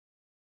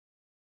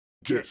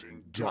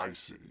Getting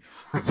dicey.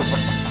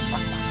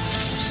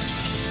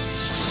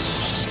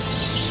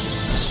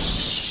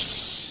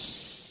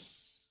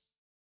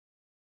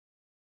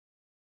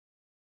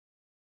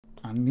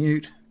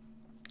 Unmute.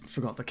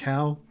 Forgot the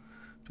cow,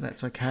 but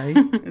that's okay.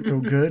 It's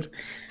all good.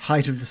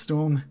 Height of the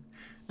storm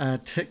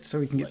ticked so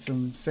we can get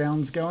some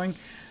sounds going.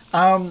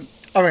 All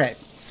right,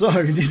 so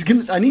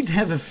I need to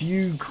have a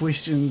few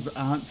questions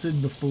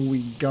answered before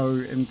we go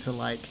into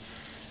like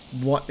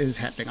what is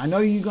happening. I know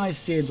you guys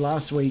said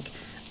last week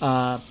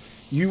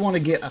you want to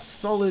get a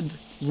solid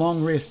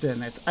long rest in.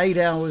 That's 8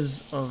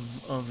 hours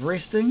of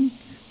resting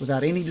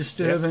without any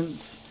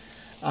disturbance.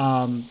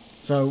 Yep.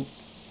 So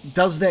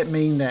does that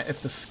mean that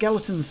if the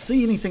skeletons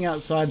see anything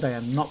outside, they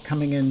are not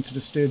coming in to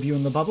disturb you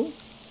in the bubble?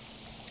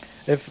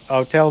 If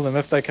I'll tell them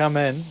if they come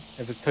in,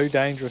 if it's too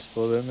dangerous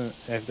for them,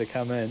 if they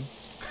come in,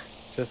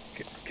 just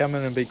come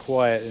in and be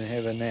quiet and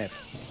have a nap.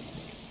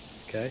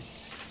 Okay.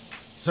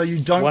 So you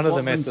don't One want of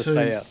them has to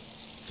stay out.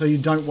 So you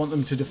don't want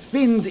them to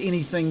defend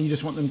anything. You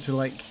just want them to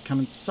like come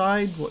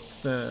inside. What's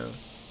the?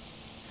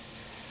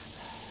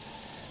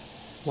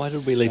 Why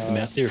did we leave them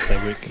out there if they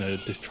weren't going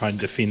to try and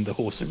defend the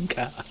horse and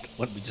cart?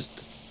 Why don't we just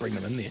bring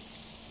them in there?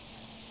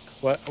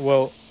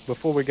 Well,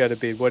 before we go to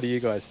bed, what do you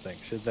guys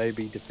think? Should they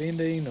be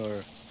defending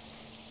or?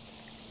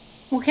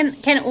 Well,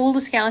 can all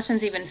the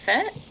skeletons even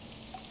fit?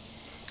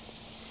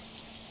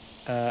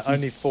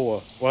 Only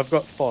 4. Well, I've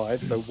got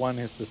 5, so 1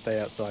 has to stay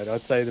outside.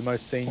 I'd say the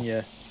most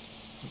senior,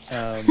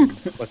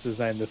 what's his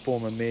name, the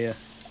former mayor?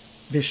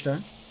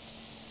 Vista?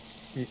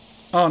 Yeah.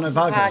 Oh, no,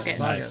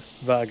 Vargas.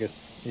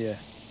 Vargas, yeah.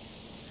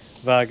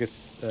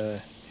 Vargas,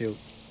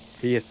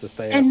 he has to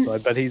stay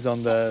outside, but he's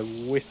on the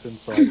western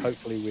side,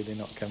 hopefully where they're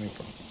not coming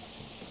from.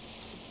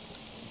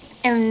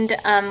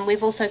 And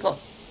we've also got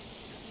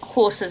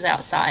horses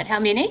outside. How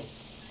many?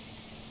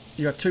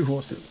 You got 2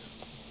 horses.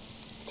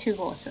 2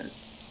 horses.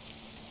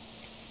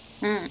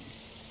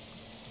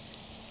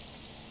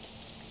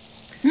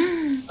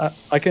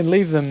 I can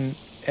leave them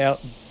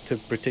out to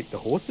protect the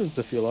horses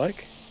if you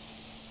like.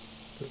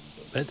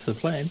 That's the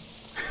plan.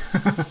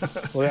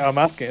 Well, I'm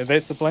asking,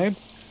 that's the plan?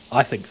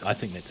 I think so. I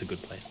think that's a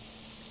good plan.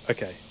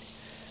 Okay.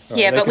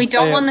 Yeah, but we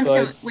don't want them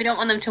to. We don't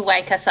want them to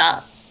wake us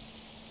up.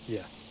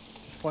 Yeah,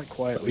 just fight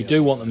quietly. But we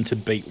do want them to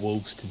beat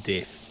wolves to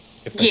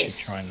death if they should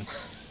try and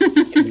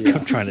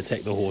try and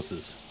attack the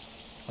horses.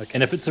 Okay.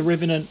 And if it's a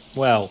revenant,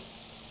 well,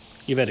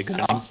 you've had a good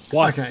innings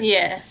twice. Okay.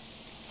 Yeah.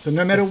 So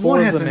no matter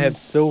what happens, 4 of them have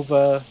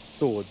silver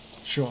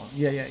swords. Sure.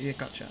 Yeah.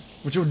 Gotcha.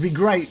 Which would be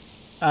great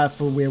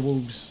for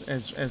werewolves,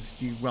 as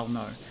you well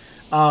know.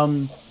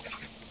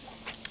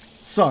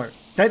 So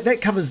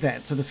that covers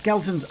that. So the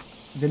skeletons,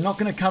 they're not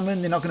going to come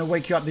in. They're not going to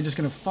wake you up. They're just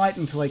going to fight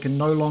until they can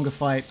no longer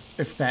fight.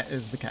 If that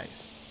is the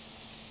case.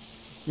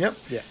 Yep.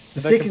 Yeah.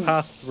 They can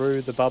pass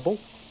through the bubble.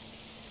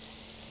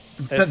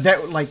 But that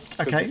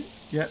okay.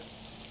 Yeah.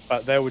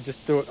 But they would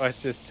just do it. I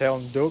just tell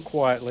them do it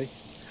quietly.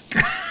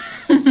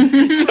 so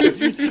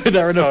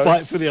they're in a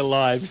fight for their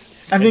lives,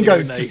 and then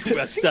go.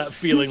 They start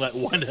feeling like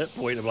 1 hit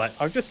point. I'm like,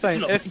 I'm just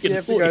saying, if you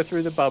have to go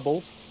through the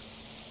bubble,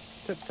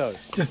 tiptoe.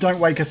 Just don't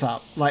wake us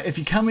up. Like if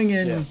you're coming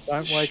in,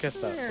 don't wake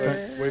us up.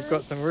 We've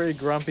got some really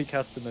grumpy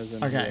customers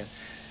in here.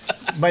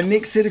 My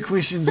next set of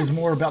questions is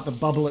more about the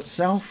bubble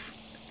itself.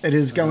 It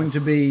is going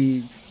to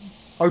be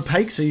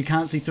opaque, so you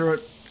can't see through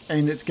it,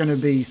 and it's going to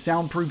be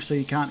soundproof, so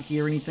you can't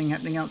hear anything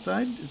happening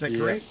outside. Is that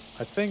correct?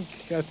 I think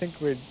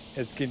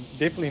it can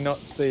definitely not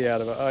see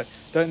out of it. I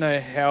don't know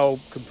how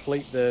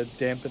complete the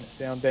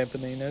sound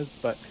dampening is,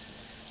 but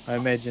I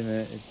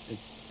imagine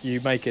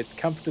you make it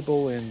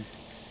comfortable and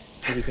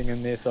everything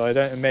in there, so I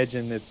don't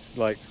imagine it's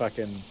like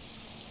fucking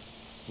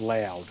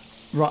loud.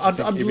 Right,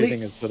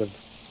 everything is sort of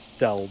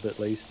dulled at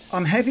least.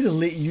 I'm happy to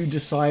let you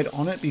decide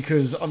on it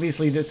because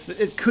obviously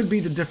it could be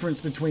the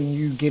difference between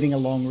you getting a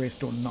long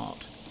rest or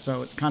not.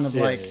 So it's kind of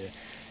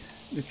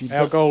if you.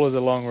 Our goal is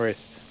a long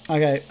rest.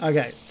 Okay.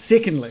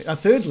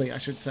 Thirdly, I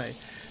should say,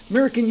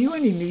 American, you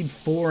only need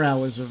 4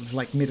 hours of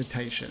like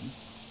meditation.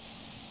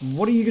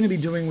 What are you going to be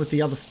doing with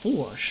the other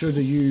 4? Should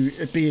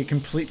it be a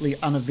completely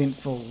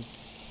uneventful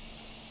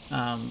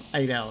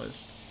 8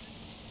 hours?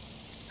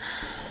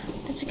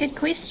 That's a good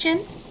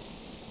question.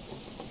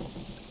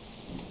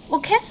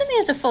 Well,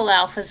 Casimir's a full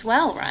elf as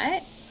well,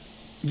 right?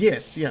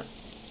 Yes, yeah.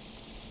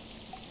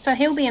 So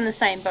he'll be in the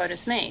same boat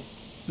as me.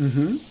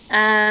 Mm-hmm.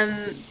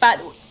 But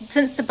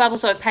since the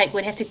bubble's opaque,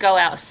 we'd have to go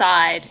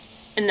outside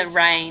in the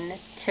rain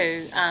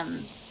to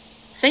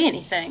see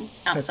anything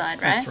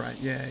outside, right? That's right,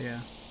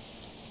 yeah.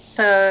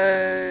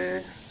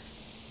 So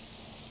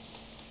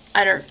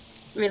I don't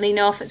really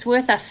know if it's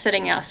worth us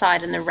sitting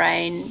outside in the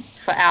rain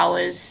for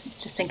hours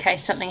just in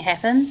case something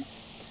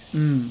happens.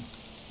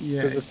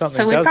 Yeah. Because if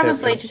something does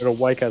happen, it'll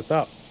wake us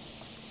up.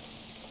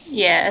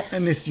 Yeah.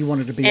 Unless you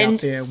wanted to be out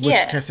there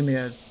with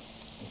Casimir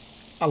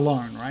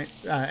alone, right?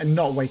 And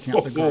not waking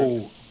up the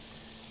group.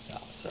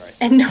 Oh, sorry.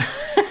 And no.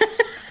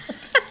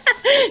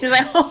 He's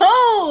like,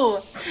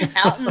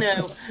 out in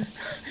the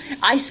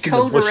ice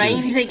cold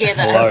rain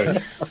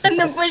together. In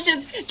the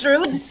bushes,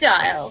 druid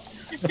style.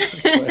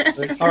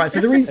 All right,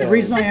 so the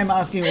reason I am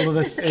asking all of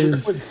this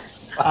is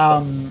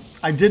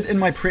I did, in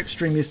my prep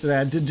stream yesterday,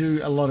 I did do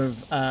a lot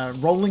of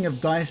rolling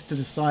of dice to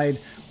decide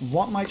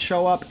what might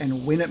show up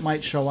and when it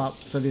might show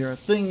up. So there are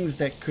things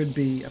that could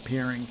be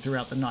appearing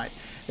throughout the night.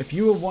 If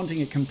you are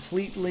wanting a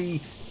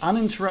completely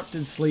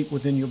uninterrupted sleep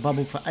within your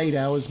bubble for 8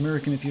 hours,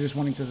 American, if you're just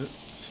wanting to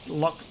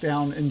lock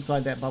down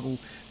inside that bubble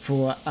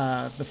for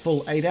the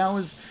full 8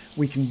 hours,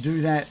 we can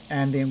do that.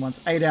 And then once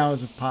 8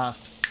 hours have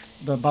passed,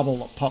 the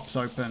bubble pops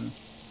open,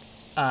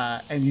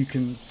 and you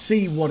can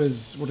see what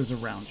is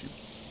around you.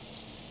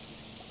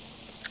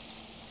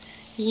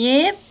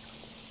 Yep.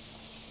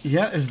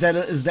 Yeah, is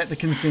that the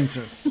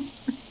consensus?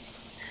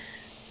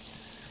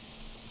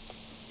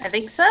 I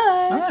think so.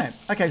 All right.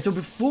 Okay, so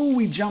before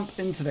we jump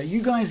into that,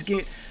 you guys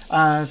get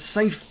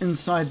safe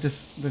inside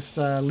this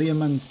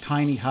Leomund's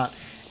tiny hut,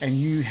 and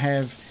you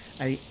have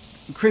a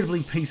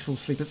incredibly peaceful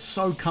sleep. It's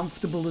so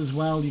comfortable as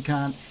well. You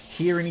can't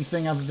hear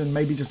anything other than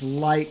maybe just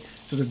light,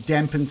 sort of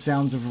dampened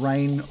sounds of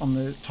rain on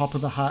the top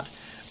of the hut.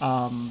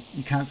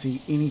 You can't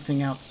see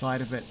anything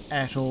outside of it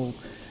at all.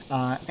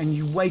 And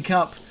you wake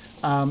up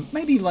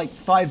maybe like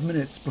 5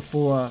 minutes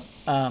before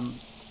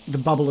the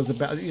bubble is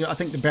about. I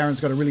think the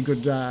Baron's got a really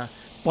good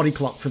body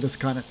clock for this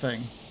kind of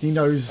thing. He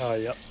knows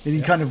that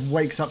he kind of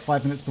wakes up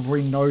 5 minutes before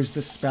he knows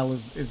this spell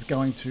is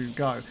going to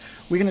go.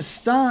 We're going to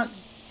start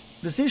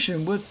the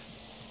session with,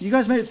 you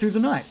guys made it through the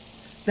night.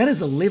 That is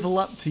a level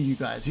up to you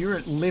guys. You're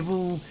at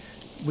level,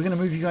 we're going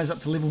to move you guys up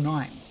to level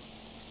 9.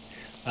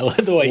 I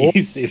like the way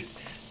you said,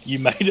 you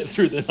made it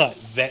through the night,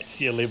 that's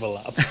your level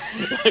up.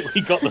 Like,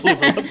 we got the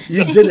level up.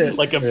 You did it.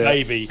 Like a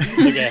baby,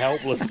 like a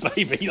helpless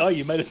baby. Oh,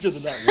 you made it through the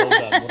night, well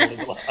done, what a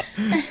level up.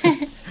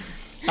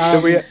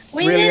 So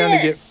we really only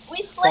it. get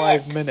We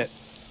 5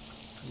 minutes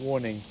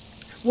warning.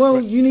 Well,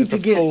 you need to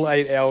get full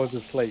 8 hours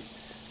of sleep.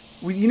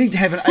 Well, you need to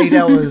have an 8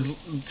 hours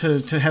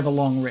to have a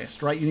long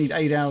rest, right? You need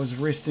 8 hours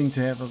of resting to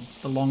have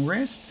a long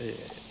rest.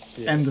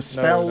 Yeah. And the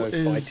spell no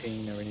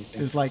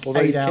is like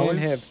Although 8 hours. You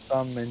can have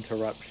some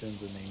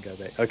interruptions and then go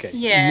back. Okay.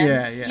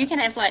 Yeah. Yeah. You can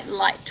have like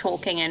light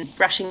talking and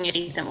brushing your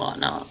teeth and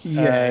whatnot.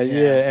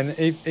 Yeah. And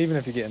even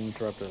if you get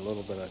interrupted a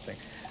little bit, I think,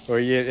 or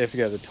you have to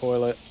go to the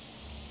toilet.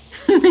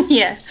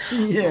 Yeah.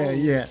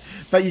 Yeah.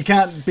 But you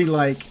can't be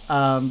like,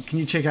 can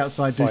you check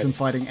outside, do some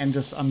fighting, and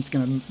I'm just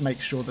going to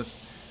make sure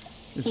this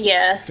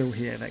is still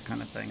here, that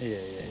kind of thing.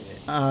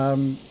 Yeah.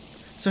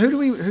 So who do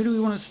we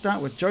want to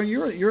start with? Joe,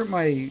 you're at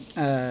my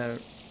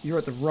you're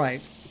at the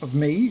right of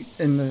me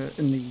in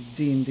the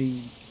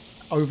D&D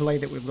overlay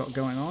that we've got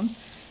going on.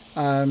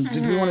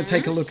 Did we want to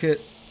take a look at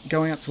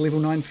going up to level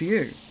 9 for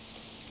you?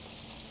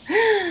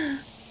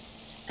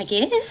 I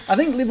guess. I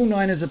think level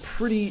 9 is a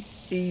pretty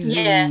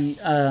easy,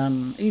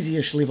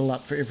 easy-ish level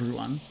up for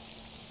everyone.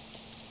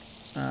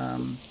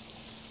 So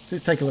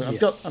let's take a look.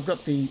 I've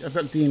got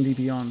D&D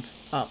Beyond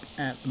up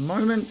at the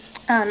moment.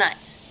 Oh,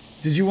 nice.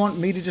 Did you want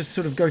me to just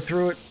sort of go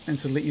through it and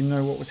sort of let you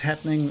know what was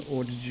happening,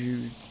 or did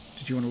you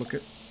want to look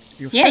at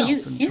yourself? Yeah,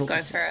 and you talk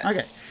go through it.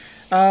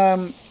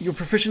 Okay. Your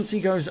proficiency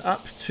goes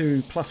up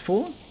to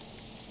 +4.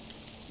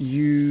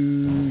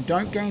 You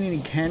don't gain any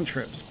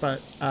cantrips,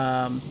 but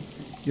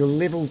your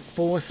level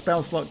 4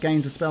 spell slot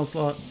gains a spell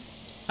slot,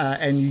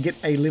 and you get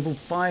a level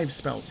 5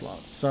 spell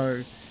slot.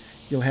 So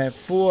you'll have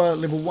 4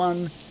 level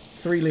 1,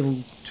 3 level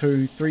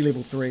 2, 3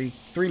 level 3,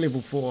 3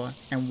 level 4,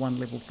 and 1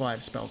 level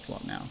 5 spell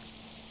slot now.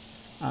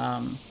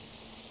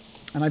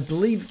 And I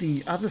believe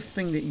the other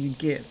thing that you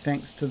get,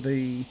 thanks to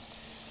the,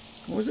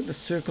 what was it, the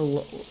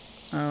Circle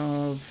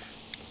of...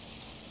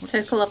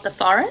 Circle of the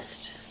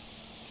Forest?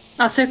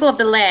 Oh, Circle of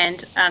the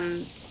Land,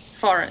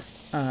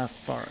 Forest.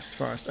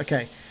 Forest.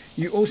 Okay.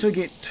 You also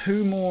get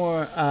 2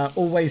 more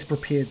Always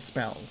Prepared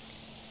spells,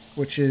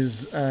 which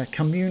is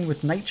Commune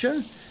with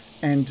Nature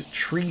and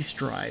Tree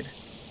Stride.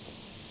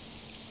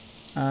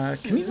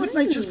 Commune with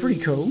Nature is pretty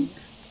cool.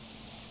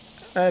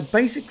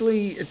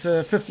 Basically, it's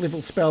a 5th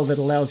level spell that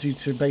allows you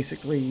to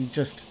basically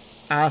just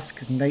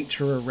ask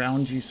nature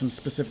around you some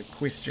specific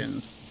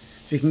questions.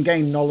 So you can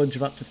gain knowledge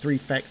of up to 3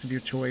 facts of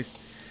your choice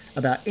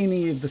about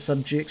any of the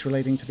subjects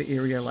relating to the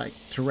area, like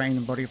terrain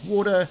and body of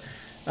water,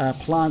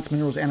 plants,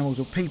 minerals, animals,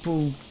 or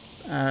people,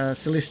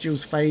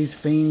 celestials, fays,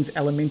 fiends,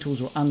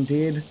 elementals, or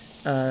undead,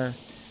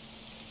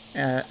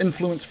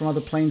 influence from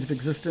other planes of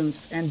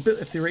existence, and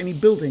if there are any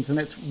buildings, and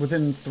that's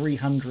within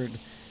 300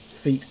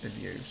 feet of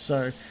you.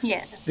 So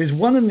there's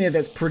one in there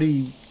that's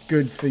pretty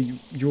good for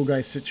your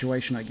guys'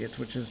 situation, I guess,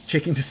 which is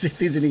checking to see if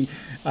there's any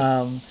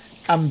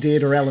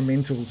undead or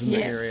elementals in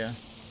the area.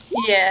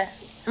 Yeah.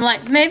 I'm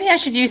like, maybe I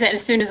should use that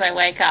as soon as I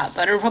wake up,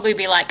 but it'll probably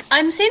be like,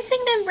 I'm sensing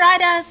them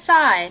right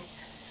outside.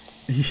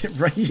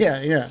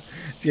 Yeah.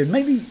 So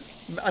maybe,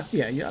 I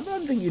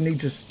don't think you need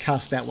to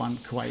cast that one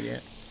quite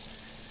yet.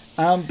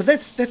 But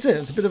that's it.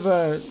 It's a bit of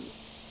a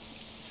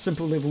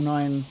simple level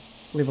 9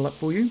 level up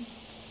for you.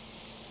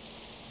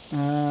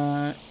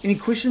 Any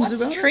questions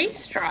about Tree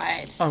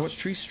Stride? Oh, what's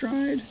Tree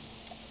Stride?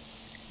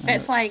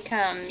 It's like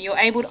you're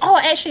able to... Oh,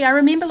 actually, I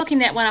remember looking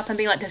that one up and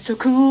being like, that's so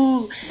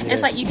cool. Yeah.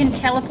 It's like you can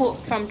teleport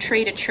from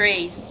tree to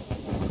trees.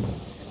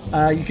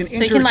 You can enter a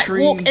tree... So you can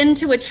walk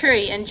into a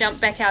tree and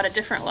jump back out a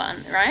different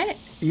one, right?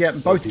 Yeah,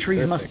 both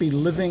trees must be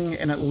living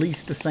and at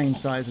least the same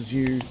size as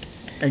you.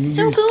 And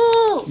you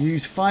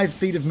use 5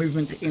 feet of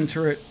movement to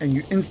enter it, and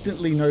you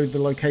instantly know the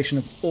location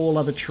of all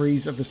other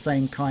trees of the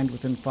same kind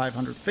within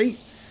 500 feet.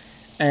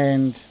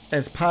 And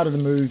as part of the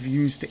move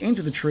used to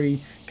enter the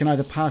tree, can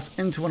either pass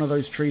into one of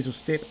those trees or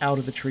step out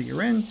of the tree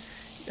you're in.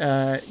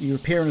 You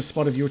appear in a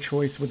spot of your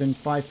choice within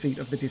 5 feet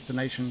of the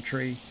destination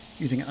tree,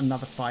 using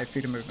another 5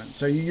 feet of movement.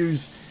 So you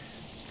use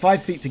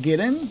 5 feet to get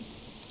in,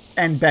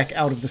 and back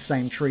out of the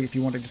same tree if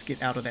you want to just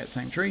get out of that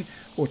same tree,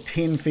 or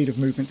 10 feet of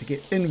movement to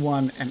get in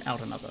one and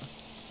out another.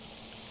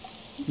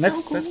 And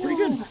that's pretty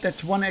good.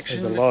 That's one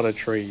action. There's a lot of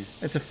trees.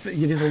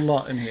 There's a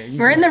lot in here.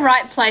 We're in the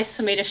right place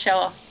for me to show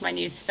off my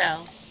new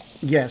spell.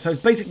 Yeah, so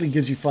it basically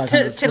gives you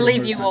 500 to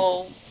leave you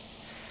all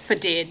for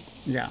dead.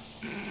 Yeah.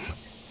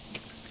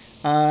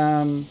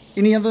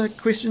 Any other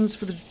questions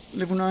for the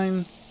level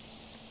 9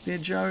 there,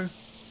 Joe?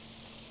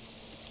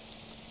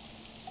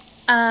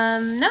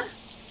 No.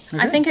 Okay.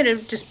 I think it'll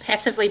just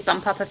passively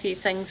bump up a few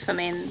things for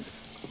me, and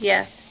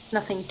yeah,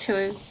 nothing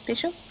too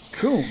special.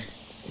 Cool.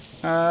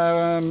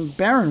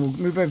 Baron, we'll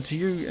move over to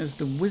you as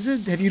the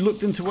wizard. Have you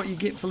looked into what you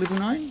get for level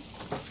 9?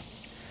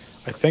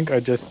 I think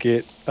I just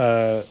get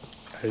a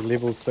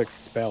level 6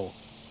 spell.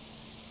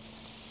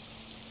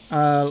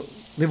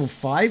 Level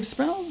 5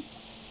 spell?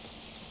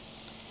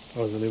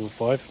 Oh, is it level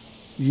 5?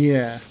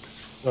 Yeah.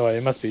 Oh,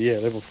 it must be,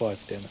 level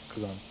 5, damn it,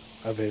 because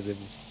I've had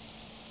level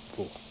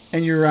 4.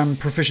 And your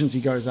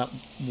proficiency goes up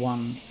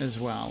 1 as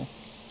well.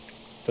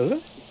 Does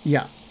it?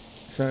 Yeah.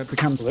 So it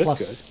becomes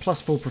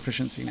plus 4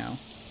 proficiency now.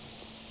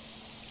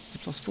 Is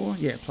it plus 4?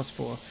 Yeah, plus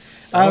 4.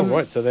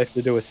 Right, so they have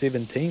to do a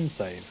 17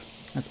 save.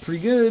 That's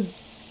pretty good.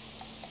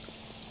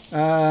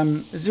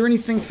 Is there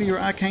anything for your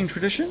arcane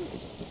tradition?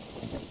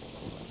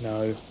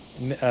 No.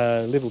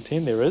 Level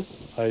 10 there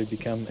is. I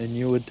become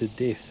inured to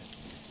death.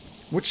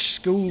 Which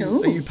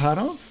school are you part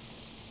of?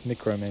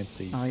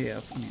 Necromancy. Oh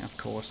yeah, I mean, of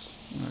course.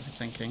 What was I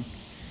thinking?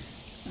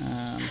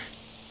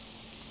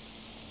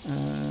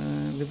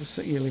 Level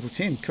 6, level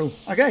 10. Cool.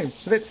 Okay,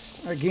 so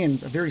that's again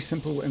a very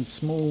simple and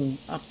small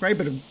upgrade,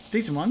 but a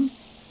decent one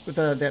with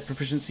that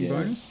proficiency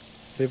bonus.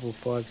 Level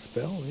 5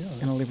 spell,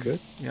 that's and a level, good.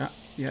 Yeah.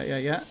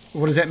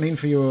 What does that mean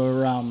for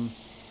your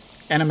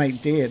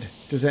animate dead?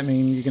 Does that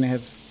mean you're going to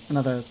have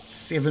another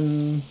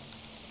 7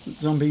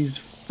 zombies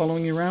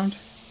following you around?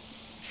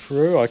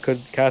 True, I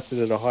could cast it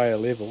at a higher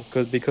level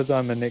because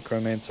I'm a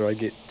necromancer. I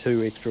get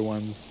 2 extra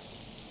ones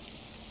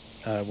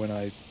when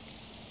I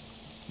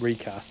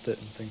recast it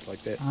and things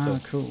like that. So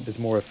cool. It's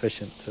more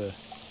efficient to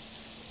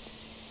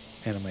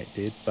animate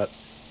dead, but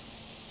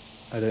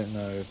I don't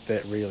know if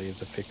that really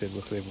is affected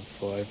with level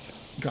 5.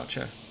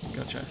 Gotcha.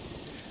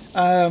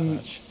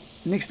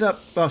 Next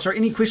up,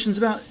 any questions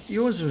about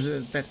yours, or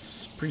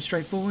that's pretty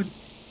straightforward?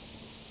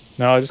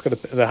 No, I just got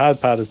the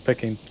hard part is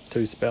picking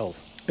 2 spells.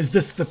 Is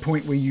this the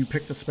point where you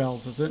pick the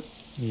spells, is it?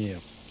 Yeah.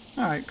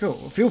 All right,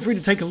 cool. Feel free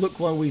to take a look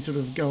while we sort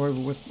of go over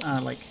with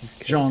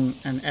John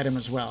and Adam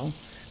as well,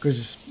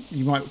 because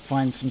you might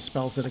find some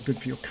spells that are good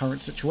for your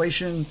current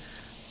situation,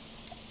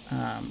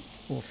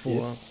 or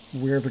for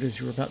wherever it is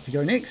you're about to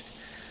go next.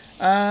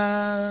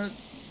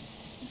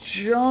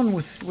 John,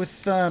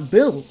 with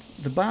Bill,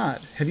 the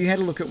Bard, have you had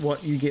a look at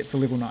what you get for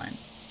level 9?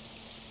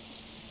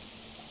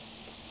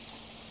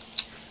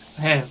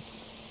 I have.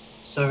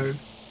 So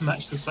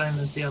much the same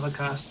as the other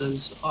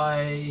casters,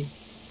 I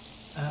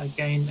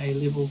gain a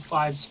level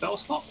 5 spell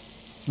slot.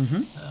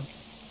 Mm-hmm.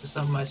 So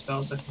some of my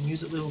spells I can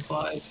use at level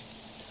 5.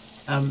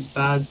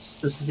 Bards,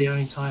 this is the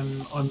only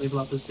time on level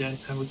up is the only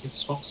time we can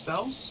swap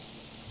spells.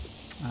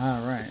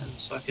 Right.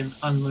 So I can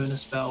unlearn a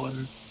spell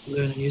and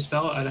learn a new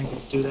spell. I don't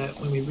get to do that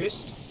when we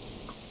rest.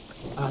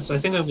 So I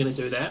think I'm going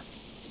to do that.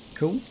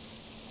 Cool.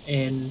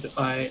 And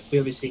we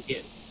obviously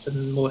get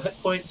some more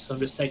hit points, so I'm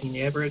just taking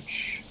the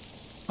average.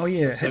 Oh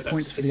yeah, so hit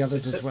points for the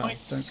others as well.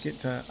 Points. Don't forget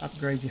to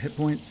upgrade your hit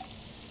points.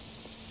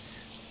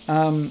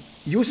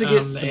 You also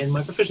get... and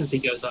my proficiency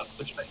goes up,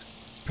 which makes...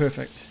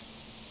 Perfect.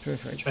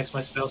 Which makes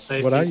my spell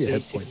save what are DC your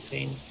hit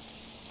 17.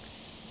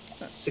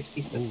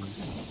 66.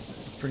 Ooh,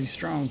 that's pretty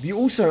strong. You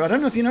also, I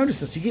don't know if you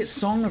noticed this, you get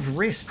Song of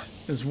Rest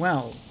as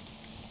well.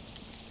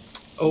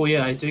 Oh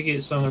yeah, I do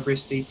get Song of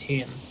Rest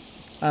D10.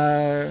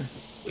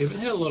 We haven't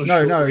had a lot of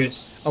short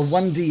rests. A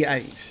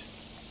 1d8.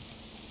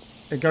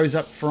 It goes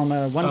up from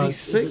a 1d6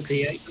 is it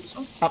D8 this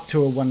one? up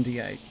to a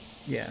 1d8.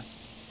 Yeah.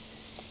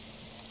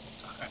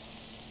 Okay.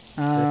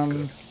 That's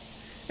good.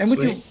 And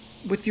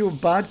with your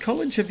Bard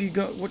College, have you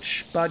got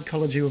which Bard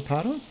College you were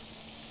part of?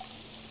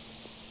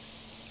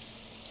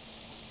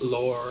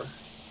 Lore.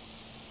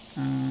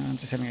 I'm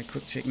just having a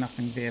quick check.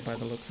 Nothing there by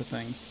the looks of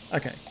things.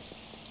 Okay.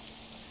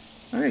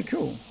 Okay,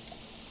 cool.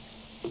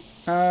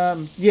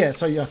 I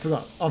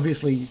forgot.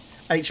 Obviously,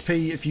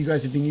 HP, if you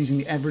guys have been using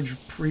the average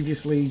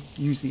previously,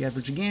 use the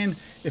average again.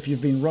 If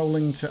you've been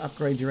rolling to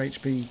upgrade your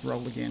HP,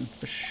 roll again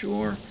for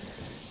sure.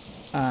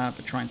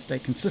 But try and stay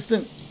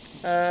consistent.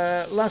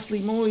 Lastly,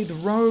 Morley, the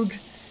Rogue.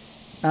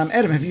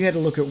 Adam, have you had a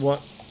look at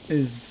what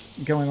is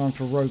going on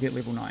for Rogue at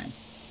level 9?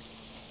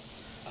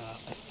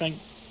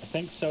 I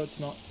think so. It's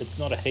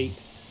not a heat.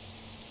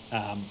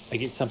 I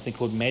get something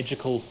called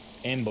Magical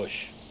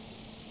Ambush.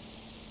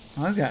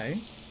 Okay.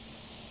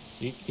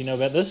 You know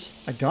about this?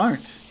 I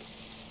don't.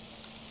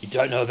 You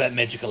don't know about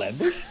Magical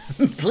Ambush?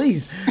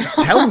 Please,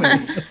 tell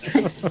me.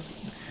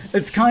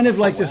 It's kind of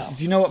like this.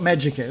 Do you know what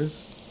magic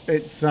is?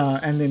 It's,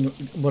 and then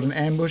what an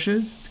ambush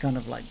is? It's kind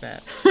of like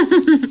that.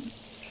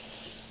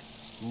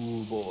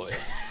 Ooh, boy.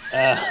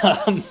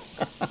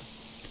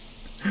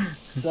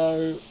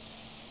 So,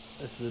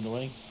 this is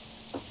annoying.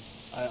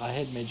 I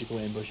had Magical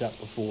Ambush up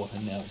before,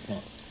 and now it's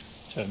not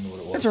showing me what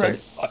it was. That's all right.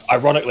 So,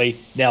 ironically,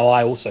 now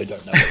I also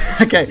don't know.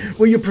 Okay,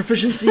 well, your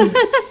proficiency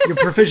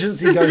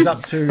goes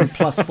up to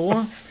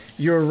 +4.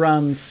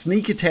 Your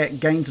sneak attack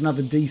gains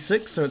another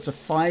d6, so it's a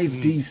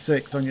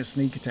 5d6 on your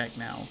sneak attack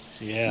now.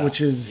 Yeah. Which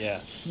is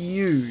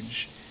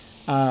huge.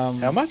 How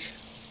much?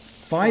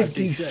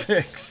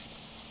 5d6.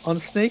 On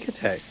sneak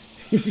attack.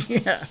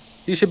 Yeah.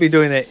 You should be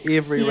doing that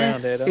every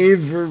round, Adam.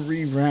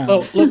 Every round.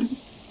 Well, look,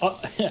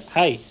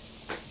 hey,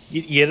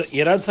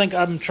 you don't think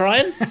I'm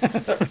trying?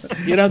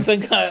 You don't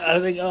think I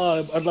think,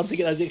 I'd love to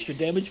get those extra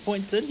damage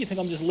points in? You think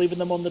I'm just leaving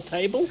them on the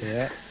table?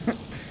 Yeah.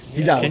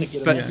 He does.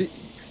 But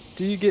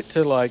do you get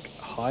to, like,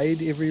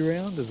 hide every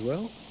round as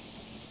well?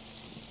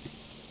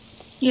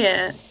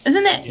 Yeah.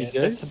 Isn't it?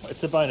 Yeah,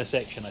 it's a bonus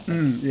action, I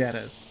think. Yeah, it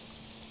is.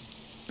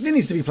 But there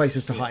needs to be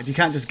places to hide. You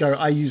can't just go,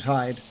 I use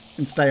hide,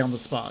 and stay on the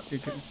spot.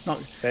 It's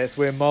not... That's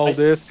where Mold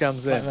Earth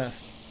comes in. Like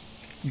this.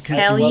 You can't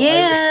Hell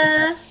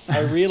yeah! I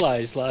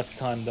realised last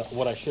time that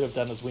what I should have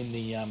done is when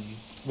the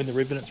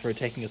Revenants were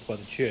attacking us by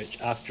the church,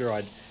 after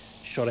I'd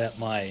shot out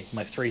my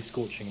 3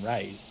 scorching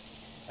rays,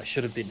 I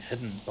should have been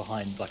hidden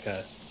behind like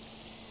a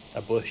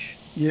bush.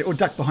 Yeah, or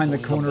duck behind the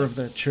corner of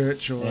the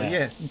church, or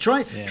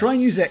try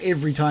and use that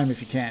every time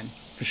if you can,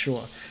 for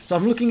sure. So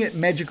I'm looking at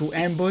Magical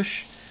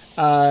Ambush.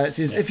 It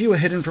says if you are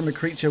hidden from a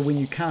creature when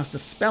you cast a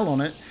spell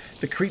on it,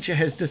 the creature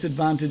has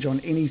disadvantage on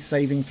any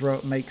saving throw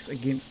it makes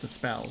against the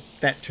spell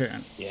that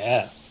turn.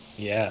 Yeah.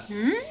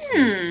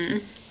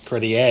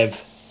 Pretty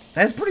av.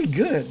 That's pretty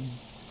good.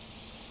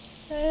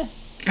 No?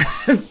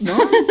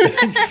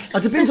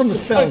 It depends on the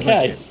spells,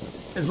 I guess.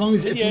 As long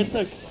as it's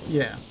okay.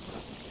 Yeah.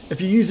 If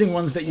you're using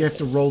ones that you have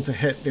to roll to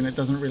hit, then it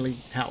doesn't really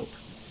help.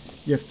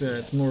 You have to.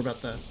 It's more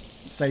about the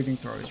saving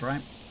throws,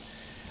 right?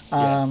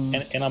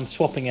 And I'm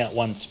swapping out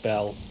one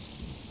spell.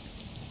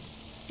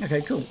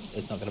 Okay, cool.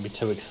 It's not going to be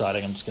too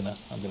exciting. I'm going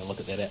to look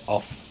at that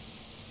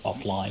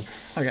offline.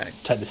 Okay.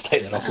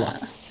 Take that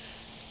offline.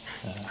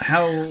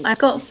 I've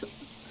got.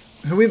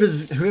 Whoever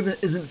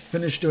isn't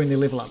finished doing their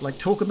level up, like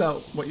talk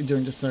about what you're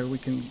doing, just so we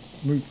can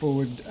move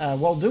forward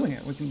while doing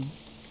it. We can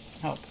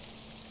help.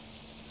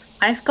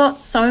 I've got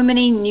so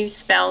many new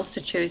spells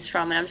to choose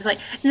from, and I'm just like,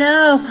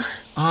 no,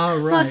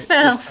 more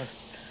spells,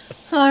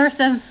 more of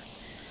them.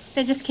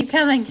 They just keep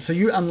coming. So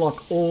you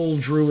unlock all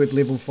Druid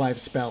level 5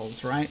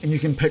 spells, right? And you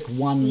can pick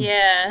one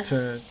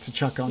to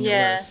chuck on your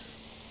list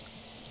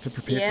to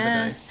prepare for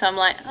the day. So I'm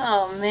like,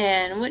 oh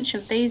man, which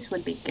of these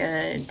would be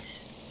good?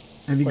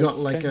 Have you got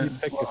like a...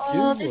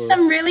 Oh, there's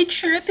some really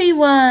trippy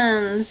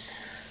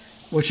ones.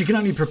 Well, she can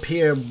only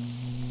prepare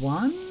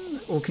one?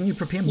 Or can you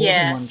prepare more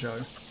than one,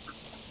 Joe?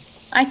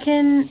 I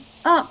can...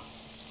 Oh.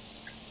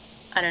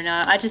 I don't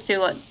know. I just do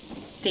what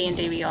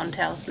D&D Beyond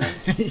tells me.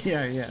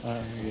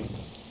 Yeah.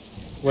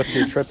 What's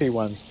your trippy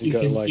ones?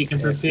 You can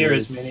prepare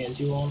as many as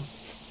you want.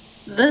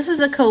 This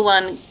is a cool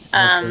one.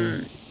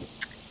 I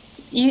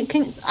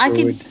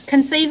could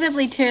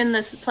conceivably turn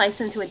this place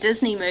into a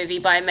Disney movie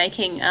by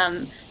making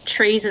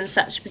trees and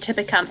such to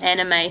become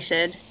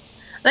animated.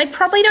 They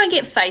probably don't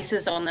get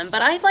faces on them,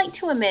 but I'd like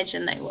to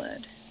imagine they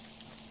would.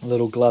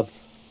 Little gloves.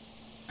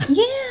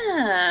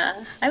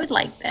 Yeah, I would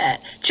like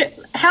that.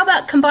 How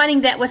about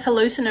combining that with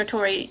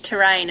hallucinatory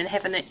terrain and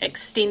having an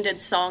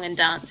extended song and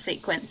dance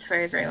sequence for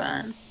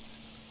everyone?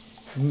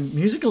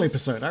 Musical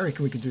episode. I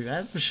reckon we could do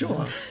that for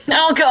sure.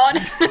 Oh God!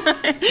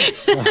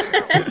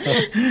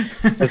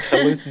 Is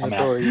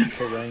hallucinatory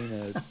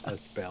terrain a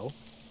spell?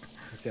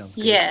 That sounds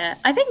good. Yeah,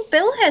 I think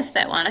Bill has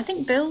that one. I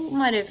think Bill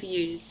might have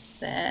used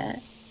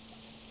that.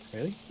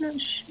 Really?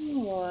 Not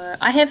sure.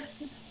 I have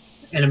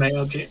animate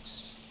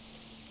objects.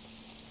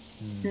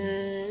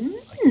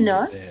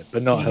 No,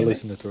 but not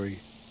hallucinatory.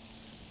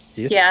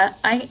 Yes. Yeah,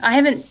 I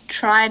haven't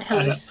tried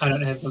I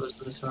don't have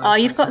hallucinatory. Oh,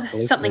 you've got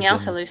something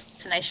else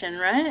hallucination,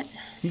 right?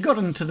 You got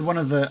into one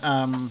of the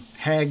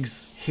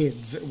hag's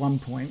heads at one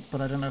point,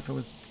 but I don't know if it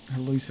was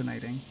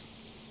hallucinating.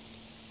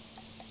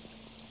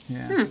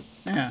 Yeah.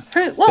 Yeah.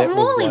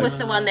 Morley was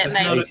the one that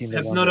made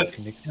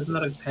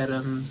hypnotic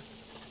pattern.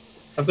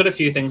 I've got a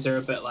few things that are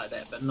a bit like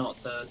that, but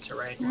not the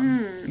terrain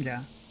one.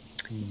 Yeah.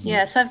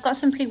 Yeah, so I've got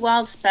some pretty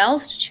wild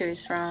spells to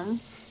choose from.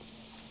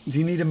 Do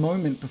you need a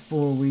moment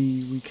before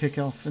we kick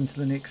off into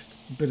the next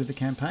bit of the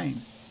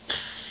campaign?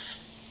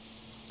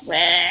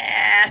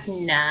 Well,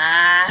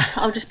 nah.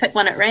 I'll just pick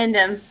one at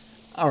random.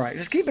 All right,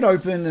 just keep it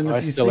open, and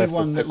if you see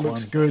one that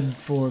looks good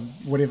for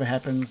whatever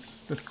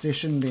happens this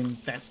session, then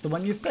that's the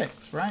one you've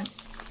picked, right?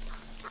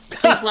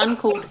 There's one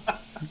called...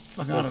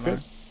 Fuck, I don't know.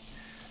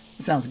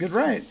 It sounds good,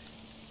 right?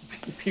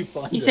 If you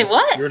find say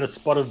what? You're in a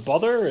spot of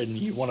bother, and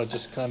you want to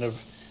just kind of...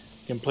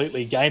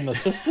 completely game the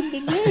system,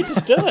 then yeah,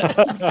 just do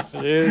it.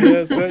 Yeah,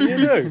 that's what you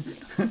do.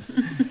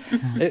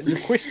 It's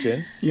a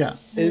question. Yeah.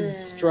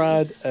 Is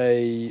Strahd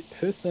a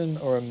person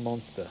or a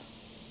monster?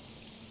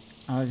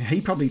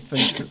 He probably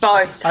thinks It's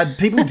both.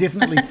 people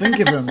definitely think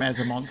of him as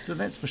a monster.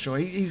 That's for sure.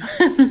 He's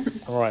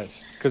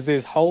Right. Because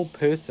there's whole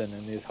person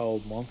and there's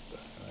whole monster.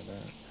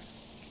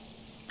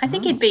 I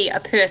think he'd be a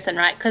person,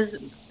 right? Because I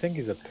think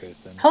he's a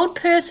person. whole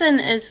person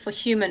is for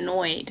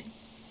humanoid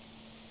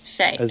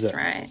shapes, Is it?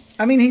 right?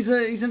 I mean, he's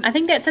an I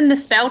think that's in the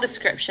spell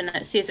description.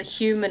 It says a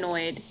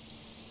humanoid.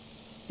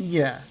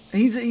 yeah.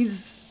 He's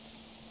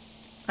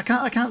I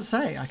can't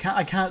say. I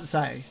can't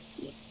say.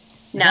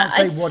 No, can't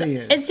say what he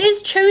is. It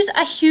says choose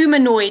a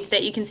humanoid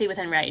that you can see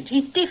within range.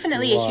 He's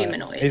definitely a Right.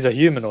 humanoid. He's a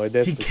humanoid.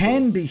 That's He for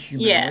can sure. be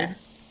humanoid. Yeah.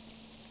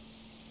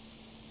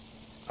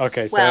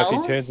 Okay, so if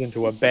Well- he turns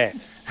into a bat,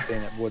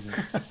 then it wouldn't.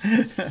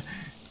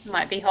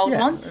 Might be whole Yeah.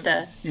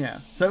 monster. Yeah.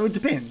 So it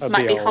depends. That'd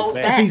Might be old whole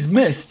bat. If bat. he's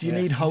missed, you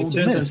Yeah. need He hold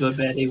turns mist. into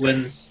a bat, he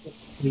wins.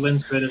 He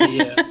wins Bird of the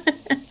Year.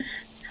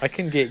 I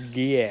can get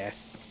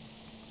gas.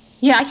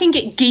 Yeah, I can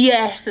get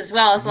Gias as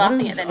well. I was What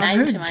laughing is- at the I've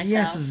name heard to myself.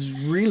 Gias is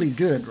really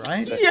good,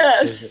 right?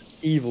 Yes. Is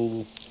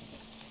evil.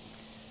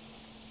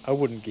 I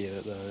wouldn't get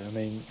it though. I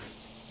mean,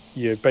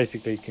 you're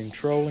basically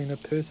controlling a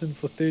person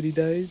for 30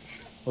 days.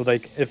 Or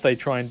if they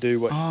try and do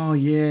what Oh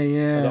yeah, the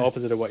yeah.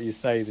 opposite of what you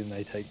say, then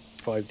they take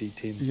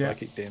 5d10 Yeah.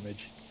 psychic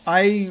damage.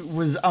 I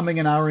was umming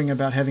and ahhing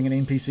about having an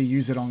NPC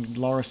use it on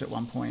Loris at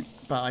one point,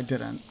 but I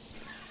didn't.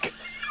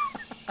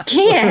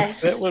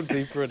 Yes. That would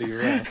be pretty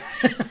rough.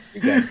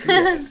 You go,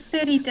 yes.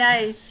 30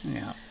 days.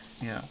 Yeah,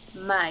 yeah.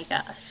 My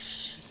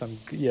gosh.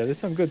 There's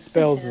some good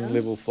spells Yeah. in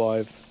level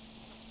 5.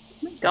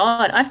 Oh my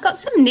God, I've got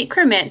some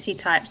necromancy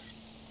types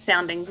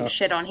sounding Oh.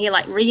 shit on here,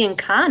 like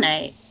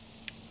reincarnate.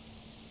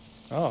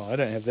 Oh, I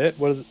don't have that.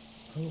 What is it?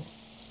 Oh.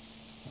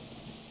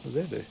 What does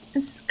that do?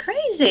 It's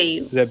crazy.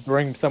 Does that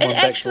bring someone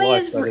back to actually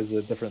life, is but re- is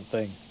a different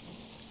thing?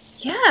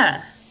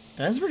 Yeah.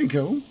 That's pretty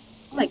cool.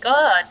 Oh my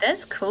God,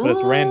 that's cool. But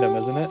it's random,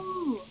 isn't it?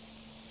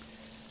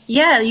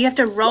 Yeah, you have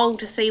to roll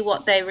to see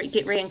what they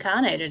get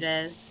reincarnated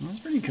as. That's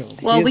pretty cool.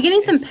 Well, Here's- we're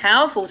getting some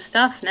powerful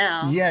stuff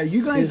now. Yeah,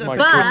 you guys Here's are my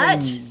becoming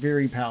question.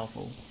 very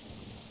powerful.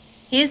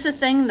 Here's the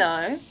thing,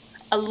 though.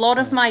 A lot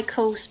of my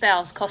cool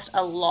spells cost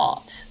a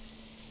lot.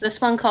 This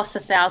one costs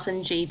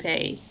 1,000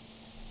 GP.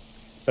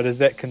 But is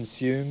that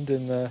consumed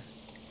in the...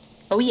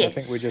 Oh, I yes.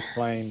 think we're just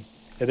playing...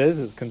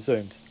 It's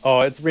consumed.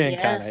 Oh, it's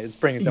reincarnate. It's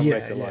bringing someone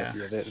back to Yeah, life.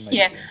 Yeah, that makes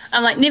Yeah, sense.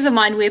 I'm like, never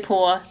mind, we're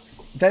poor.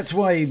 That's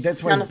why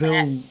None of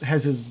Bill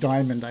has his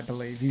diamond, I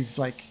believe. He's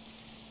like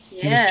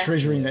he Yeah. was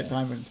treasuring that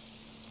diamond.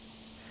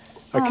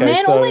 Oh Okay,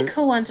 man, so all the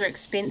cool ones are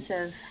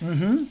expensive.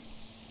 Mm-hmm.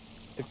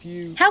 if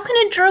you... How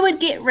can a druid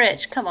get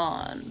rich? Come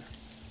on.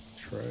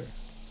 True.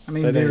 I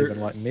mean They don't they're even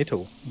like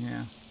metal.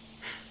 yeah.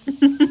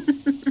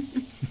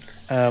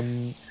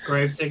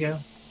 Gravedigger.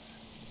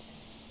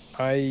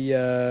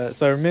 So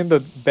I remember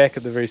back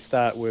at the very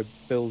start where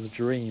Bill's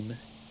dream,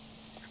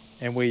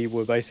 and we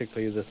were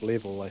basically this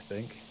level, I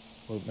think,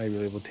 or maybe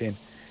level 10,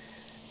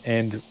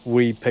 and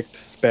we picked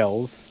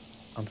spells.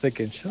 I'm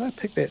thinking, should I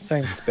pick that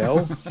same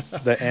spell,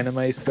 the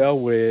anime spell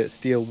where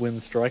Steel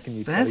Wind Strike and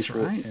you That's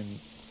teleport right. and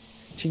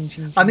ching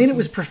ching. I mean it ching,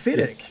 was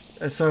prophetic.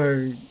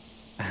 So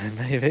ching.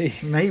 Maybe.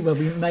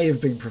 we may have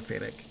been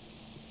prophetic.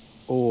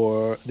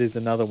 Or there's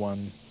another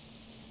one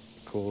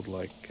called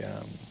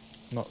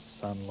not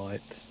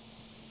Sunlight.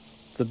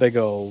 It's a big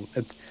old.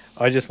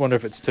 I just wonder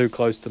if it's too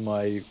close to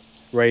my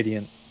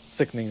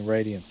sickening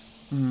radiance.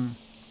 Mm.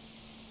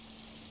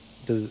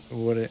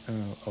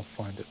 I'll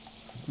find it.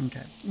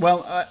 Okay.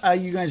 Well, are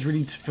you guys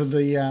ready for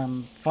the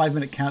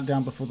 5-minute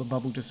countdown before the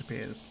bubble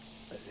disappears?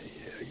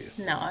 I guess.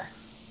 No.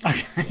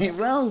 Okay.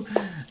 Well,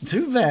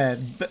 too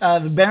bad.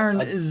 The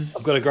Baron is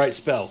I've got a great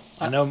spell.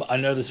 I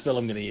know the spell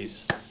I'm going to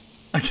use.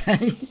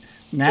 okay.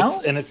 Now?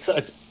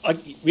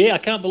 I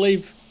can't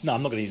believe. No,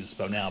 I'm not going to use the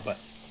spell now. But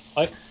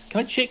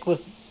can I check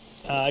with?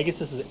 I guess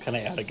this is kind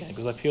of out of game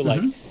because I feel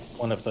like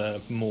one of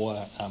the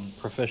more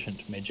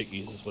proficient magic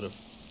users would have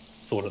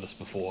thought of this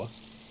before.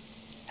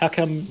 How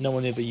come no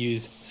one ever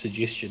used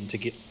suggestion to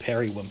get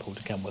Periwimple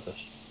to come with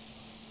us,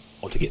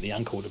 or to get the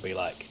uncle to be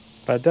like?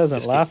 But it doesn't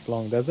Just last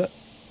long, does it?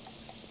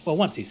 Well,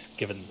 once he's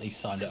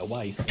signed it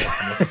away, he's not going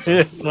to come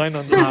Yeah, sign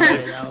on the Half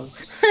 8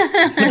 hours.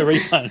 a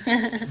refund.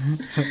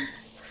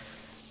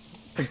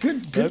 A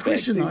good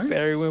question though.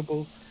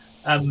 Periwimple.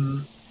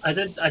 I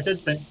did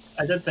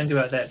think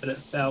about that, but it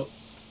felt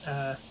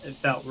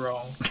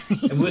wrong,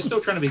 and we were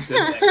still trying to be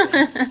good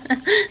back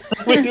then.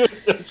 We were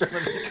still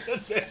trying to be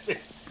good back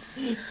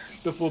then.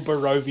 Before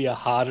Barovia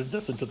hardened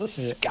us into the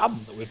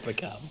scum that we've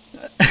become.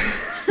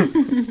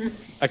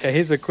 Okay,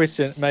 here's a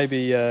question.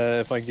 Maybe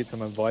if I can get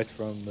some advice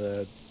from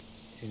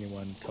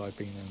anyone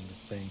typing in the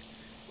thing.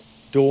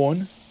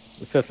 Dawn,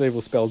 the 5th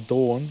level spell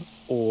Dawn,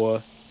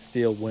 or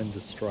Steel Wind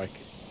Strike.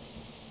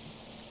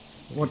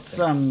 What's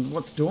Dawn?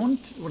 What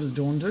does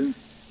Dawn do?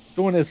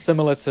 Dawn is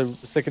similar to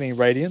Sickening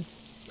Radiance,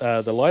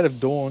 The light of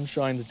dawn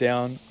shines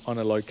down on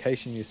a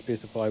location you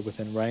specify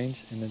within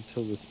range, and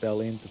until the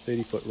spell ends, a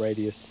 30-foot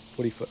radius,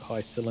 40-foot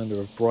high cylinder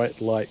of bright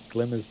light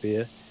glimmers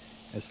there,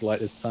 as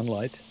light as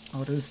sunlight.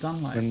 Oh, it is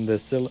sunlight. When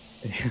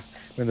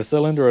the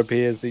cylinder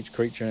appears, each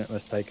creature in it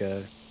must take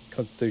a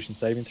Constitution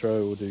saving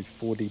throw or do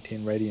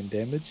 4d10 radiant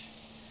damage,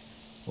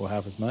 or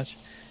half as much.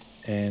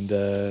 And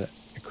a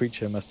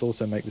creature must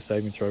also make the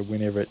saving throw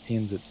whenever it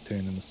ends its turn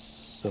in the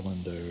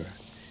cylinder.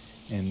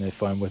 And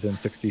if I'm within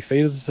 60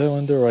 feet of the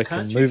cylinder, I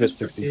can move it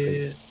 60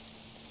 feet.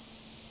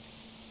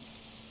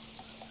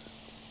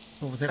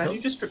 What was that? Can't you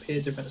just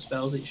prepare different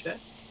spells each day?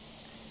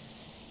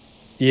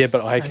 Yeah,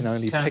 but I can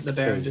only Can't pick the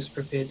Baron two. just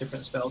prepare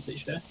different spells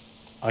each day?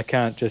 I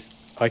can't just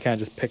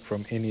pick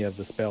from any of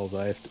the spells.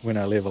 I have to, when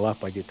I level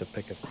up, I get to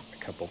pick a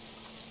couple.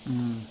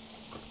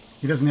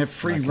 He doesn't have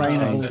free I can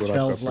reign of all change the what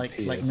I've spells got like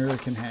prepared.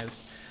 American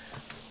has.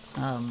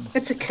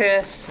 It's a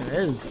curse. It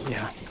is.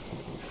 Yeah.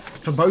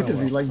 For both of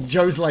you. Like,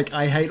 Joe's like,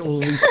 I hate all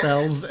these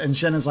spells, and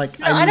Shanna's like,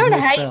 No, I need don't more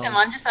hate spells. them.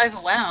 I'm just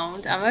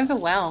overwhelmed. I'm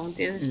overwhelmed.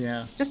 There's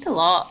Yeah. just a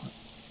lot.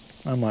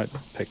 I might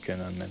pick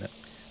in a minute.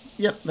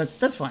 Yep,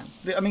 that's fine.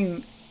 I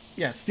mean,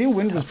 yeah, Steel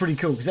Wind was pretty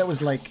cool, because that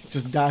was like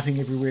just darting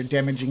everywhere,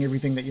 damaging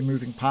everything that you're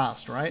moving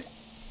past, right?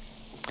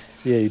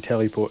 Yeah, you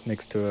teleport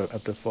next to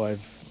up to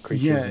 5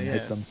 creatures and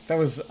hit them. That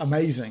was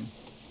amazing.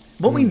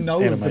 What we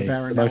know of the Anime,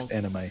 Baron the now, most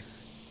anime.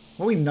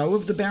 what we know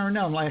of the Baron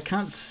now, like, I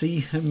can't see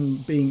him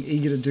being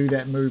eager to do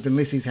that move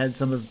unless he's had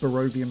some of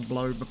Barovian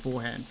Blow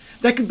beforehand.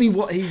 That could be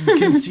what he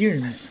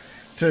consumes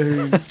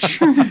to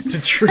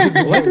trigger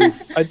the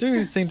move. I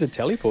do seem to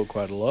teleport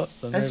quite a lot,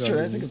 so That's maybe true,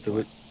 I'm that's a used good to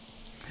it.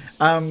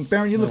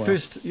 Baron, you're the well.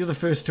 first. You're the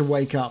first to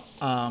wake up,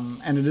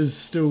 and it is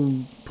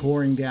still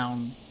pouring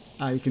down.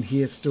 You can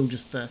hear still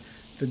just the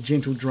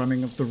gentle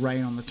drumming of the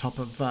rain on the top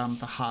of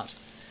the hut.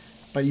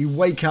 But you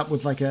wake up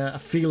with like a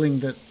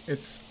feeling that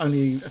it's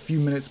only a few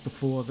minutes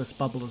before this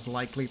bubble is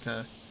likely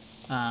to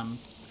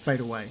fade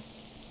away.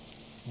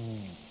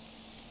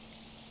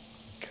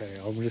 Okay,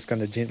 I'm just going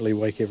to gently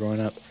wake everyone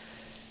up.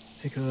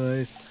 Hey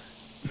guys.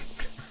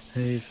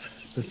 Hey, this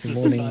is Time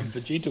morning. for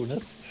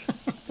gentleness.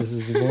 This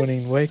is your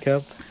morning wake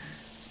up.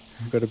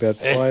 I've got about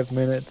 5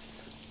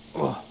 minutes.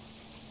 Oh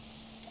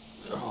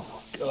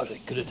God, I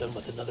could have done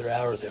with another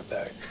hour there,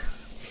 Baron.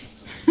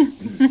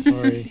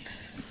 Sorry.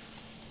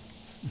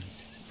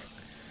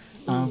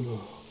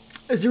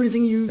 Is there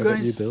anything you How about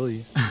you, guys? Bill?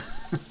 You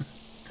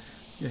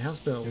Yeah, how's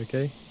Bill?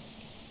 okay?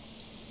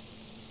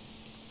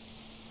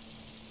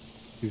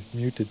 He's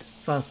muted.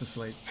 Fast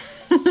asleep.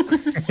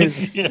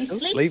 He's Sleepy.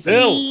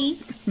 sleepy.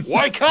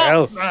 Wake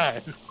Bill. up,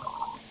 man!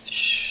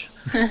 Shh.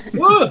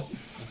 Whoa!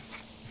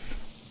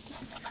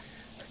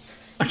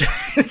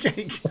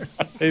 Okay.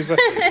 He's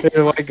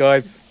awake,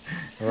 guys.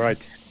 All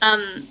right.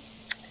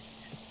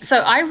 So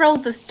I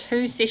rolled this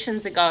 2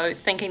 sessions ago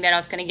thinking that I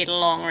was going to get a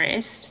long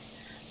rest.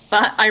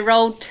 But I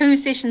rolled 2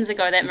 sessions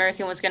ago that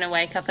American was going to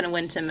wake up in a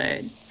winter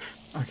mood.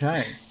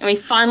 Okay. And we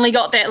finally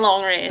got that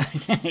long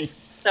rest. Okay.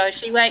 So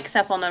she wakes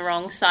up on the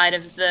wrong side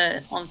of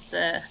the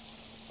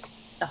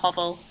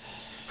hovel.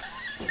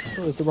 It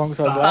was the wrong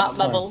side Fart last time.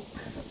 bubble.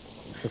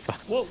 The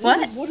fu-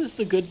 What? Is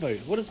the good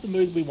mood? What is the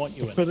mood we want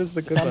you in? What is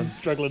the good I'm one?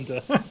 struggling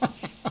to.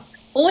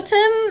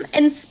 Autumn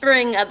and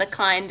spring are the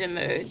kinder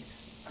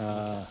moods.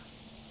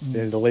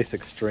 They're the less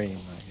extreme,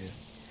 I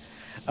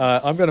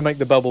guess. I'm going to make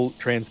the bubble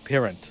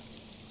transparent.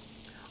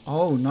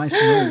 Oh, nice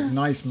move.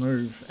 Nice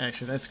move.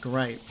 Actually, that's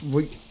great.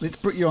 Let's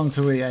put you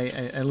onto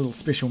a little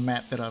special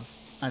map that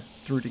I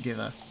threw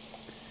together.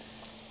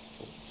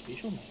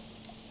 Special, man.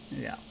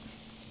 Yeah.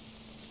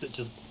 Is it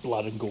just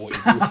blood and gore?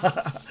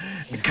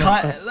 It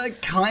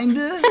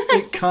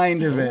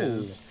kind of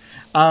is.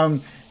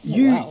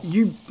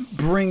 You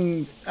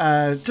bring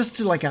just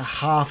to like a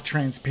half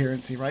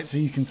transparency, right? So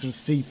you can sort of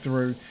see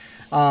through.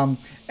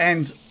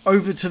 And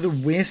over to the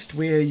west,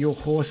 where your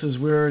horses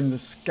were and the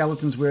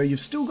skeletons were, you've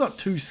still got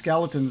 2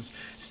 skeletons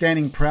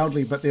standing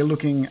proudly, but they're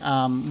looking.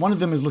 One of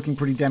them is looking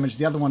pretty damaged.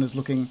 The other one is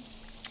looking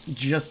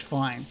just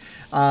fine.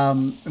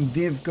 And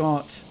they've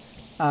got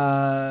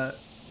a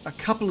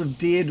couple of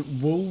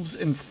dead wolves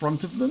in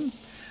front of them.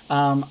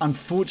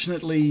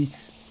 Unfortunately,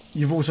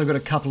 you've also got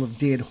a couple of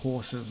dead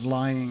horses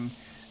lying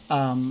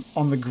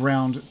on the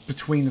ground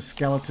between the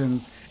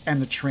skeletons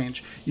and the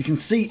trench. You can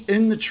see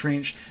in the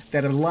trench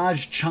that a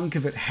large chunk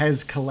of it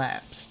has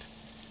collapsed.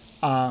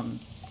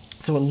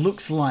 So it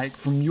looks like,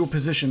 from your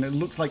position, it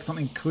looks like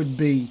something could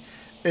be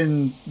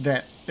in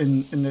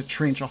the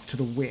trench off to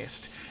the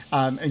west.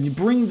 And you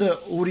bring the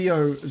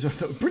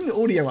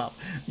audio up.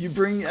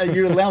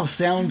 You allow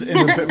sound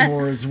in a bit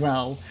more as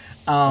well.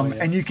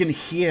 And you can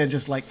hear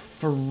just like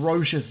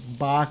ferocious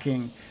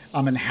barking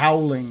and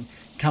howling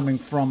coming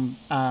from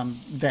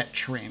that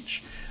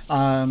trench.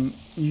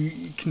 You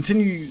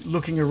continue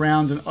looking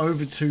around, and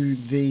over to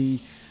the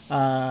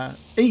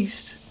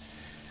east,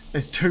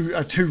 there's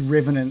two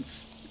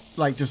revenants,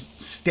 like just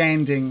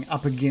standing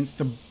up against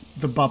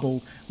the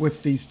bubble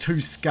with these 2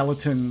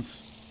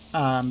 skeletons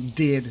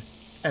dead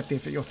at their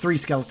feet, or 3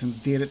 skeletons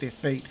dead at their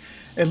feet.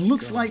 It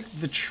looks like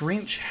the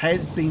trench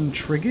has been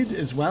triggered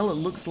as well. It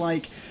looks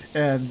like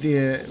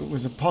there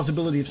was a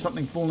possibility of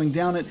something falling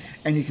down it,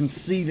 and you can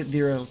see that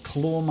there are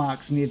claw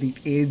marks near the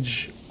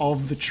edge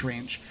of the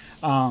trench.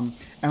 And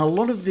a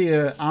lot of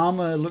their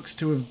armor looks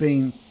to have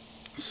been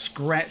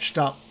scratched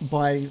up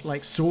by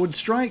like sword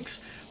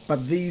strikes,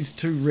 but these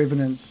two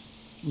revenants,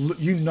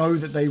 you know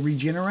that they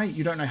regenerate.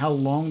 You don't know how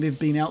long they've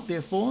been out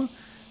there for,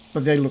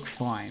 but they look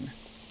fine.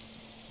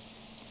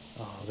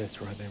 Oh,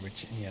 that's right. They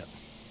regenerate.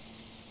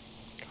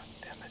 God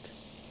damn it.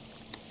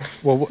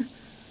 Well,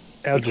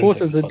 our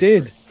horses are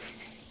dead.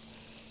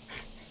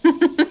 We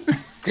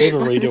have a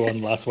redo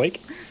on last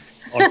week.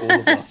 On all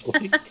of last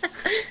week.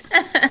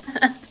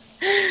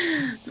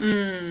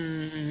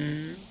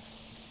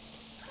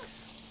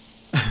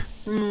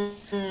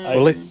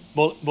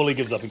 Molly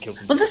gives up and kills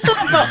him. Well, this sort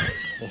of.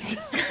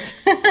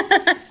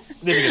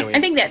 Never gonna win. I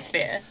think that's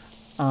fair.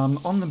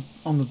 On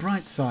the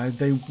bright side,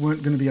 they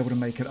weren't going to be able to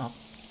make it up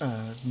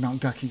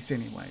Mount Gukis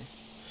anyway.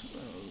 So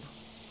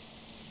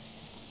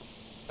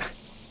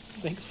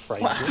Thanks,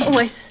 Fraser. Well,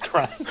 always.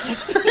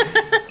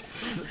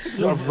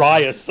 A wry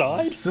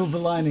aside. Silver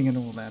lining and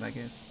all that, I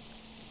guess.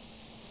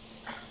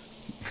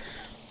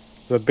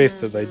 It's the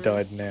best that they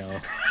died now.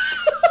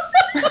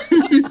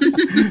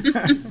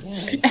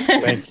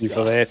 Thank you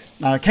for that.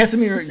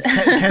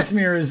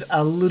 Casimir is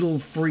a little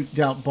freaked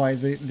out by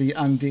the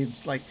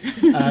undeads, like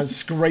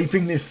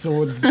scraping their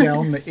swords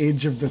down the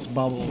edge of this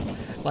bubble,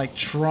 like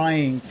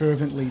trying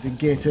fervently to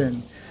get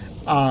in,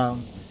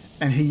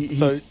 and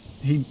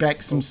he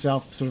backs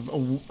himself sort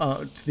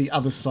of to the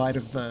other side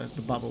of the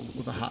bubble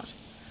with a hut.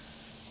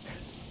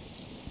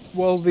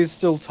 While there's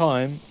still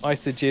time, I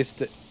suggest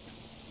that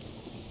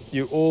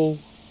you all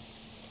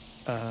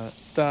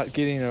start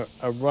getting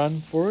a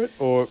run for it,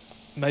 or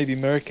maybe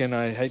American,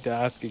 I hate to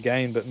ask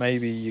again, but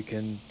maybe you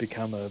can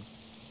become a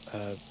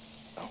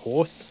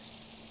horse,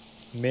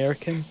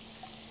 American,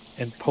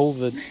 and pull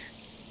the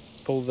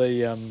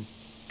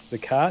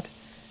cart,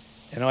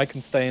 and I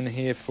can stay in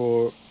here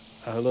for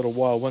a little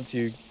while. Once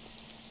you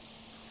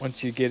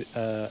get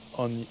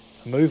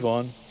move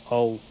on,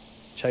 I'll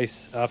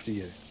chase after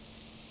you.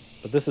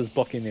 But this is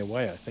blocking their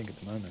way, I think, at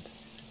the moment.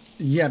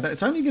 Yeah, but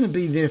it's only going to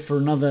be there for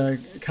another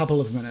couple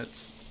of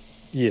minutes.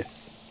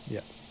 Yes,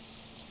 yeah.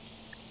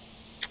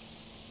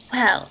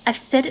 Well, I've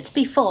said it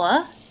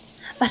before,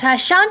 but I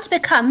shan't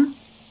become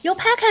your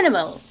pack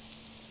animal.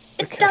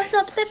 It does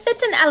not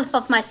befit an elf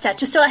of my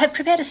stature, so I have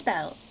prepared a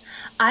spell.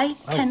 I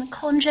can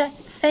conjure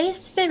fey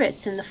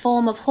spirits in the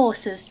form of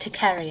horses to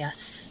carry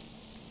us.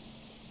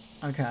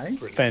 Okay.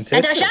 Fantastic.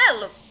 And I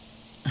shall!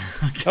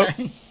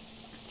 Okay.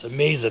 It's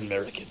amazing,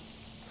 American.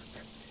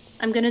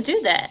 I'm going to do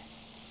that.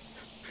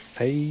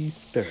 Fey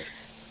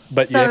spirits.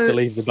 But you have to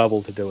leave the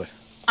bubble to do it.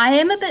 I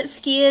am a bit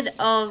scared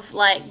of,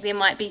 like, there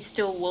might be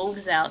still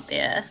wolves out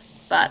there,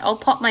 but I'll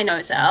pop my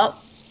nose out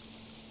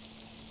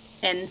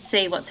and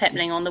see what's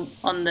happening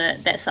on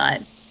that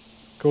side.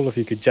 Cool if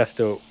you could just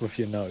do it with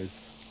your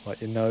nose.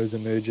 Like your nose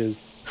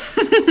emerges.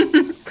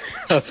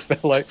 I smell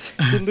like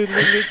the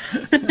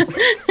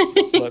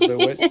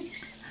witch.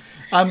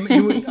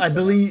 I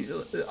believe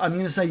I'm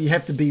going to say you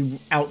have to be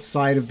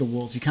outside of the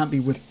walls. You can't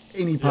be with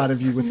any part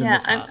of you within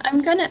this hut.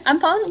 I'm gonna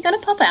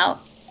pop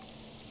out.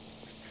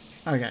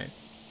 Okay.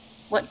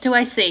 What do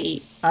I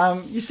see?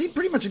 You see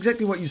pretty much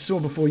exactly what you saw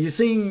before. You're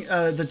seeing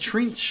the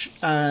trench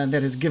that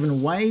has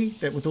given way,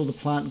 that with all the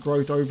plant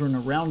growth over and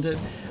around it.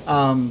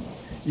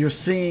 You're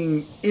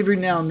seeing every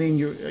now and then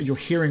you're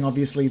hearing,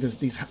 obviously,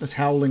 this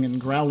howling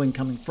and growling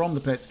coming from the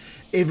pits.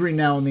 Every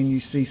now and then you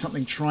see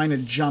something trying to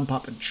jump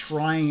up and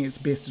trying its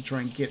best to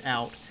try and get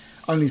out,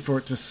 only for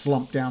it to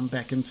slump down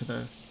back into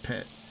the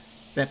pit.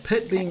 That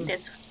pit being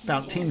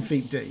about 10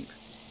 feet deep.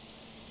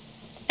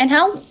 And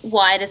how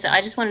wide is it?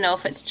 I just want to know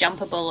if it's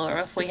jumpable or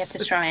if we have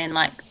to try and,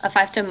 like, if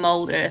I have to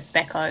mold earth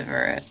back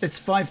over it. It's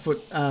 5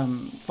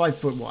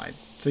 foot wide,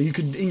 so you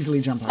could easily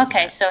jump over.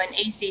 Okay, that. so an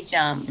easy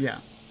jump. Yeah.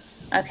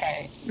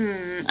 Okay.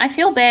 I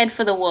feel bad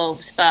for the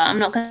wolves, but I'm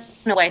not going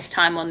to waste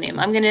time on them.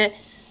 I'm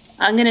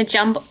gonna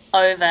jump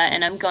over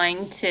and I'm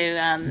going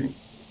to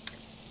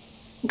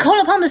call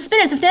upon the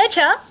spirits of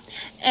nature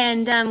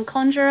and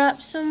conjure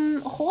up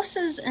some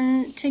horses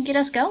and to get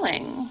us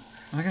going.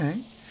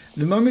 Okay.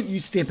 The moment you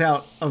step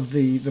out of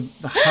the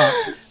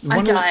hut,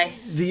 I die.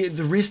 The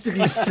rest of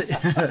you see,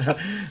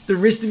 the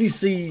rest of you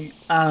see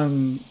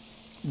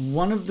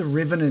one of the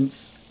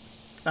revenants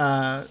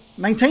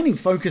maintaining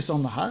focus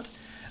on the hut.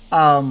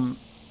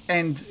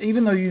 And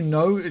even though you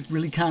know it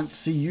really can't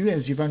see you,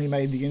 as you've only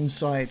made the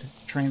inside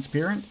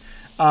transparent,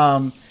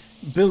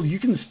 Bill, you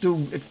can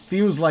still, it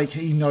feels like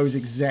he knows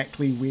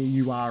exactly where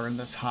you are in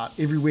this hut.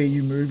 Everywhere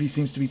you move, he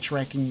seems to be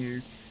tracking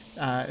you.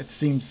 It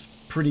seems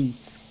pretty,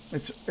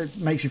 it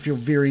makes you feel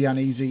very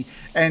uneasy.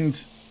 And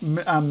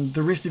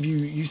the rest of you,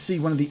 you see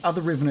one of the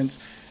other revenants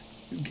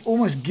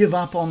almost give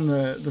up on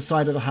the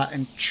side of the hut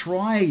and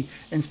try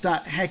and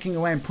start hacking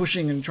away and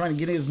pushing and trying to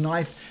get his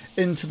knife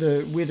into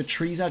where the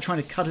trees are,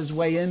 trying to cut his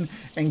way in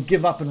and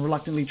give up and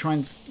reluctantly try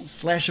and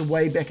slash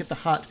away back at the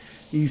hut,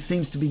 he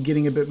seems to be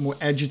getting a bit more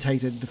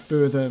agitated the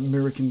further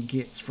American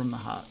gets from the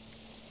hut.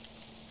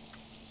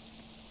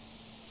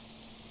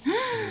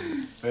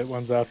 That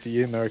one's after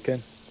you,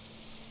 American.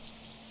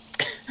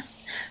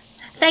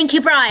 Thank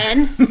you,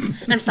 Brian. And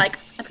I'm just like,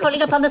 I'm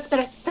calling upon the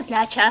spirits of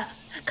nature.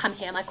 Come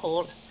hear my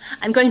call.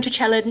 I'm going to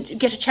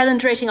get a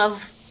challenge rating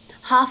of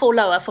half or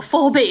lower for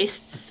 4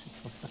 beasts.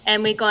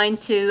 And we're going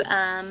to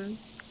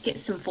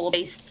get some 4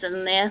 beasts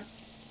in there.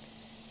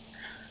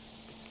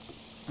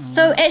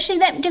 So actually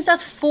that gives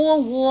us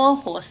 4 war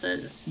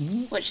horses,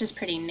 which is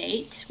pretty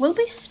neat. We'll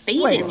be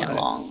speeding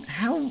along.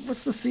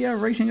 What's the CR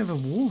rating of a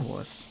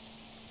warhorse?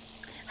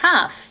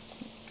 Half.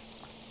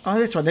 Oh,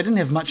 that's right. They didn't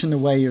have much in the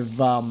way of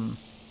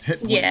hit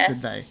points,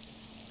 did they?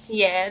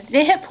 Yeah,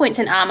 their hit points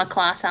and armor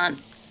class aren't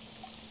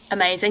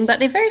amazing, but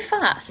they're very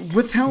fast.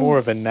 With how More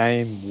of a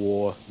name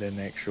war than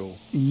actual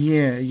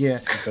yeah.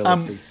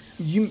 ability.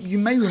 You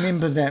may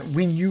remember that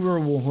when you were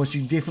a warhorse,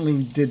 you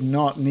definitely did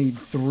not need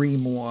 3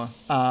 more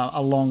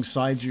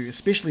alongside you,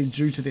 especially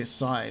due to their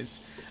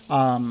size.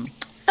 Oh,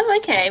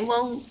 okay.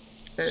 Well,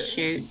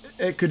 shoot.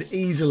 It could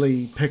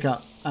easily pick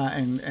up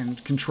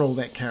and control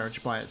that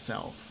carriage by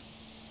itself.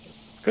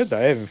 It's good though,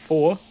 having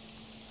 4.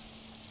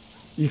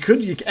 You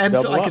could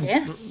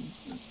absolutely.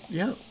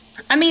 Yeah.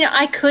 I mean,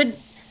 I could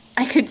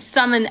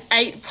summon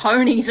 8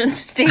 ponies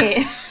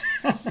instead.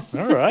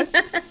 All right.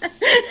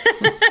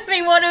 I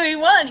mean, what do we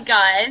want,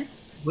 guys?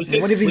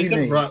 Whatever you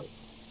need.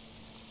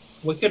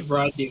 We could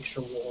ride the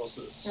extra war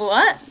horses.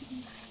 What?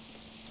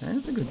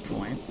 That's a good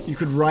point. You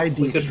could ride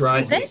the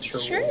extra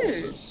true. war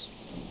horses.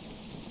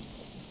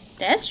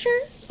 That's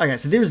true. Okay,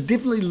 so there is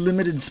definitely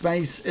limited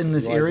space in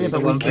this area,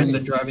 but one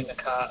person driving the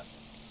cart.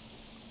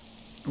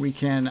 We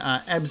can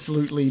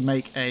absolutely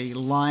make a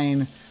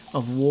line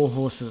of war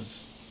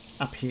horses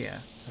up here.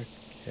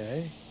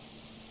 Okay.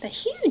 They're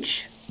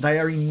huge. They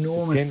are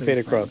enormous. 10 feet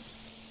across.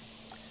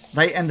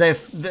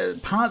 The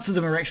parts of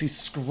them are actually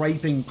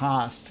scraping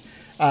past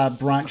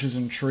branches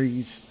and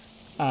trees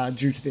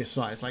due to their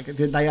size. Like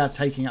they are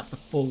taking up the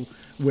full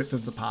width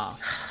of the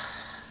path.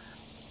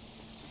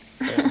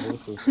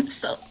 I'm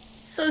so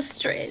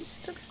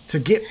stressed. To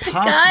get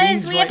past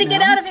guys, these we have to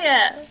get out of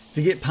here.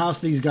 To get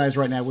past these guys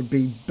right now would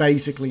be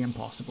basically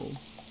impossible.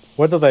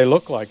 What do they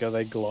look like? Are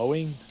they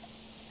glowing?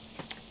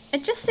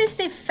 It just says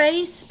they're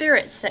fae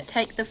spirits that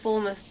take the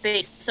form of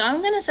beasts. So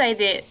I'm going to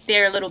say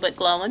they're a little bit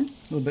glowing.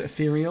 A little bit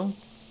ethereal.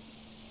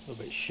 A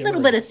little bit A shimmery.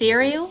 little bit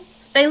ethereal.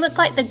 They look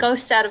like the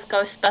ghosts out of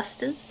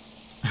Ghostbusters.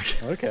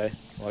 Okay.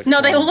 Like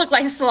No, they all look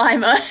like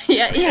Slimer.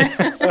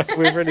 yeah.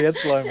 We've already had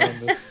slime on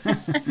this.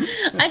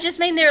 I just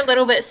mean they're a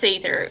little bit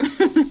see-through.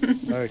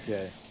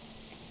 Okay.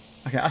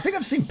 Okay, I think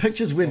I've seen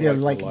pictures where they're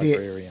like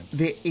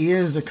their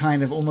ears are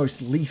kind of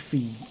almost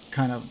leafy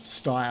kind of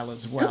style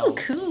as well. Oh,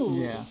 cool.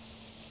 Yeah.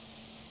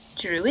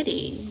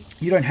 Druidy.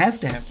 You don't have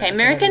to have that. Okay,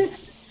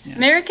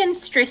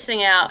 Americans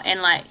stressing out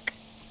and like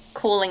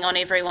calling on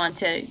everyone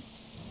to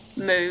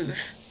move.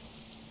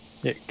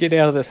 Yeah, get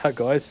out of this hut,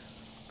 guys.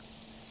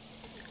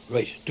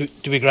 Right.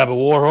 Do we grab a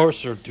war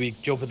horse or do we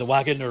jump in the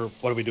wagon or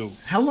what do we do?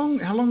 How long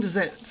does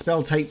that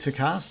spell take to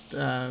cast,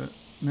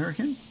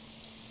 American?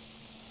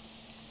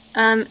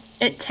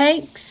 It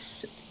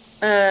takes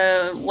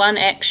 1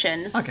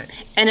 action. Okay.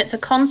 And it's a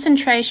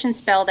concentration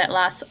spell that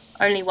lasts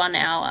only 1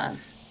 hour.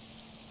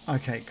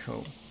 Okay,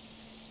 cool.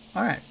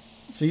 All right.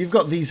 So you've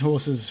got these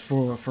horses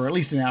for at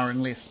least an hour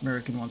unless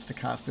American wants to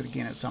cast it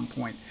again at some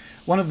point.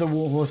 One of the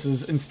war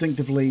horses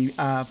instinctively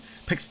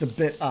picks the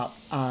bit up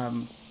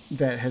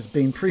that has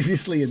been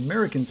previously in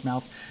American's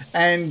mouth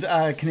and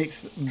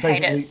connects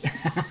basically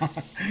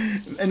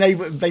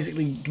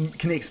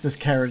connects this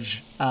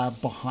carriage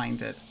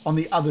behind it on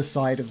the other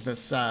side of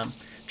this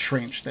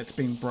trench that's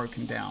been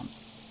broken down.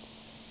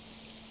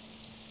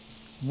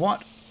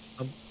 What?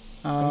 I'm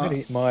going to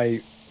get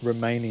my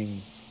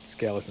remaining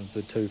skeletons,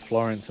 the 2,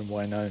 Florence and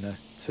Winona,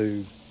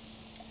 to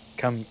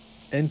come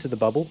into the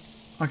bubble.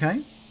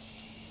 Okay.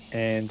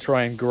 And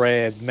try and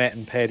grab Matt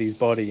and Paddy's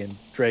body and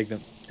drag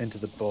them into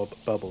the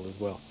bubble as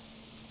well.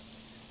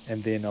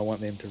 And then I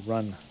want them to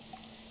run.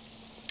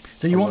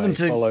 So you want them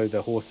to follow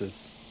the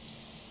horses.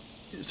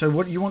 So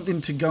what you want them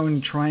to go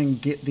and try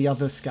and get the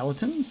other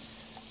skeletons?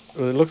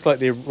 Well, it looks like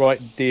they're right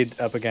dead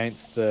up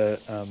against the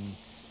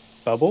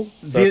bubble.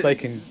 So if they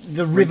can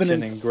the reach in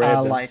revenants and grab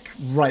are them. like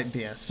right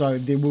there. So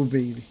there will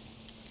be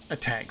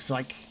attacks.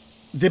 Like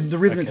the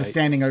revenants are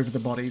standing over the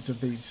bodies of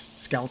these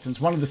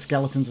skeletons. One of the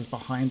skeletons is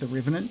behind the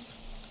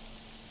revenants.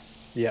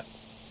 Yeah.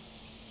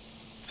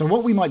 So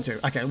what we might do,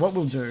 what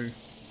we'll do,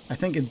 I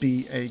think it'd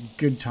be a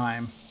good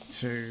time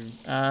to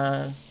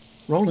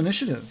roll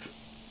initiative.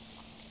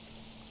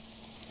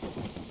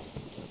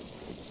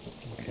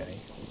 Okay.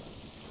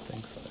 I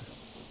think so.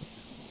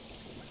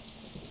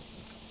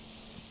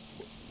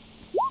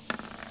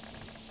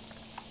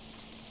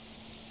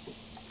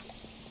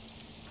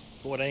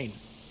 $14.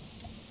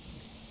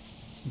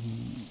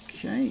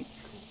 Okay.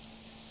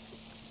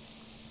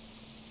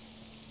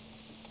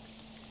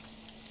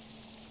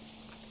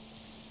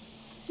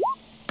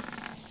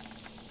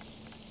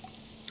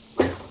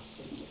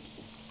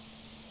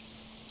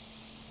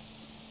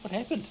 What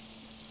happened? happened?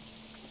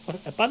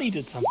 A bunny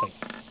did something.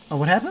 Oh,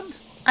 what happened?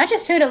 I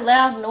just heard a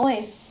loud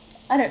noise.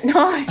 I don't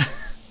know.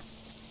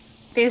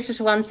 There's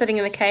just one sitting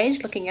in the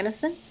cage looking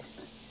innocent.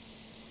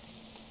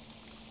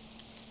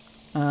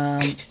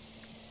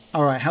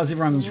 All right, how's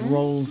everyone's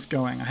rolls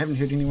going? I haven't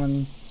heard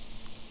anyone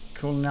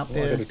calling out I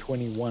there. got a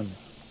 21.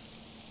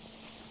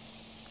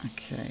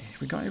 Okay,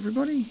 we got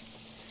everybody.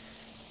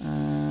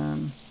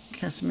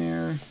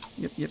 Casimir.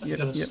 Yep. I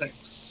got a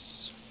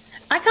 6.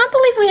 I can't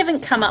believe we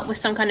haven't come up with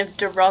some kind of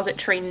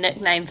derogatory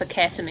nickname for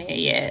Casimir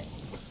yet.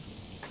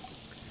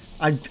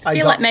 I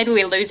feel like maybe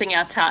we're losing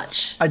our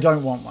touch. I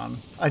don't want one.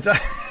 I don't.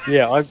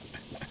 Yeah, I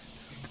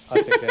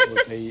think that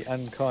would be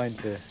unkind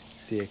to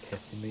dear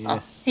Casimir.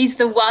 Oh, he's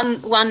the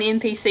one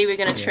NPC we're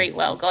going to treat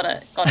well. Got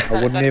it.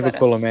 I would never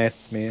call him ass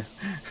smear.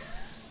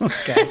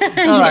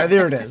 Okay. All right,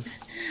 there it is.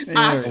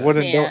 Us I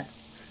wouldn't do it.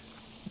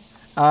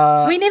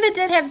 We never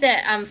did have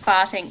that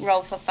farting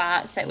roll for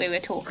farts that we were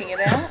talking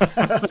about.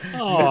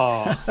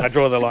 Oh, I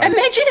draw the line.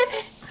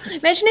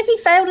 Imagine if he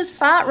failed his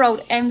fart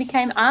roll and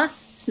became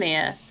ass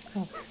smear.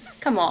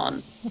 Come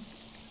on.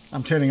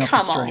 I'm turning off the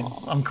stream.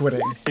 I'm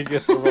quitting. He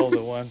gets to roll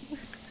the one.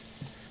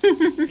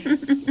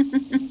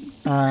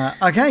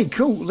 Okay,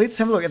 cool. Let's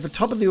have a look. At the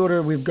top of the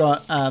order, we've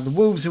got the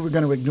wolves, who we're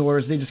going to ignore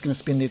as they're just going to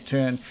spend their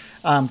turn.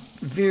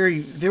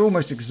 They're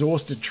almost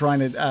exhausted trying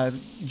to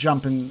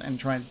jump and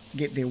try and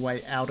get their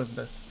way out of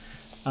this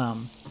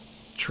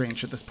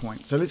trench at this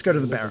point. So let's go to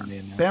the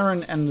Baron.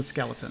 Baron and the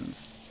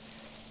skeletons.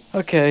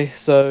 Okay,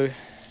 so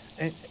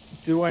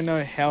do I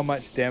know how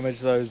much damage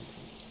those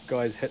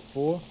guys hit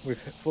for? We've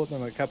fought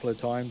them a couple of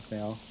times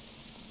now.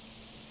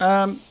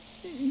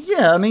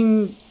 Yeah, I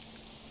mean,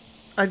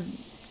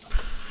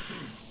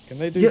 Can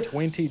they do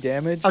 20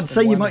 damage? I'd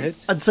say you might. Hit?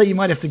 I'd say you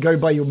might have to go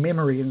by your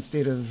memory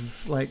instead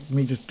of like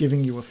me just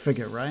giving you a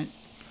figure, right?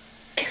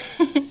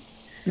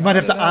 You might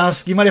have to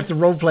ask. You might have to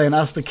roleplay and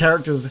ask the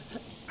characters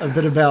a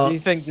bit about. Do you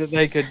think that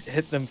they could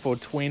hit them for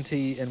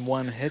 20 in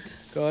one hit,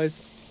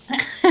 guys?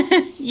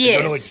 Yes.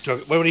 I don't know what you're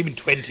talking. What even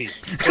 20?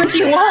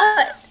 20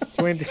 what?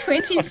 20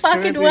 20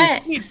 fucking 20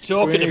 wax. What are you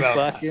talking 20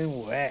 about?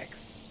 fucking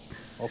wax.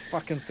 I'll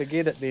fucking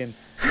forget it then.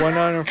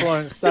 Winona and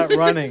Florence start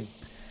running.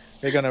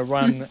 They're gonna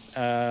run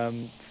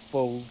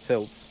full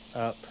tilt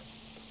up,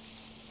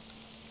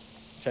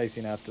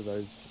 chasing after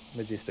those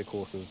majestic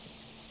horses.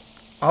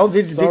 Oh,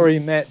 Sorry,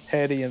 Matt,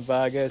 Paddy, and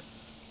Vargas.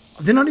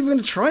 They're not even going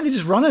to try. They're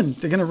just running.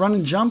 They're going to run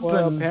and jump.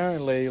 Well, and...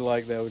 apparently,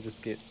 like they'll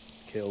just get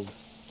killed.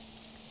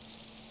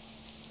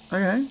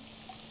 Okay.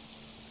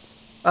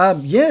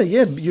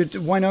 Yeah.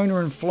 Winona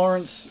and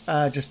Florence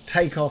just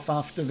take off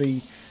after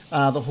the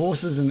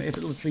horses and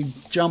effortlessly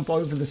jump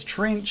over this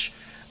trench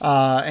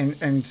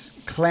and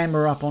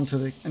clamber up into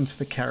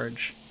the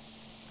carriage.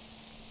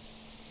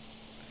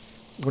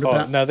 What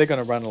about? No, they're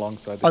going to run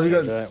alongside the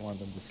carriage. I don't want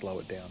them to slow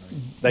it down.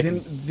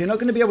 They're not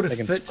going to be able to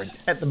fit sprint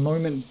at the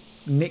moment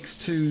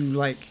next to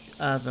like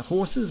the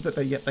horses, but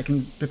they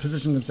can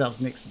position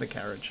themselves next to the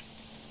carriage.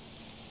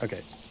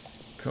 Okay.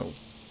 Cool.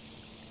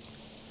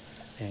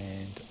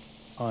 And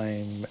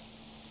I'm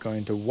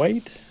going to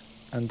wait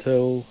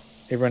until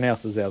everyone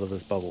else is out of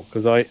this bubble,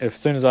 because as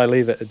soon as I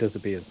leave it, it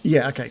disappears.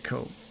 Yeah. Okay.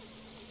 Cool.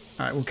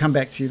 All right. We'll come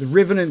back to you. The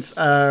Revenants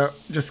are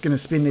just going to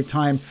spend their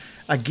time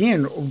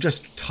again,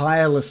 just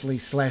tirelessly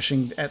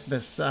slashing at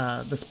this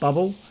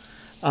bubble.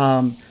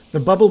 The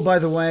bubble, by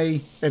the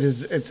way,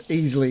 it's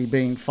easily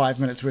been 5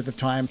 minutes worth of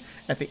time.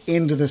 At the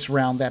end of this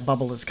round, that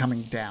bubble is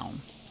coming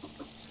down.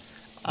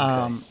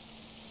 Okay.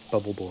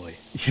 Bubble boy.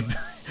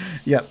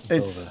 Yep.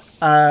 It's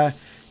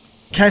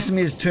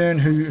Casimir's turn,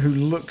 who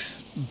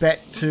looks back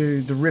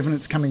to the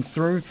Revenants coming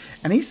through,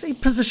 and he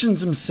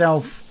positions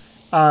himself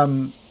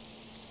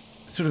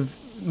sort of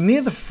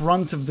near the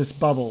front of this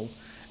bubble,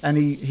 and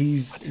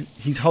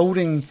he's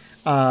holding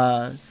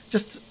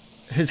just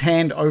his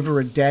hand over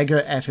a dagger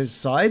at his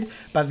side,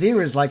 but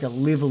there is like a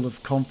level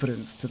of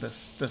confidence to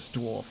this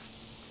dwarf,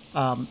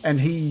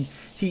 and he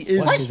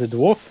is. What? He's a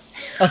dwarf?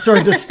 Oh,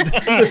 sorry.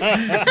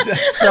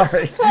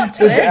 Sorry. Come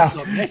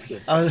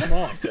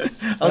on.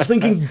 I was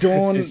thinking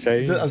dawn.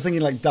 I was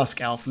thinking like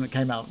dusk elf, and it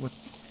came out with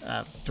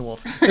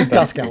dwarf. It's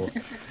dusk elf.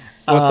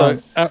 Well,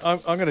 so I'm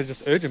going to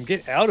just urge him,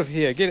 get out of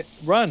here,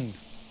 run,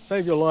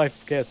 save your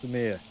life,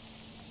 Casimir.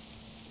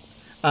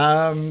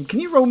 Can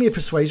you roll me a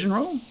persuasion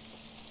roll?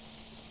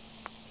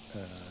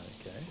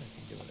 Okay, I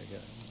can give it a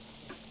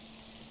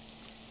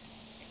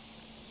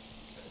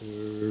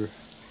go.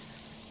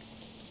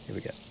 Here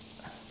we go.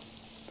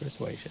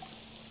 Persuasion.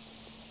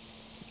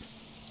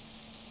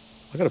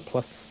 I got a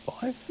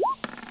 +5.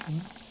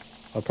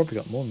 I probably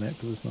got more than that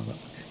because it's not up.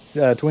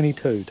 It's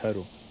 22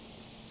 total.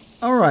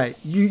 All right,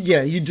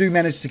 you do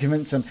manage to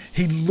convince him.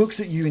 He looks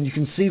at you, and you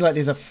can see like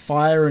there's a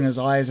fire in his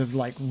eyes of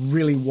like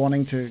really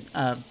wanting to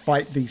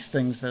fight these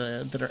things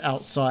that are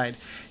outside.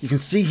 You can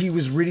see he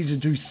was ready to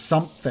do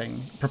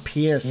something,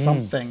 prepare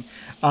something,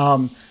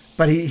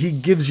 but he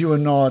gives you a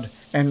nod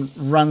and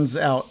runs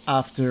out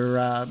after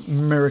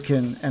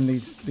American and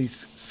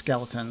these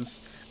skeletons.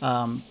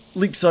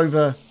 Leaps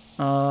over.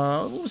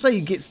 We'll say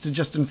he gets to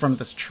just in front of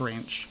this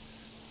trench.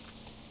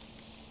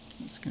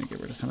 Just going to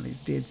get rid of some of these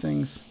dead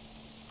things.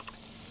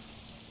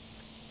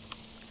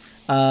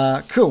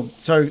 Cool.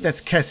 So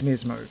that's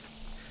Casimir's move.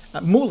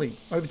 Morley,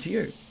 over to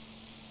you.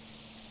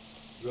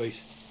 Right.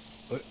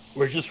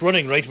 We're just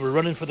running, right? We're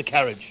running for the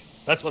carriage.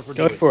 That's what we're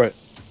Go doing. for it.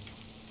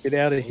 Get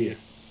out of here.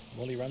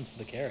 Molly runs for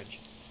the carriage.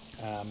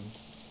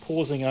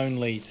 Pausing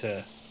only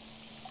to...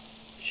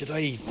 Should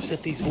I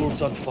set these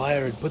wolves on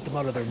fire and put them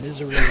out of their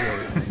misery, or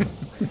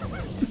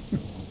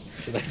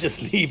should I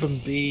just leave them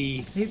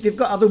be? They've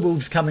got other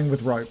wolves coming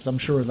with ropes. I'm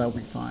sure they'll be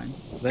fine.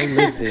 They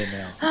live there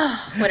now.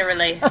 What a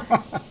relief.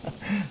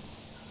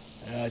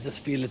 I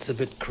just feel it's a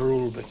bit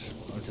cruel, but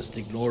I'll just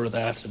ignore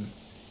that and...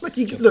 Look,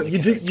 you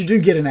do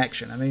get an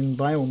action. I mean,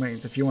 by all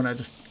means, if you want to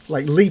just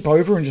like leap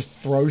over and just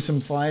throw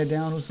some fire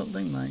down or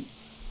something, like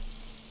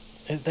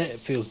That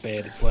feels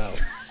bad as well.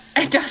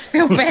 It does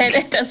feel bad.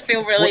 It does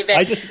feel really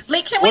bad.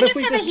 Like, can we what if just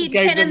we have a just head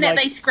gave them, cannon that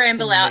like, they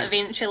scramble some, out like-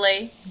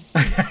 eventually?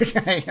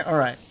 okay, all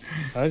right.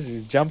 I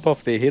just jump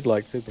off their head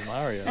like Super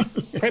Mario.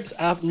 Perhaps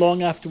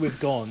long after we've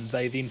gone,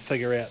 they then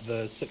figure out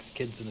the 6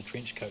 kids in the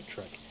trench coat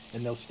trick,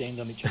 and they'll stand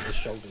on each other's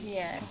shoulders.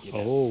 Yeah. And get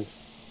out. Oh,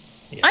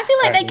 Yeah. I feel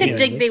like they could Yeah.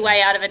 dig their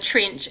way out of a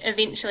trench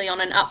eventually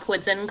on an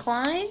upwards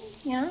incline.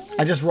 You know?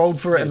 I just rolled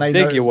for it, and they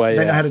Dig know your way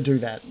they know out. how to do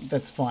that.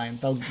 That's fine.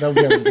 They'll be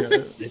able to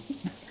do it.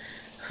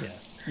 Yeah.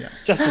 Yeah.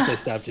 Just as they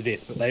starve to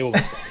death, but they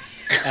almost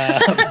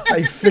die.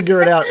 They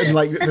figure it out in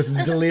like this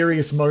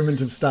delirious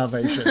moment of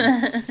starvation,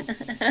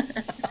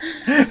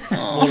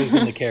 Molly's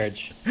in the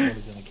carriage.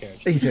 Molly's in the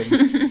carriage.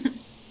 eating.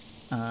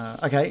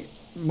 Okay,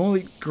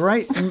 Morley,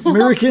 great.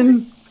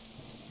 American,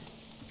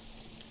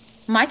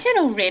 My turn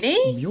already?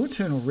 your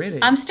turn already.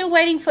 I'm still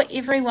waiting for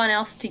everyone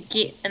else to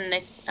get in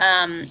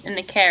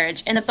the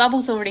carriage, and the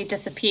bubble's already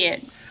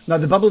disappeared. No,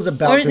 the bubble's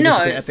about Or- to no,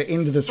 disappear at the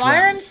end of this round.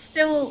 Byram's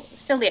still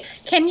there.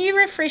 Can you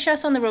refresh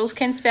us on the rules?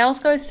 Can spells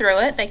go through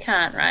it? They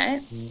can't,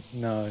 right?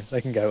 no, they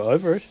can go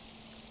over it.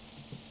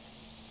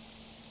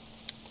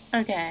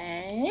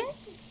 Okay. You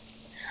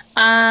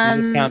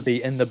just can't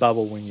be in the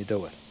bubble when you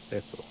do it.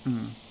 That's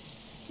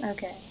all.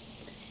 Okay.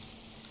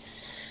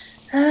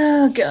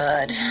 Oh,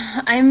 God.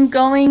 I'm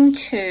going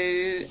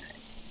to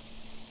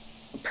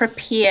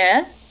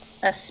prepare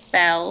a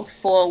spell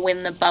for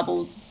when the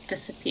bubble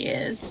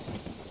disappears.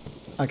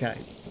 Okay,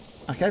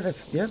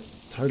 that's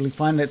totally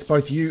fine. That's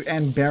both you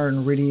and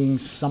Baron readying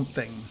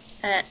something.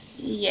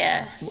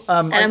 Yeah.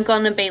 And And I'm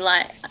going to be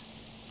like,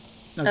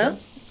 okay,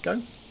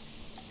 go.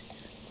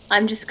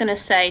 I'm just going to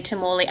say to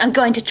Morley, I'm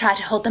going to try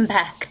to hold them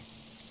back.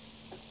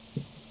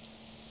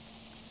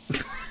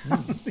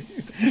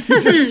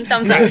 He's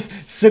Thumbs up.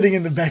 just sitting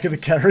in the back of the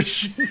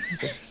carriage.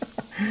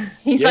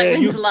 He's Yeah, like,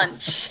 when's you-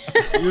 lunch?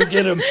 You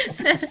get him.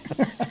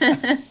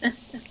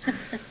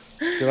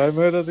 Should I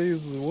murder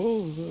these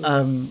wolves?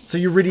 So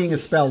you're readying a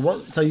spell.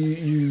 What? So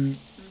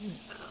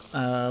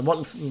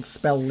what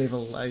spell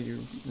level are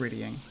you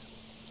readying?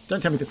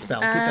 Don't tell me the spell.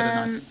 Keep that a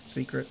nice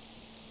secret.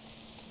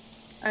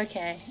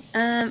 Okay.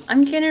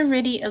 I'm going to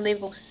ready a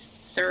level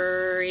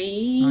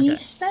 3 Okay.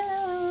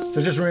 spell.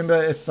 So just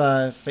remember, if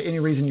for any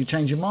reason you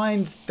change your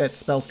mind, that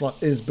spell slot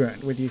is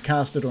burnt, whether you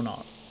cast it or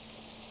not,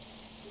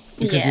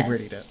 because you've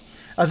readied it.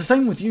 It's the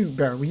same with you,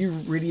 Baron. Were you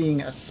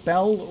readying a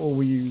spell, or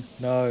were you?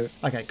 No,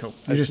 Okay, cool. You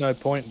there's just no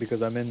point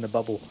because I'm in the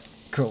bubble.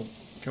 cool.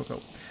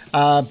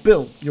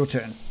 Bill, your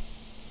turn.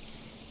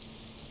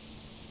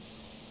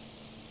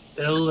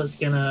 Bill is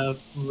gonna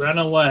run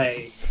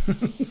away.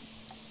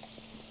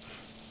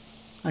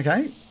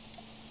 Okay,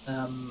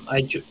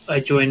 I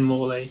join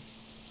Morley,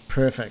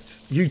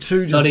 perfect. You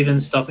two just not even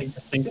stopping to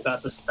think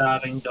about the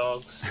starving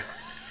dogs.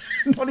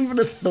 not even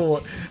a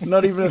thought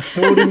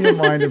in your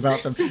mind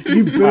about them.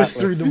 You burst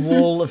through the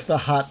wall of the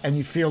hut and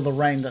you feel the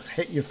rain just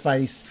hit your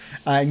face,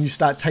 and you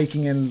start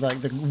taking in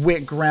like the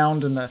wet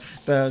ground and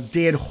the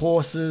dead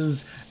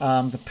horses,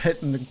 the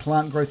pit and the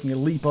plant growth, and you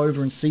leap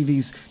over and see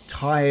these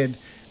tired,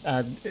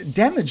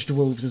 damaged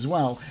wolves as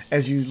well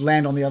as you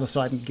land on the other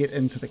side and get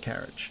into the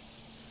carriage.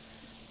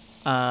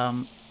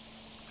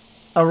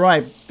 All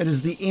right, it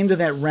is the end of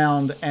that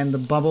round, and the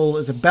bubble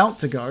is about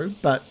to go,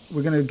 but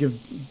we're going to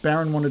give...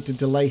 Baron wanted to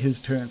delay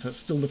his turn, so it's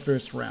still the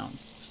first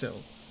round,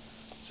 still.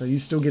 So you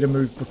still get a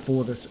move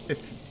before this,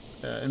 if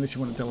unless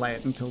you want to delay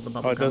it until the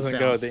bubble Oh, it comes doesn't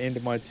down. go at the end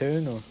of my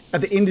turn, or At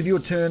the end of your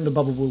turn, the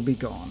bubble will be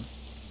gone.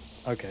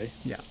 okay.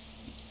 Yeah.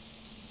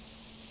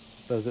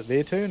 So is it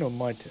their turn or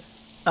my turn?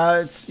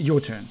 It's your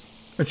turn.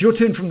 It's your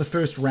turn from the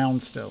first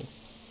round still.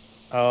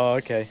 Oh,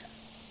 okay.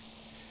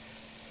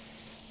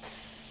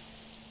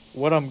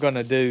 What I'm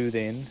gonna do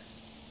then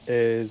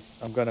is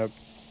I'm gonna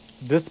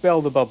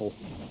dispel the bubble.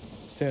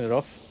 Let's turn it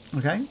off.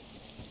 Okay?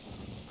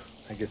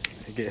 I guess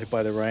I get hit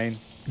by the rain.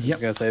 I'm Yep.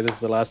 just gonna say this is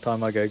the last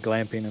time I go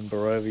glamping in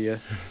Barovia,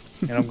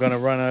 and I'm gonna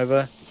run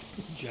over.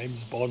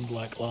 James Bond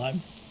like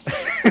lime.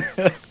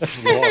 The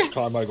last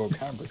time I go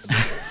camping.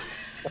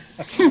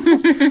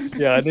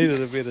 Yeah, I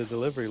needed a better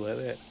delivery like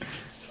that.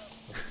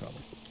 Last time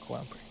I go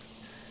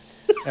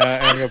glamping. And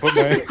I'm gonna put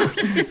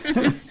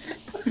my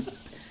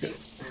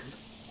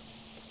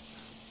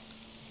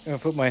I'm gonna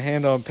put my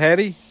hand on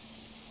Patty,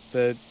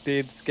 the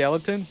dead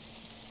skeleton.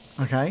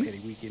 Okay. Patty,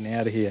 we getting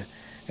out of here.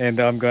 and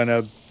I'm going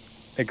to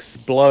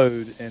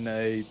explode in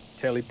a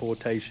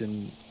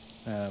teleportation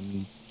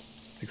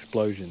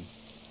explosion.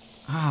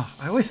 Ah,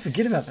 I always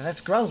forget about that.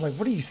 That's great. I was like,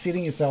 what are you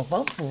setting yourself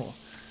up for?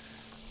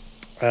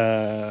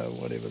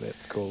 Whatever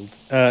that's called.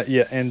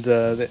 Yeah, and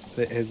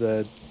that has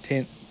a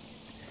 10.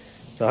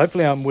 So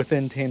hopefully I'm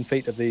within 10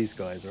 feet of these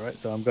guys, all right?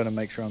 So I'm going to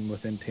make sure I'm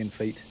within 10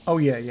 feet. Oh,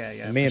 yeah.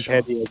 And me and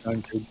Paddy are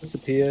going to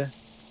disappear.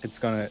 It's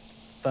going to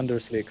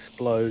thunderously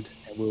explode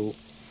and will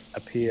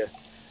appear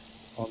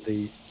on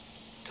the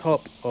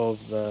top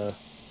of the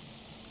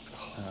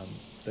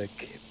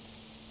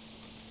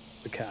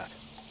cart.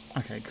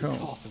 Okay, cool.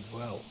 Top as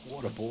well.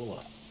 What a baller.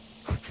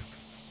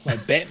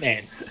 Like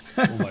Batman,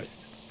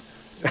 almost.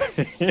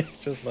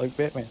 Just like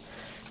Batman.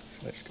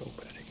 Let's go,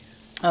 Paddy.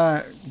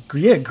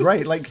 Yeah,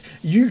 great. Like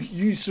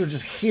you sort of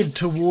just head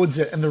towards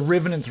it, and the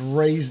revenants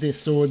raise their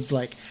swords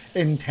like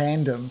in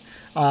tandem.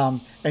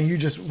 And you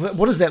just,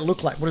 what does that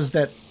look like? What does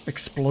that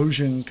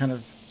explosion kind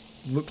of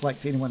look like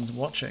to anyone who's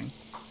watching?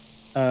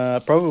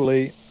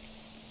 Probably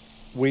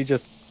we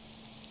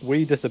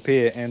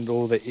disappear, and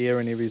all the air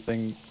and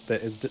everything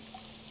that is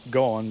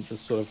gone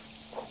just sort of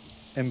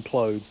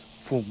implodes,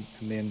 boom,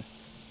 and then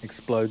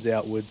explodes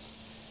outwards.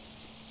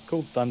 It's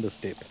called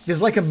thunderstep.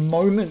 There's like a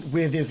moment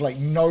where there's like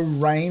no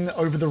rain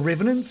over the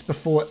revenants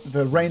before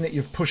the rain that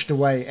you've pushed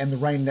away and the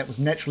rain that was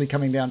naturally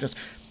coming down just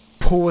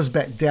pours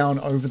back down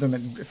over them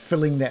and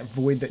filling that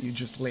void that you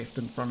just left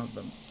in front of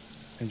them.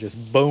 And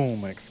just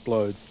boom,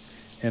 explodes.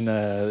 And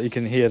you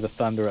can hear the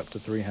thunder up to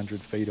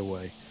 300 feet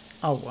away.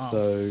 Oh, wow.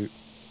 So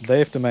they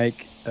have to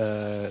make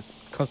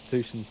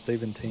Constitution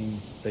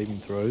 17 saving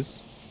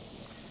throws.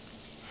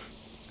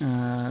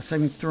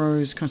 Saving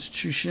throws,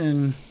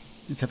 Constitution.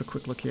 Let's have a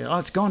quick look here. Oh,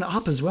 it's gone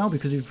up as well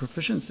because of your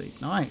proficiency.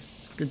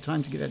 Nice. Good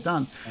time to get that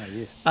done. Oh,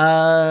 yes.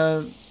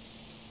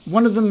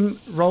 One of them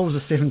rolls a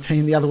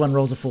 17, the other one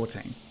rolls a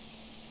 14.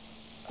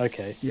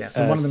 Okay. Yeah,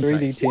 so one of them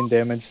 3d10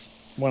 damage.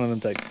 One of them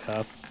takes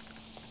half.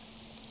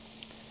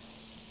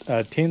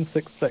 10,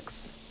 6,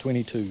 6,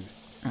 22.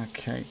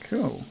 Okay,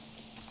 cool.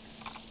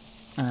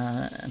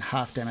 And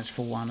half damage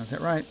for one, is that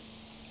right?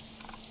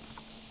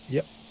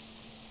 Yep.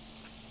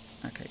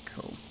 Okay,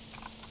 cool.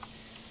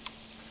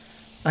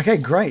 Okay,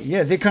 great.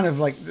 Yeah, they're kind of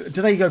like,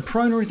 do they go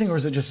prone or anything, or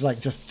is it just like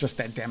just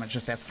that damage,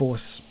 just that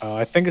force?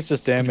 I think it's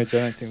just damage. I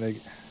don't think they...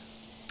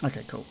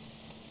 Okay, cool.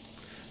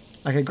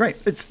 Okay, great.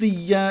 It's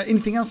the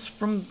anything else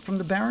from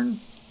the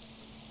Baron?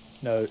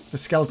 No. The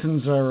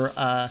skeletons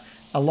are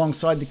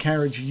alongside the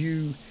carriage.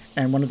 You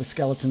and one of the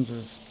skeletons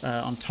is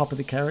on top of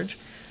the carriage.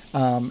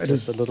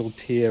 Just a little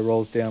tear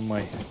rolls down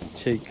my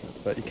cheek,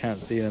 but you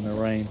can't see it in the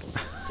rain.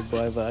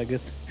 Goodbye,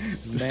 Vargas.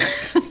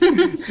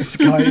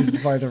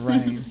 Disguised by the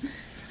rain.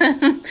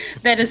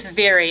 That is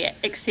very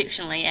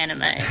exceptionally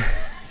anime.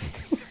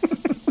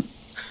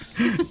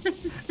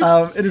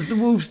 It is the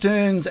wolves'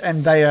 turns,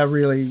 and they are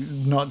really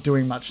not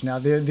doing much now.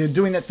 They're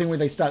doing that thing where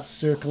they start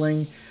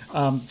circling,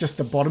 just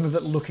the bottom of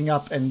it, looking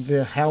up, and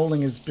their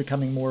howling is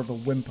becoming more of a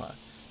whimper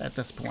at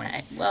this point.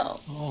 Okay, well,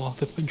 Oh,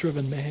 they've been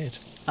driven mad.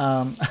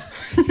 What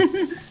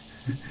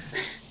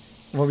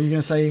were you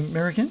going to say,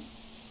 American?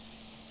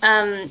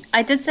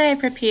 I did say I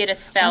prepared a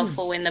spell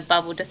for when the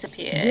bubble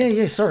disappeared.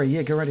 Yeah, sorry.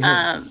 Yeah, go right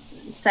ahead.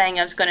 Saying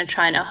I was going to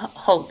try and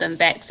hold them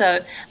back.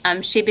 So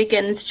she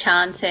begins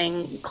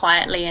chanting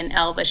quietly in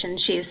Elvish,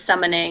 and she is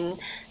summoning,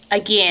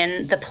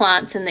 again, the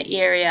plants in the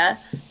area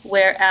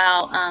where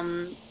our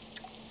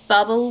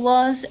bubble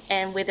was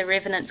and where the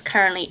revenants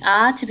currently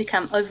are to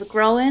become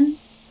overgrown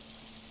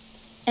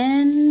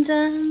and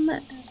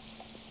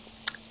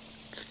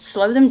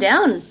slow them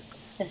down,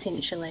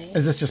 essentially.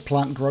 Is this just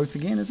plant growth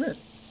again, is it?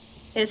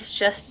 It's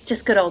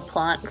just good old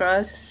plant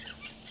growth.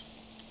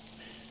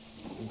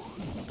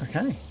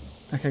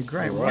 Okay,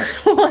 great. Right.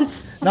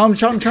 No, I'm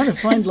trying to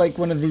find like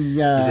one of the.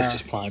 Is this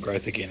just plant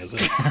growth again, is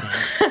it?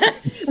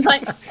 It's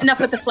like enough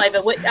with the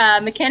flavour.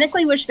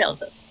 Mechanically, which spells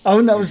this?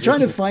 Oh no, I was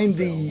trying to find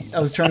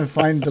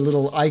the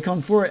little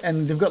icon for it,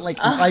 and they've got like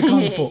an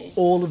icon for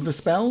all of the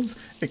spells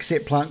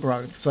except plant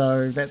growth.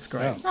 So that's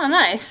great. Oh,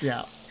 nice.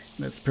 Yeah,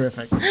 that's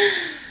perfect. But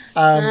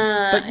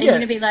I'm yeah,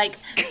 going to be like,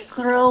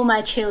 grow,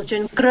 my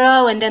children,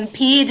 grow and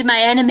impede my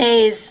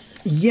enemies.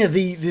 yeah.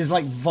 There's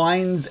like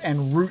vines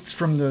and roots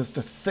from the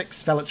thick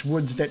sphalich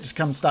woods that just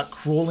start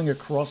crawling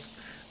across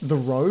the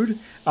road,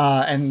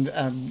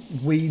 and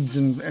weeds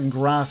and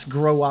grass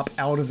grow up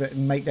out of it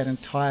and make that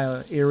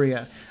entire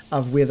area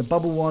of where the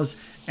bubble was,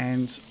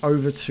 and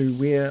over to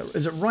where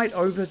is it? Right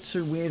over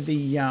to where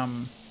the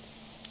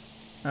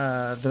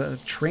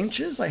trench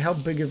is. Like how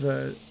big of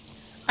a?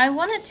 I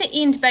want it to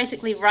end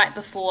basically right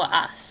before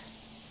us.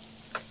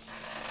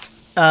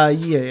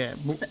 Yeah.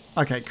 Well,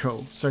 okay,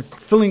 cool. So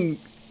filling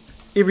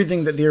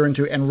everything that they're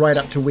into and right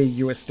up to where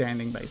you are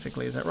standing,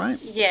 basically. Is that right?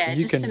 Yeah,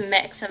 You just to can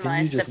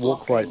maximise you just the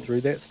walk blocking. right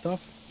through that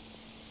stuff?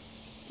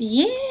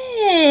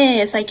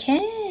 Yes, I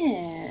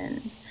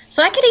can.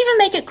 So I could even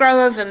make it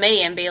grow over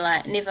me and be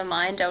like, never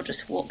mind, I'll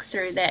just walk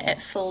through that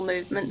at full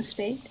movement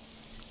speed.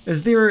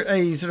 Is there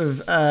a sort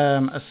of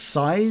a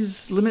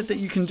size limit that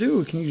you can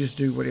do, or can you just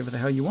do whatever the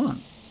hell you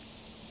want?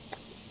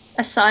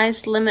 A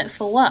size limit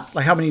for what?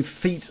 Like how many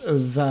feet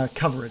of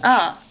coverage?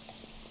 Oh.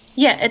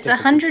 Yeah, it's a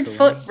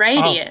 100-foot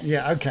radius. Oh,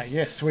 yeah, okay,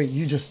 yeah, sweet.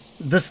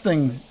 This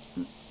thing,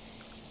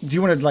 do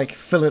you want to like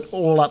fill it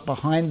all up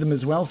behind them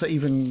as well? So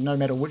even no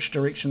matter which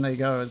direction they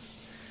go, it's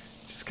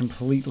just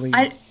completely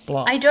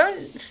blocked. I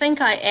don't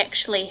think I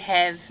actually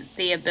have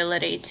the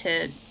ability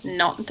to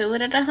not do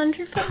it at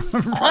 100 feet.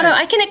 Right. Oh no,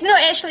 I can, no,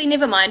 actually,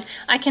 never mind.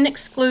 I can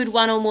exclude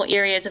one or more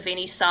areas of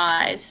any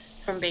size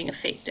from being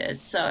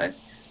affected, so,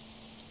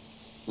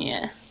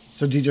 yeah.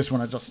 So do you just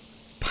want to just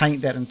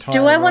paint that entire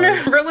Do I want road?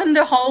 to ruin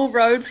the whole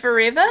road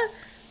forever?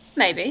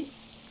 Maybe.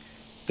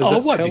 It won't how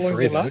be long does it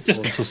forever. last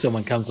Just for? until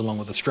someone comes along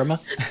with a strimmer.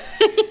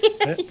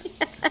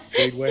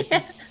 Weed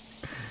whacking.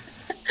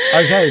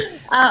 Okay.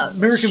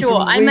 American, Sure,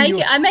 from I where make you're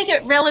it. I make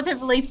it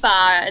relatively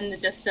far in the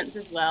distance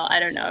as well. I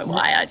don't know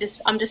why.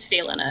 I'm just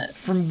feeling it.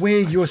 From where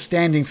you're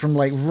standing, from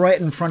like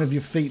right in front of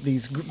your feet,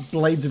 these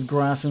blades of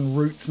grass and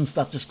roots and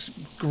stuff just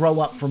grow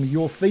up from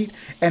your feet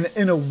and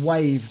in a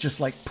wave just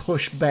like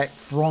push back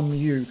from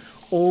you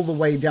all the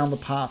way down the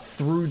path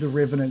through the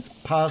revenants,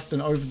 past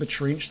and over the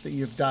trench that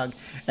you've dug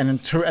and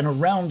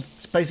around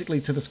basically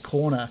to this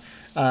corner,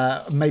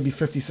 maybe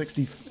 50,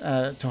 60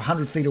 to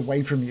 100 feet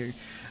away from you.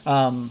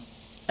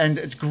 And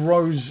it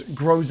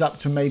grows up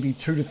to maybe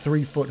 2 to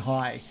 3 foot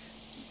high,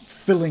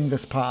 filling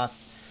this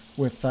path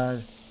with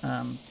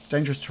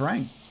dangerous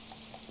terrain.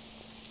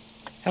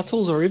 How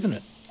tall's a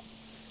revenant?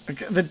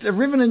 The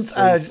revenants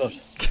are,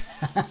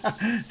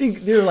 I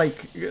think they're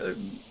like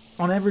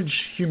on average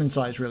human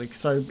size, really.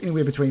 So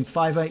anywhere between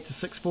 5'8" to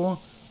 6'4",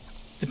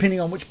 depending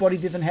on which body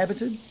they've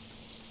inhabited.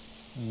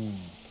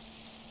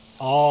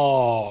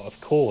 Oh, of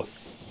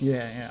course.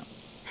 Yeah.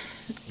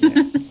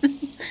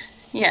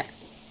 Yeah.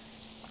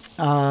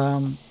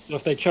 So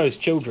if they chose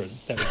children,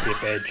 that would be a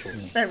bad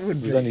choice. That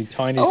would There's be. only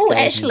tiny Oh,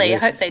 skeletons actually, I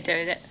left. hope they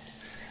do that.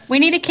 We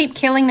need to keep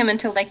killing them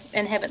until they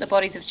inhabit the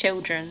bodies of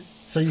children.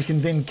 So you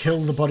can then kill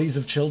the bodies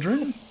of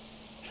children?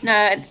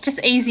 No, it's just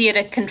easier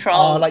to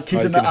control. Oh, like Oh,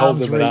 you keeping can the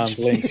hold arms them at reach. arm's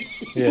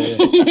length. Yeah.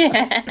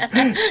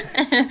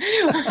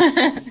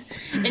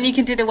 And you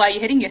can do the while you're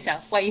hitting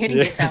yourself. While you're hitting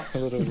yourself. A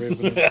little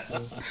revenant.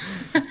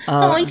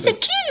 Oh, he's so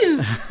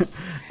cute.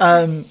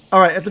 All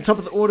right, at the top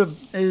of the order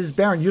is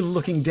Baron. You're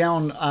looking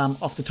down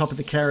off the top of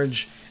the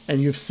carriage,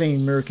 and you've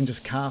seen Murican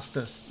just cast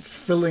this,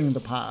 filling the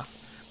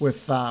path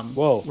with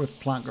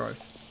plant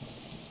growth.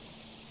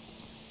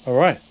 All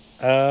right.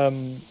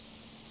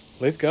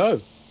 Let's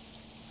go.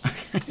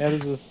 How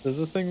does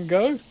this thing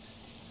go?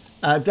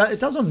 It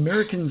does on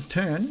Murican's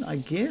turn, I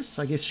guess.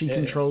 I guess she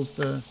controls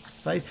the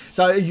phase.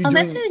 So are you Oh,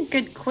 doing? that's a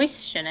good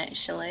question,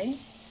 actually.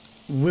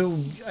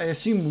 I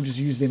assume we'll just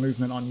use their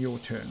movement on your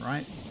turn,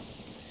 right?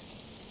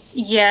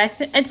 Yeah,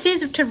 it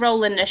says to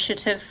roll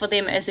initiative for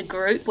them as a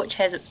group, which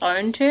has its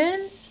own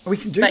turns. We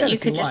can do But that you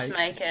if could you just like.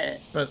 make it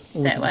But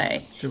or we that can just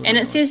way. do it And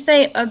it otherwise. says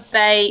they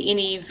obey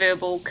any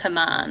verbal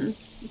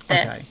commands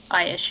that Okay.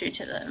 I issue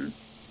to them.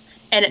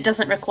 And it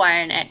doesn't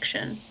require an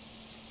action.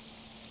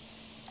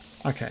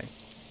 Okay.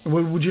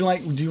 Well, do you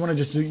want to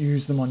just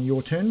use them on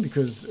your turn?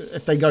 Because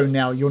if they go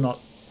now, you're not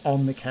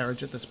on the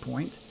carriage at this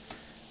point.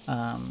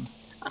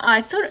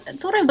 I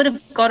thought I would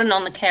have gotten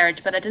on the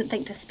carriage, but I didn't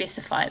think to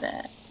specify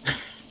that.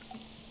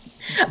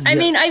 I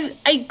mean,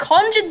 I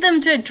conjured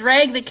them to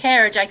drag the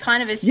carriage. I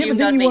kind of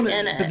assumed I'd be in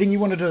it. But then you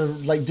wanted to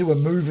like do a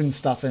move and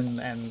stuff,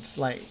 and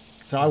like,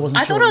 so I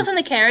wasn't I sure. thought I was in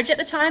the carriage at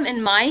the time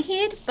in my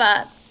head,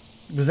 but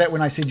Was that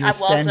when I said you were I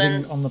standing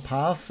wasn't. on the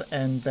path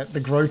and that the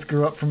growth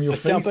grew up from your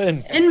Just feet? jump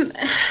in.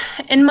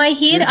 in my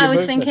head, Use I your was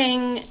movement.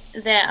 thinking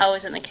that I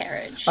was in the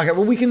carriage. Okay,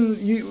 well, we can.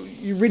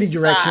 You readied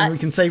your action. But- We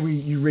can say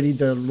you readied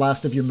the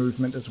last of your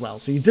movement as well.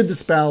 So you did the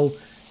spell.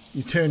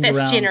 You turned That's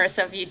around. generous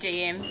of you,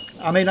 DM.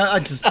 I mean, I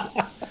just.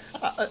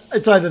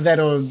 It's either that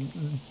or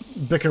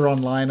bicker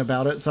online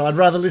about it. So I'd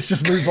rather let's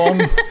just move on.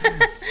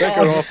 Back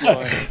her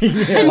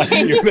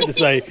offline. You're about to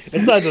say,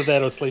 it's either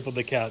that or sleep on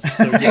the couch.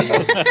 So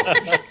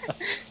yeah,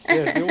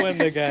 Yes, you'll win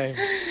the game.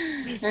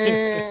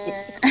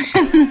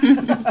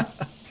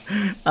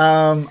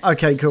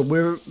 Okay,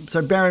 cool.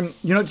 So Baron,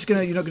 you're not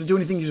gonna do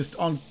anything. You're just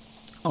on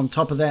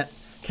top of that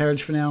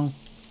carriage for now.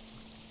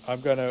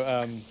 I'm going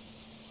to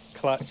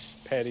clutch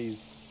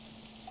Patty's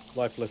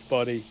lifeless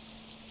body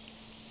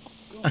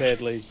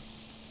badly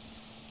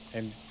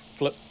and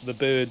flip the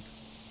bird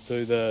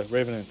to the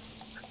revenants.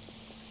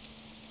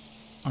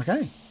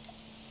 Okay,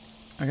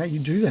 you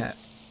do that.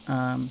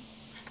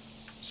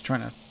 Just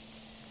trying to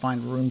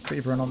find room for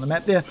everyone on the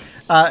map there.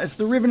 It's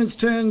the Revenants'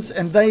 turns,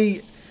 and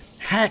they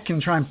hack and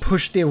try and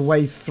push their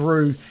way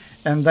through,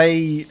 and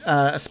they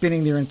are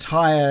spending their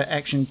entire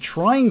action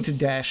trying to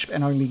dash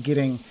and only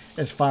getting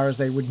as far as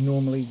they would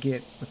normally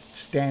get with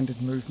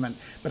standard movement.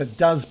 But it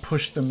does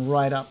push them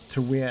right up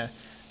to where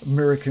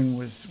Murican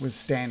was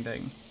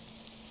standing.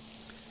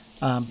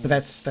 But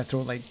that's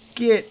all they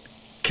get.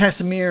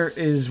 Casimir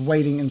is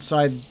waiting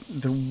inside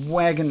the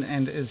wagon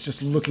and is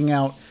just looking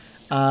out.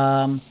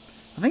 I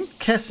think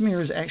Casimir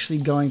is actually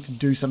going to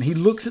do something. He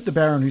looks at the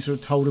Baron, who sort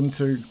of told him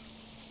to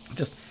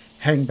just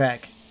hang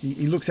back.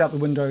 He looks out the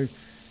window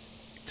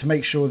to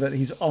make sure that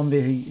he's on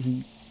there.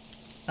 He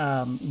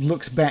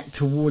looks back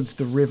towards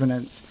the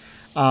revenants,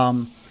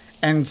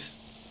 and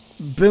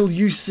Bill,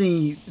 you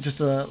see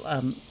just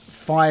a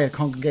fire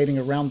congregating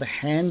around the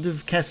hand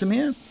of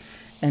Casimir,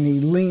 and he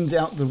leans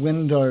out the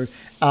window,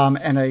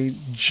 and a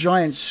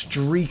giant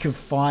streak of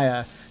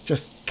fire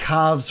just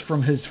carves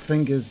from his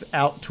fingers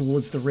out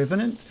towards the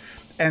revenant,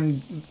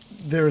 and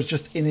there is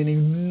just an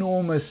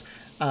enormous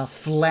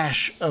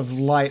flash of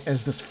light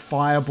as this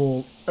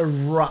fireball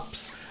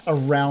erupts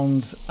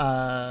around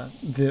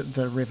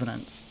the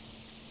revenant.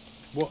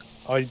 What?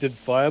 I did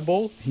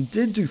fireball? He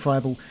did do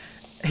fireball.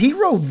 He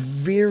rolled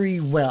very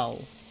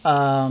well.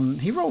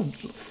 He rolled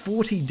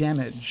 40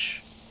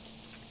 damage.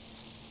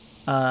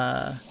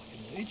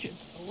 Legion.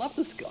 I love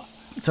this guy.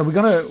 So we're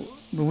gonna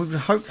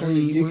hopefully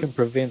You can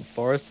prevent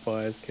forest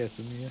fires,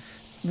 Casimir.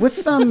 with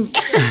it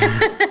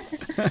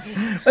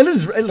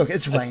is look,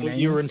 it's I thought raining.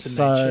 you were into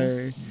so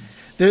nature.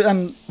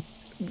 there,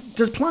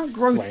 does plant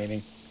growth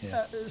Raining.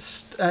 Yeah.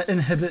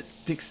 inhibit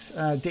dex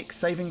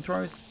saving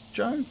throws,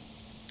 Joe?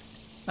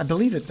 I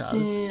believe it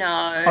does.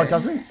 No. Oh, it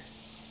doesn't?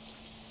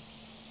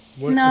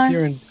 What No. if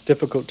you're in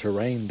difficult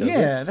terrain, does it?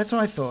 Yeah, that's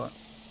what I thought.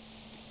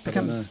 I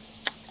don't know. Becomes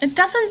It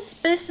doesn't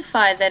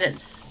specify that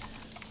it's.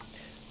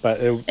 But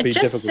it would It be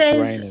just difficult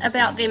terrain. says if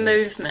about it's their in-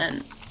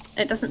 movement.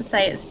 It doesn't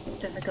say it's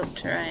difficult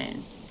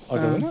terrain. Oh,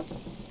 doesn't it?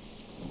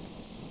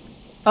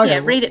 okay, Yeah,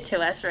 well, read it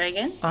to us,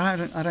 Reagan. I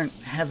don't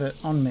have it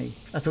on me.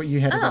 I thought you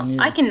had it on Oh, you.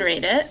 I can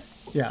read it.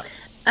 Yeah.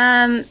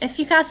 If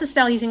you cast a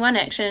spell using one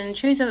action,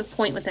 choose a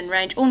point within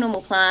range. All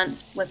normal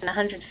plants within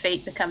 100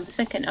 feet become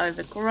thick and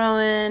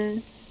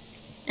overgrown.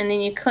 And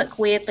then you click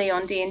weirdly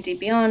on D&D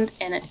Beyond,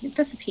 and it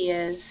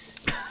disappears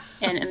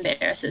and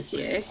embarrasses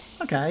you.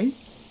 Okay.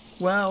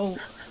 Well,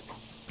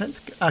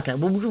 okay.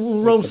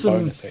 We'll roll It's a some.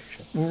 bonus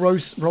action. We'll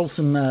roll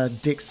some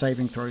dex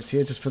saving throws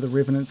here, just for the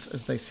revenants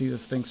as they see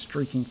this thing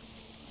streaking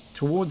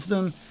towards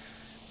them.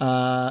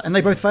 And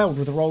they both failed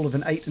with a roll of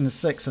an 8 and a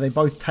 6, so they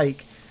both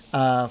take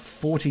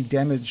 40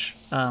 damage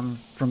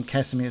from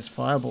Casimir's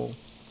fireball.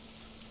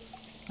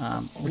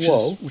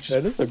 Whoa,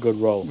 that is a good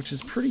roll. Which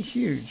is pretty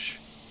huge.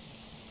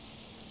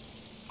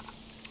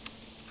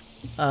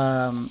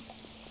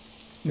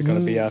 They're going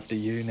to be after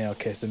you now,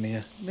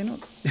 Casimir. They're not.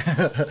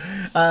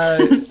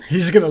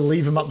 He's just going to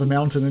leave him up the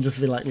mountain and just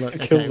be like, look,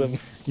 Kill okay, them.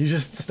 you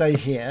just stay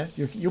here.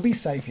 You'll be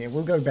safe here.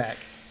 We'll go back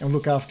and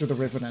look after the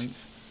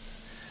revenants.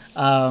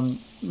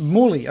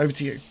 Morley, over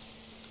to you.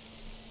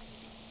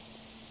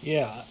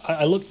 Yeah,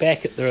 I look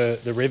back at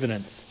the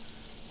revenants,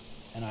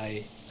 and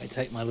I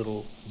take my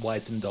little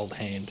wizened old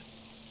hand.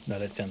 No,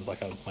 that sounds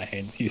like my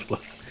hand's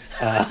useless.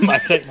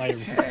 I take my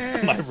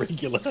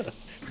regular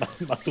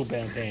muscle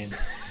bound hand,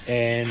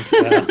 and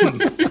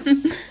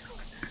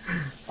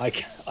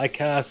I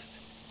cast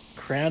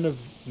Crown of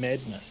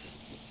Madness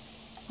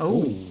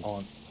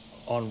Oh,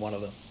 on one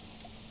of them.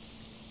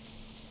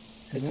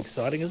 It's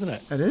exciting, isn't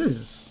it? it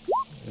is.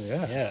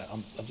 Yeah. Yeah,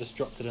 I've just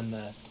dropped it in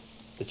the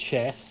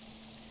chat.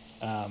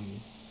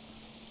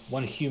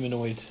 One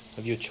humanoid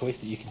of your choice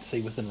that you can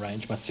see within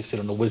range must succeed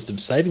on a wisdom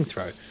saving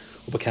throw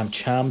or become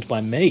charmed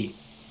by me.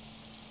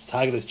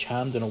 Target is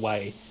charmed in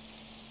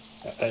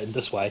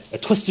this way. A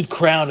twisted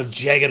crown of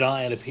jagged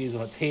iron appears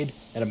on its head,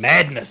 and a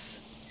madness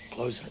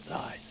glows in its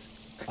eyes.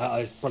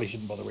 I probably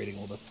shouldn't bother reading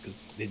all this,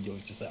 because then you'll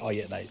just say, oh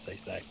yeah, they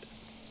saved.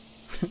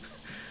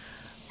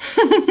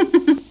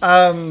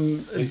 So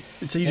you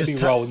Maybe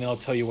just roll, and then I'll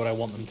tell you what I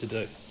want them to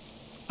do.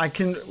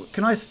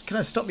 can I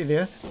stop you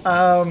there?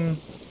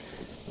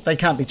 They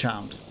can't be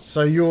charmed.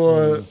 So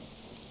you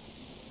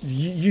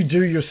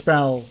do your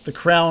spell. The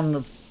crown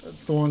of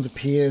thorns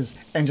appears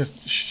and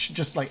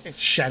just like it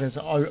shatters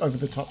over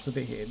the tops of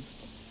their heads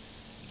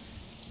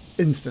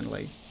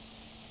instantly.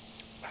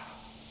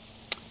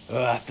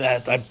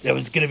 That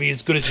was going to be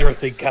as good as your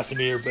thing,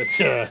 Casimir, but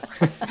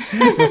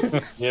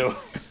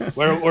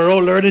we're all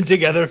learning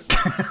together.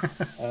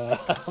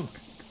 I'm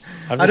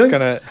I just don't,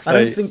 going to I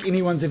don't say, think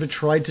anyone's ever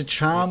tried to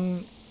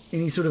charm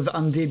any sort of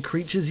undead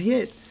creatures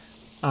yet.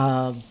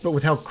 But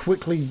with how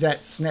quickly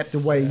that snapped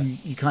away,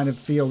 you kind of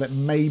feel that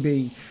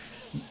maybe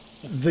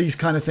these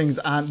kind of things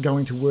aren't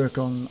going to work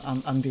on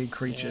undead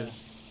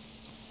creatures.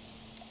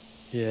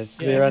 yes,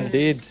 they're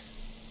undead.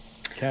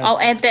 Can't I'll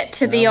add that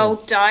to the charm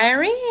old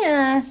diary.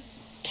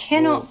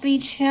 Cannot be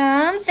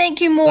charmed. Thank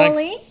you,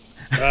 Morley.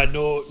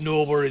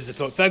 No worries at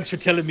all. Thanks for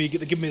telling me,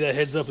 give me that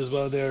heads up as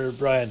well there,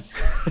 Brian.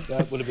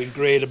 That would have been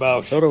great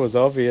about thought it was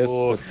obvious.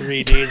 but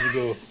 3 days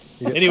ago.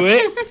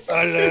 Anyway,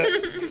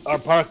 I'll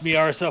park me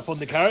arse up on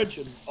the carriage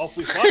and off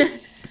we fly.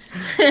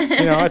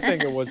 I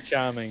think it was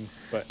charming,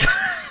 but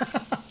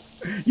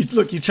You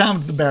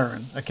charmed the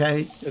Baron,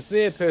 okay? it's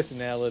their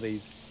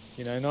personalities,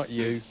 not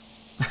you.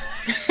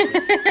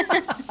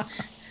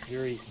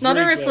 Not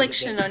a very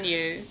reflection on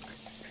you.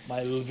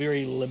 my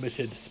very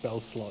limited spell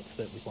slots.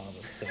 That was one of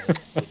them.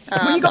 So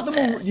Well, you got them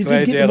all. You Glad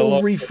did you get had them a all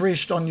lot.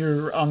 refreshed on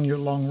your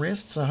long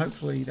rest, so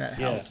hopefully that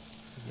helps.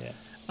 yeah.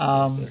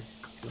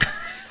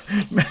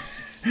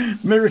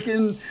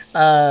 American,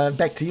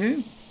 back to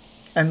you,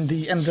 and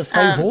the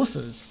Fey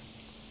horses.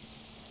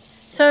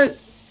 So,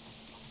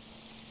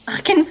 I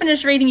can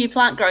finish reading you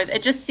plant growth.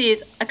 It just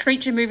says a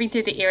creature moving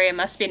through the area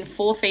must spend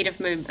 4 feet of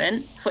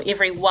movement for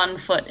every 1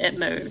 foot it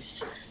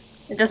moves.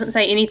 It doesn't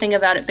say anything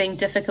about it being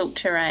difficult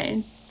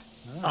terrain.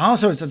 Oh,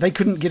 so they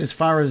couldn't get as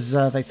far as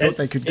they thought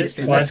they could get.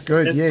 That's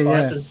good. It's Yeah,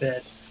 twice yeah. as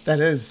bad. That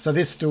is. So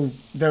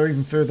they're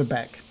even further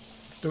back.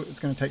 It's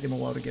going to take them a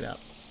while to get out.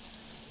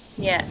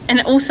 Yeah,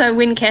 and also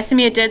when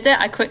Casimir did that,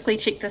 I quickly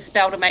checked the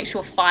spell to make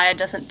sure fire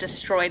doesn't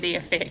destroy the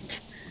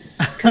effect.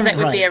 Because that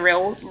would be a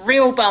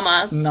real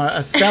bummer. No,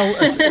 a spell,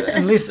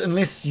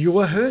 unless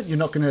you're hurt, you're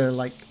not going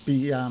to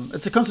be.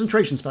 It's a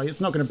concentration spell.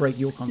 It's not going to break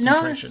your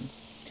concentration.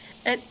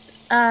 No, it's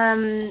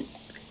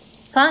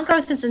plant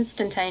growth is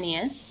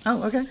instantaneous.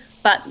 Oh, okay.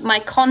 But my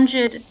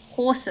conjured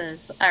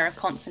horses are a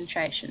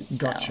concentration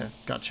spell.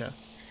 Gotcha.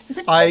 Is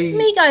it just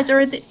me, guys, or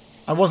are they...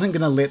 I wasn't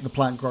going to let the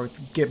plant growth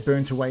get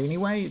burnt away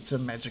anyway. It's a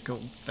magical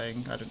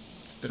thing.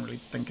 Just didn't really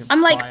think of.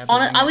 I'm like,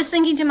 fire I was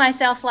thinking to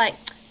myself, like,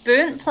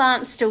 burnt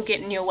plants still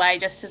get in your way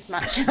just as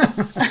much as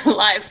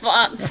live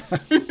plants.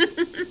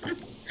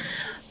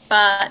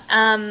 But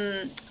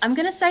I'm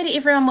going to say to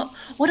everyone,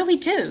 what do we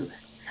do?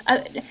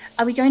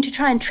 Are we going to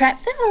try and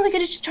trap them, or are we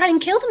going to just try and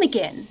kill them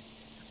again?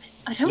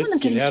 I don't want them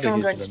getting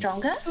stronger and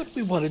stronger. But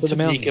we wanted to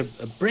make a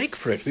break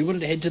for it. We wanted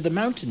to head to the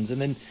mountains and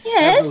then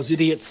Yes. have those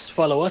idiots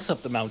follow us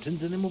up the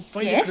mountains, and then we'll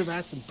find a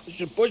crevasse and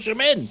push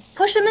them in.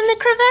 Push them in the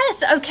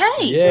crevasse.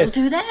 Okay, Yes.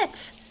 we'll do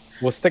that.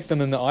 We'll stick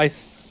them in the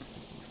ice.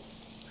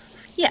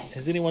 Yeah.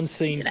 Has anyone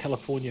seen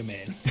California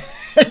Man?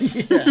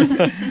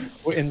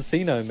 Or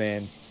Encino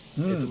Man.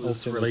 As it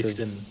was released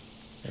in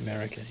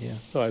America, yeah.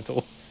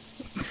 Title.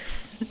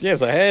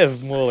 Yes, I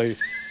have, Morley.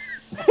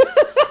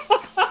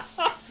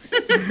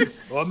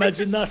 Well,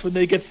 imagine that when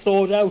they get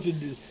thawed out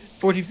in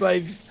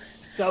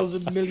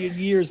 45,000 million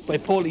years by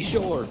Pauly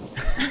Shore.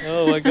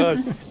 Oh my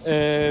god.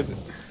 And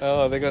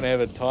they're gonna have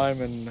a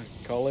time in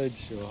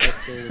college or high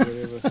school or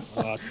whatever.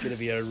 Oh, it's gonna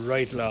be a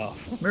right laugh.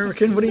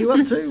 American, what are you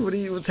up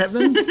to? What's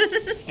happening?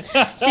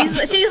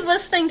 She's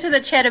listening to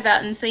the chat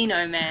about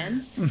Encino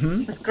Man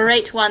with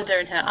great wonder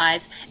in her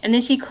eyes, and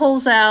then she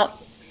calls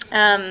out,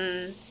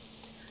 "Run,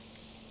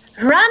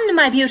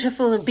 my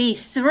beautiful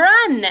beasts,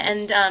 run!"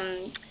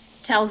 and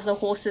tells the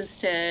horses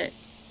to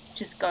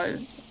just go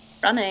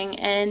running,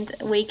 and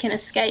we can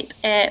escape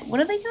at, what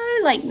do they go,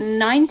 like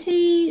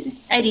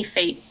 80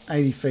 feet.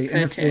 80 feet.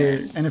 per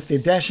turn. And if they're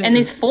dashing, And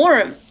there's 4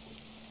 of them.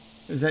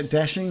 is that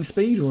dashing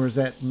speed or is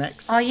that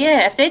max? Oh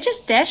yeah, if they're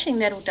just dashing,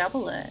 that'll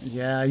double it.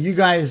 Yeah, you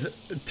guys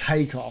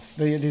take off.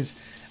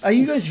 Are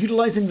you guys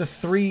utilizing the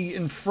 3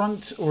 in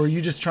front, or are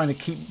you just trying to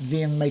keep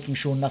them, making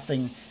sure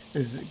nothing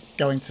is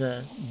going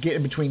to get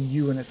in between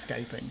you and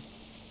escaping?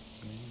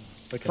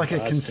 It's like a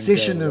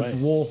concession of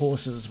war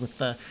horses with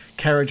the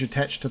carriage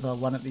attached to the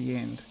one at the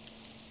end.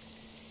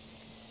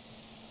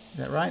 Is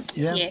that right?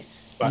 Yeah.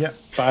 Yes. Yeah.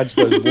 Barge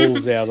those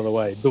wolves out of the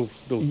way. Doof,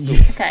 doof,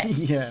 doof. Okay.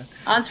 Yeah.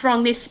 I was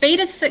wrong. Their speed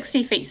is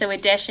 60 feet, so we're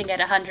dashing at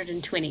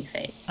 120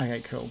 feet.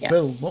 Okay, cool. Yeah.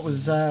 Bill, what were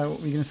you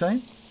going to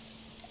say?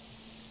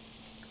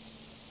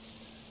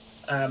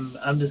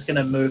 I'm just going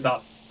to move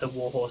up the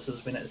war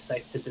horses when it's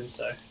safe to do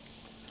so.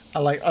 So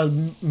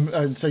you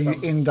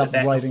From end the up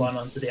back of riding. one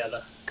onto the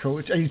other.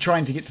 Cool. Are you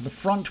trying to get to the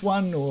front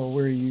one, or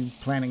where are you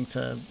planning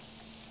to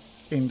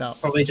end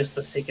up? Probably just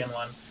the second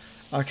one.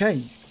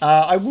 Okay.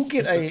 I will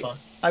get Just this one.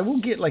 I will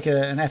get like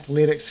an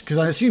athletics, because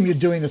I assume you're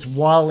doing this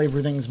while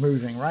everything's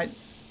moving, right?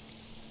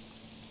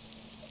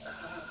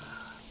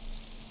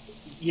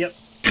 Yep.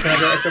 Can I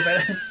do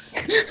acrobatics?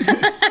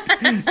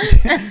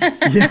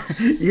 Yeah.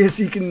 Yes,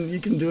 you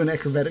can do an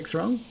acrobatics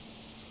roll.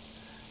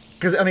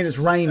 Because I mean, it's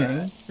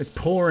raining, it's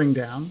pouring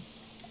down.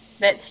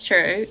 That's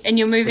true. And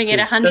you're moving Which at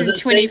is-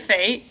 120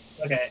 feet.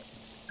 Okay.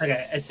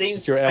 It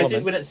seems. your I said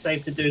element. when it's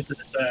safe to do so,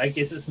 so I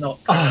guess it's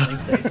not currently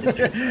safe to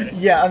do so.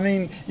 Yeah, I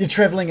mean, you're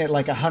traveling at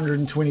like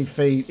 120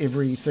 feet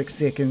every 6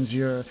 seconds.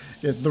 The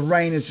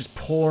rain is just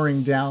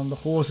pouring down. The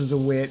horses are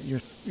wet.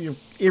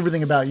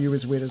 Everything about you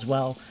is wet as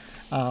well.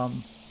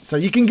 So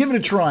you can give it a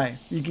try.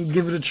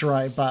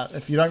 But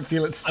if you don't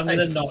feel it's safe, I'm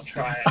going to not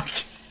try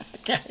it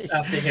Okay.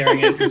 after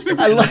hearing a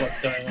description of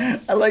what's going on.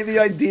 I like the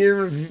idea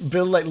of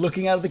Bill like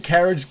looking out of the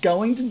carriage,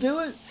 going to do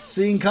it,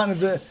 seeing kind of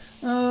the.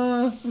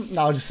 No,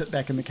 I'll just sit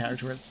back in the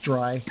carriage where it's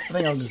dry. I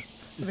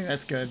think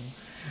that's good.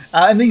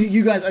 And then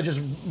you guys are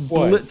just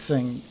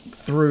blitzing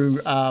through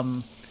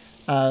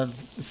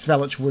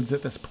Svelich Woods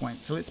at this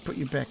point. So let's put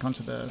you back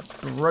onto the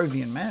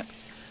Barovian map.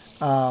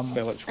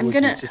 Svelich I'm Woods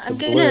gonna, is just a I'm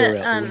blur gonna,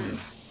 out the window.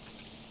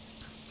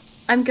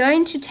 I'm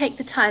going to take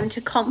the time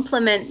to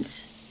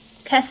compliment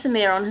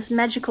Casimir on his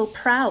magical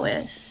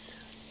prowess.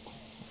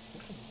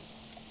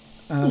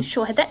 You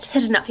sure had that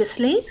hidden up your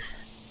sleeve?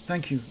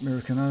 Thank you,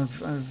 American.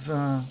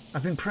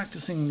 I've been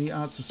practicing the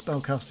arts of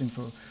spellcasting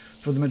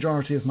for the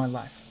majority of my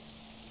life.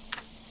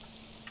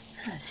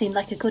 Seemed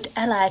like a good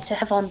ally to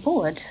have on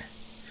board.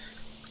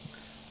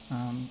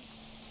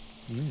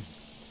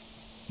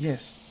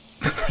 Yes.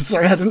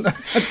 Sorry, I didn't know.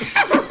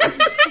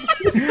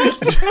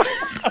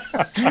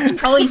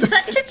 Oh, he's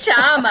such a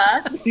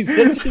charmer. He's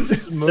such a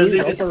smooth Does he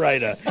just-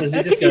 operator. Does he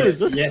How just can you go,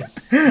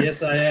 resist?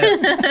 yes, I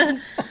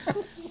am.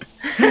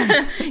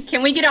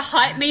 Can we get a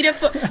hype meter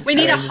for? We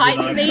need a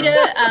hype meter.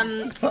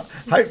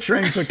 Hype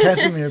train for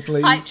Casimir,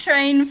 please. Hype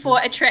train for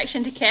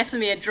attraction to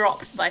Casimir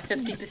drops by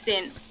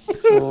 50%.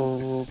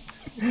 Oh.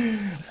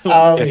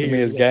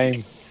 Casimir's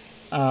game.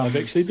 I've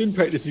actually been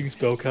practicing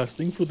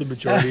spellcasting for the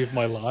majority of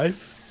my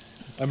life.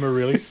 I'm a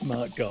really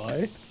smart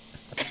guy.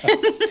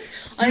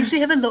 I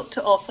actually have a lot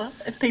to offer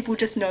if people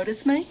just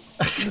notice me.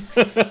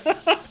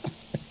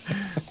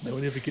 No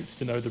one ever gets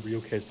to know the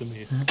real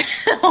Casimir.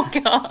 Oh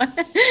god.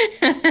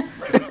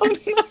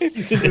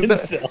 He's an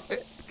incel.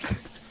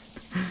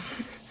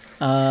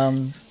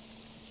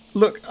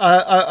 Look,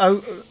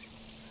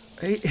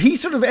 he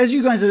sort of, as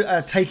you guys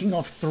are taking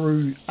off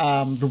through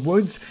the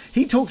woods,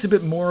 he talks a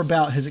bit more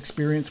about his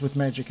experience with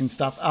magic and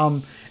stuff.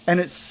 And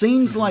it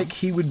seems like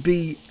he would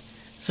be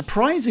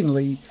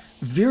surprisingly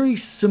very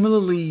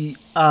similarly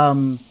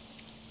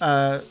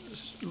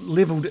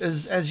leveled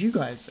as you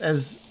guys,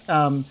 as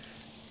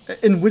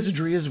in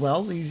wizardry as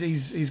well.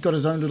 He's got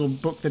his own little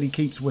book that he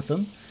keeps with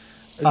him.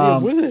 Is he a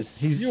wizard?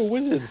 You're a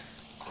wizard.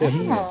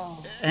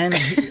 Oh. And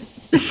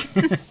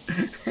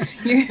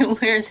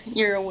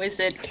you're a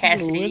wizard,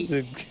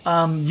 Cassidy.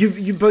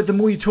 you both. The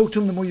more you talk to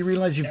him, the more you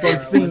realize you've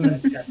both been.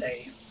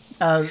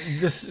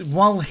 This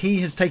while he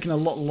has taken a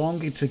lot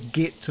longer to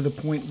get to the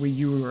point where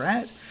you were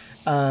at.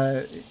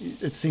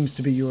 It seems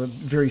to be you're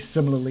very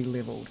similarly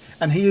leveled,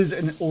 and he is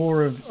in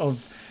awe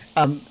of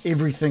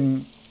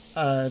everything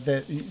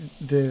that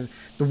the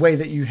way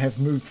that you have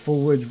moved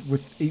forward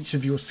with each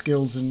of your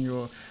skills and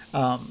your.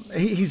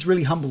 He's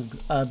really humbled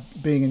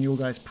being in your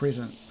guys'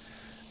 presence.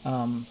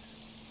 I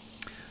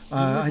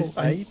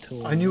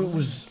knew it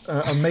was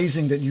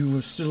amazing that you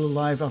were still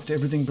alive after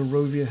everything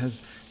Barovia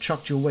has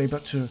chucked your way,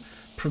 but to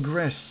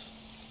progress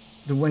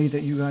the way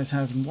that you guys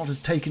have and what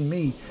has taken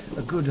me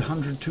a good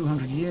 100,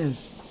 200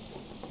 years.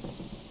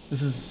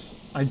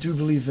 I do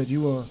believe that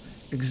you are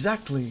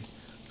exactly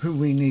who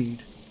we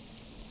need,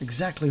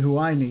 exactly who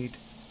I need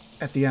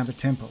at the Amber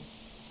Temple.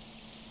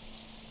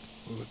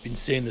 Well, we've been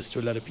saying this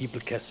to a lot of people,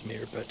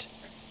 Casimir, but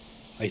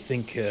I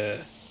think a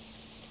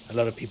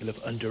lot of people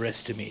have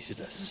underestimated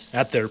us,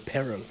 at their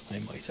peril, I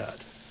might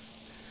add.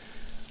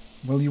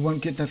 Well, you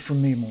won't get that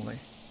from me, Morley.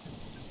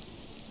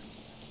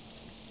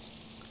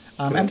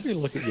 And we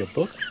look at your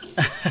book.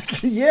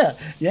 yeah.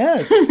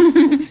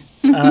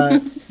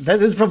 That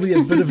is probably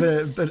a bit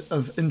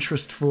of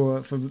interest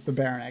for the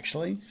Baron,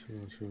 actually.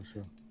 Sure.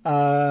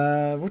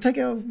 We'll take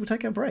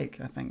our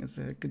break. I think it's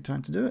a good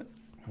time to do it.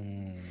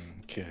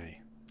 Okay.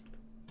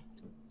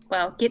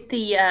 Well, get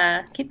the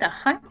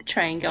hype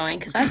train going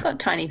because I've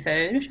got tiny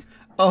food.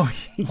 Oh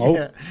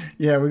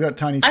yeah, we got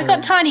tiny food. I've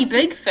got tiny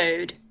big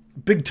food.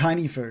 Big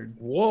tiny food.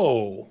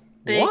 Whoa.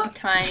 Big What?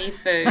 tiny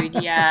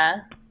food,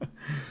 yeah.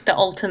 The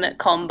ultimate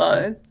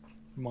combo.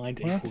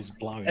 Mind equals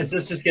blown. Is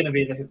this just going to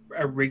be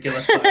a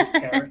regular sized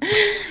carrot?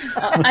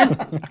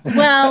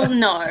 Well,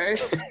 no.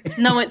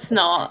 No, it's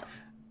not.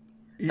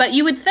 But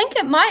you would think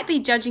it might be,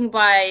 judging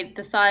by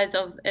the size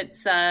of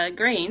its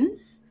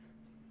greens.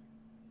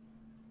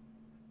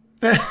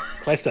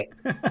 Classic.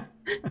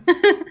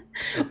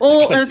 It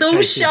was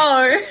all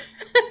show.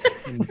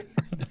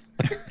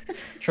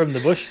 Trim the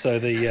bush so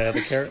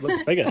the carrot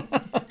looks bigger.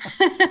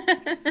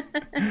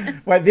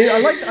 Wait,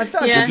 I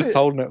thought Yeah. You're just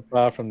holding it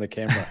far from the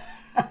camera.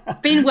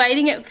 Been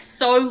waiting it for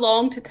so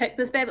long to pick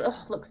this baby. Oh,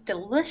 it looks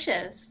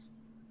delicious.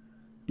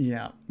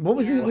 Yeah. What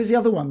was where's the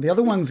other one? The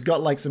other one's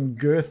got like some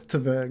girth to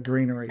the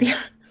greenery.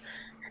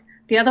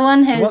 The other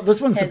one has.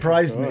 This one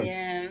surprised me.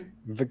 Yeah.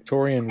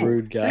 Victorian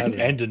rude garden.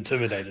 And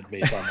intimidated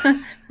me.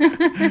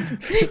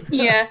 If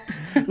Yeah.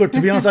 Look,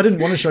 to be honest, I didn't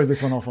want to show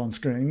this one off on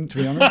screen, to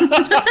be honest.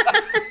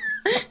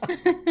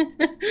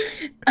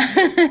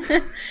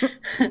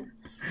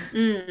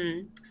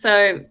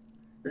 So,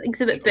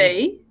 Exhibit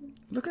B.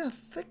 Look how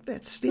thick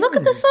that stem Look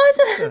at the is. size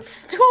of that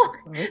stalk.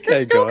 Okay,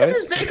 The stalk guys.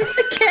 is as big as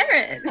the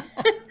carrot.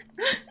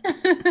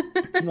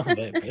 It's not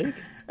that big.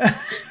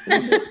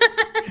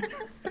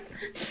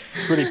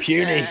 Pretty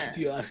puny, if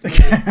you ask me.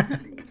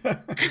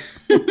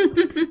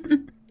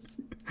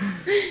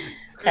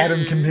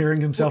 Adam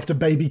comparing himself to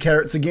baby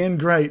carrots again.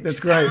 Great, that's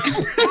great.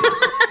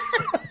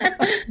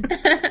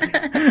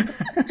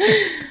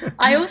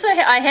 I also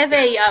I have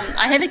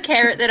a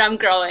carrot that I'm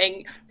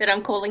growing that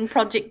I'm calling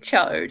Project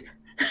Chode.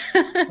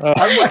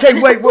 Okay,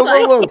 wait,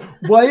 whoa.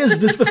 Why is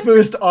this the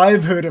first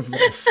I've heard of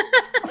this?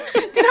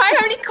 Did I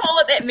only call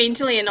it that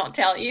mentally and not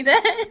tell you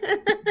that?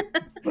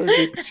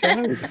 Project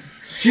Child.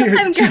 She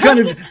kind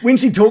of, when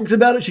she talks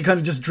about it, she kind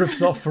of just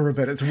drifts off for a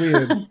bit. It's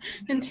weird.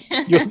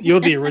 You're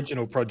the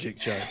original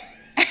Project Joe.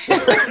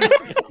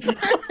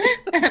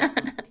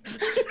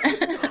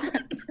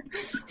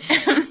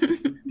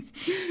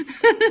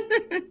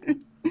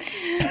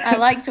 I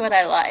liked what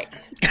I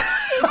liked.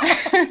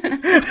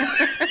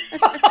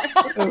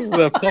 This is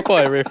a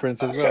Popeye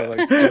reference as well.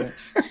 Like spinach.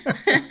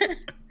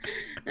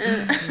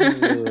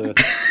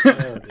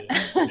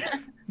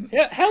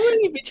 How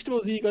many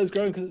vegetables are you guys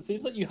growing? Because it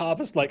seems like you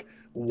harvest like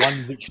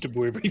one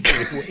vegetable every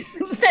 3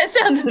 weeks. That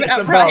sounds about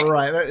That's right. about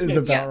right. That is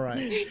about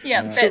right.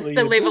 Yeah, that's Absolutely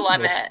the level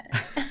I'm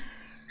impossible.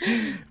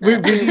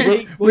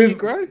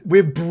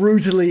 We're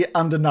brutally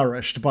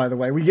undernourished, by the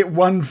way. We get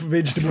one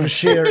vegetable to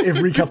share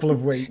every couple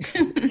of weeks.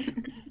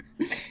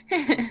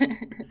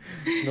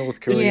 North Did you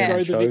Korean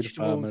grow the chode vegetables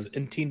farmers.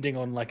 intending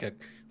on like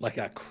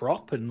a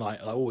crop and like,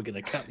 oh, we're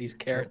gonna cut these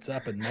carrots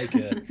up and make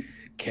a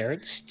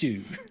carrot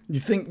stew? You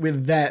think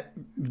with that,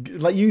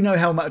 like, you know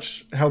how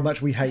much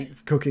we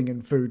hate cooking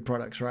and food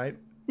products, right?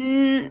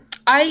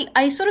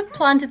 I sort of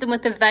planted them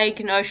with the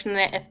vague notion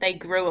that if they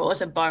grew, it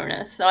was a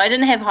bonus. So I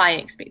didn't have high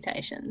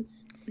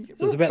expectations.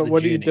 So it's about But the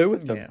what do you journey. do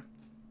with them? Yeah.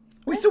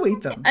 We still eat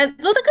them.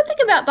 The good thing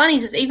about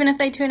bunnies is even if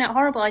they turn out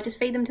horrible, I just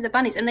feed them to the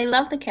bunnies, and they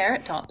love the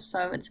carrot tops.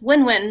 So it's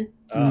win-win.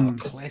 Oh,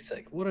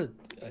 classic! What a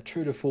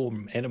true to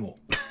form animal.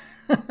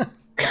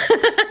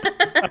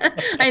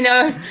 I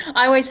know.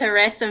 I always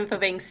harass them for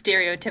being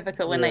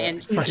stereotypical when they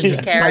Fucking eat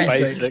just carrots.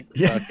 basic.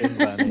 Basic fucking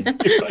bunny.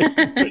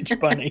 Rich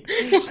bunny.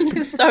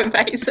 You're so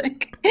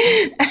basic.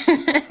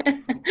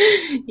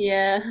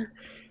 Yeah.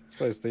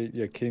 Supposed to eat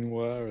your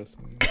quinoa or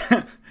something.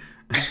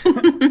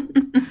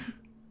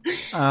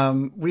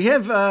 We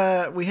have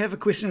a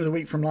question of the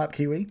week from Larp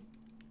Kiwi.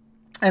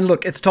 And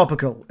look, it's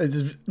topical.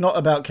 It's not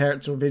about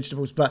carrots or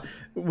vegetables, but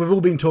we've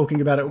all been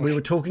talking about it. We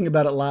were talking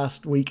about it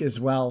last week as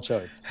well.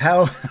 Chodes.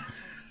 How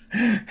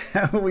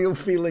are we all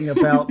feeling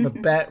about the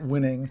bat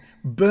winning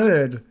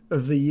Bird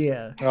of the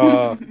Year?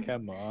 Oh,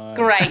 come on.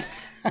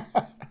 Great.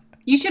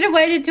 You should have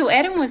waited till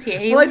Adam was here.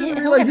 Well, I didn't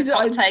He'll realize have his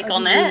hot take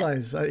on that.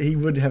 realize he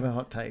would have a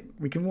hot take.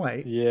 We can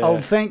wait. Yeah. I'll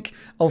thank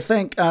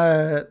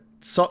Sotmo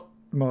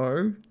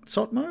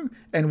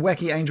and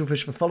Wacky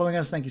Angelfish for following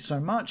us. Thank you so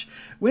much.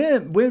 We're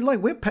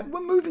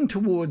moving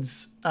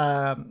towards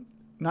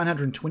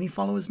 920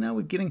 followers now.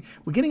 We're getting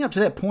up to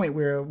that point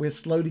where we're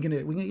slowly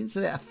gonna get to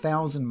that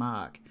 1,000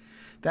 mark.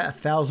 That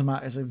 1,000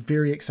 mark is a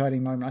very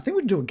exciting moment. I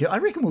think I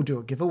reckon we'll do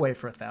a giveaway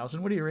for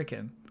 1,000. What do you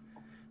reckon?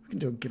 We can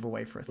do a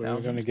giveaway for What are we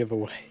 1,000. going to give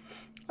away?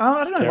 Oh,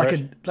 I don't know,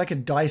 Carrot? like a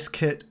dice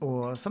kit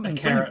or something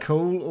carrot.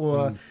 cool,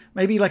 or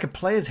maybe like a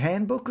player's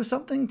handbook or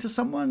something to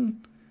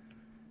someone.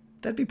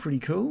 That'd be pretty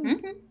cool.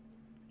 Mhm.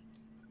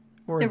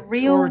 Or The a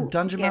real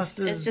Dungeon gift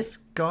Master's is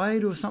just-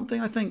 guide or something.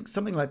 I think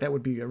something like that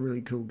would be a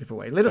really cool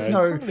giveaway. Let us They've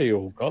know. probably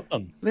all got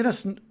them. Let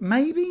us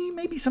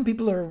maybe some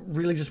people are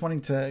really just wanting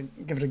to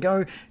give it a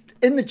go.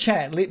 In the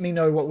chat, let me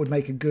know what would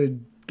make a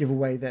good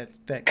giveaway that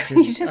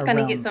could You're just going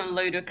to get around- some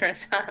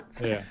ludicrous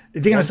answers. Yeah.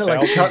 They're going to say like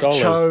 $1,000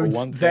 for chodes,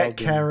 1,000. that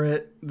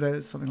carrot,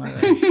 something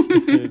like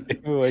that.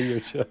 Give away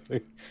your show.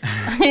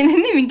 I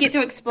didn't even get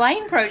to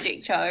explain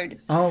Project Chode.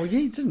 Oh, yeah,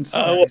 you didn't.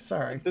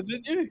 Sorry.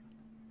 Didn't you?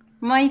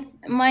 My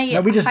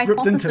No, we just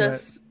ripped into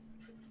hypothesis.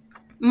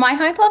 My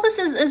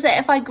hypothesis is that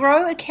if I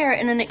grow a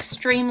carrot in an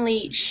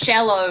extremely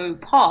shallow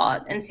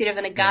pot instead of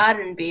in a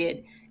garden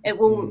bed, it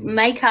will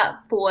make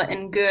up for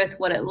in girth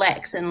what it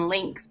lacks in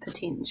length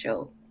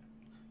potential.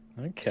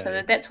 Okay.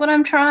 So that's what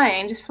I'm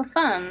trying, just for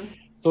fun.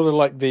 Sort of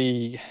like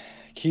the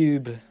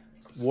cube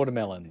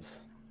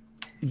watermelons.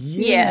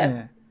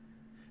 Yeah.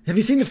 Have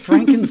you seen the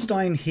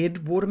Frankenstein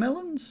head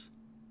watermelons?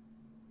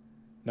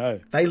 No.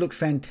 They look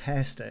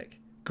fantastic.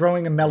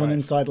 Growing a melon Right.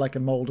 inside like a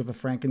mold of a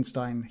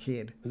Frankenstein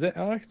head. Is that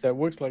so it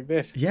works like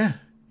that? Yeah.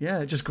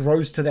 It just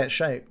grows to that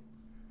shape.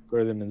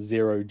 Grow them in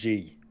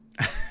 0G.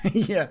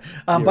 Yeah.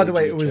 By the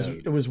way, Zero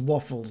G it was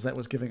Waffles that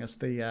was giving us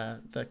the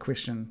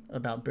question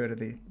about bird of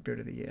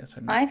the year.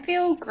 So I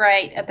feel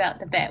great about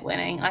the bat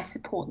winning. I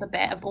support the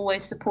bat. I've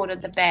always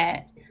supported the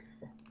bat.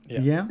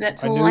 yeah.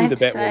 That's I all knew I have the to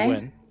bat say. would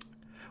win.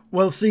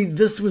 Well, see,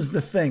 this was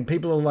the thing.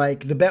 People are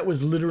like, the bat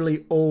was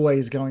literally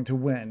always going to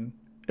win.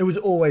 It was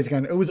always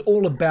going. It was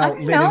all about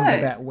I letting the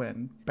know. bat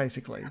win,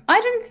 basically. I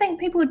didn't think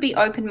people would be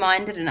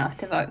open-minded enough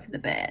to vote for the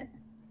bat.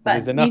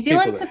 There's But enough New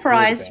Zealand people that heard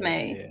surprised about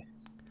me. it, yeah.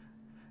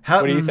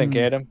 How, What do you think,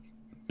 Adam?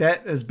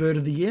 Bat as bird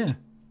of the year.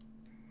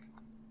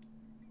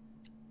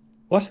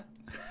 What?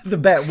 The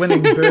bat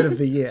winning bird of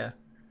the year.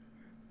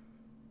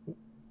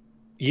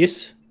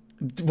 Yes.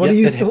 What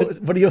Yep, are that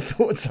happened. What are your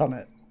thoughts on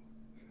it?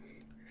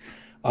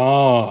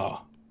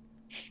 Oh,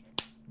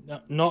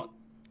 no,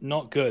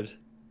 not good.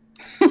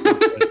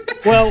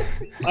 Well,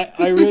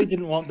 I really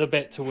didn't want the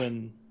bat to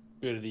win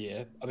bird of the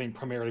year. I mean,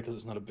 primarily because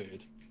it's not a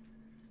bird.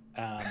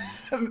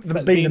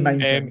 But Being the then-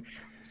 main And thing.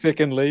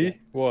 secondly,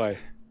 why?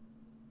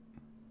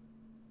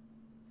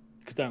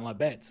 Because I don't like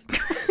bats.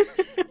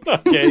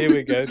 Okay, here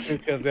we go.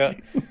 Truth comes out.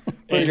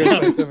 You're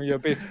going to say some of your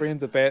best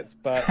friends are bats,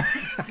 but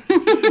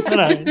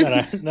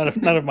No.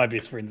 None of my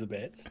best friends are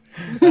bats.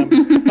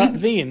 But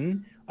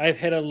then I've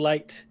had a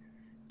late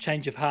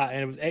change of heart,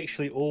 and it was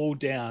actually all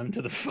down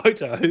to the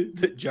photo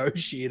that Joe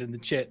shared in the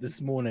chat this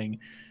morning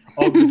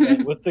of the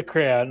bat with the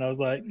crowd, and I was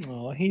like,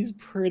 oh, he's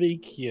pretty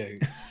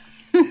cute.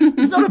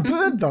 He's not a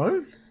bird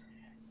though.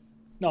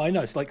 No, I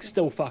know. It's like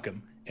still fuck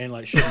him and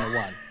like shouldn't have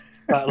won,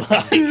 but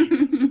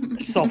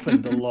like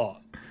softened a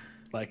lot.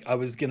 Like I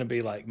was gonna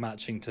be like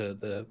marching to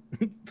the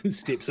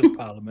steps of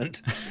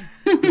Parliament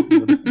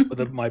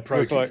with my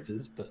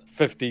protesters, but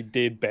 50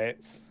 dead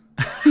bats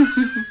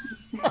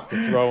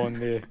throwing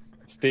their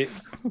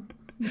steps.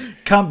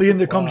 Can't be in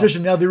the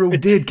competition now. They're all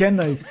dead, can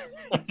they?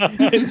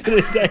 It's an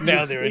endangered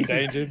Now they're species.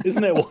 endangered.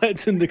 Isn't that why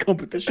it's in the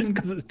competition?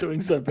 Because it's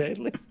doing so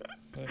badly.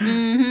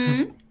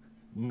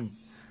 Mm-hmm.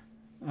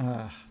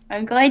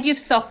 I'm glad you've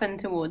softened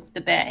towards the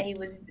bat.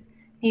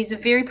 He's a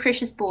very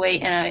precious boy,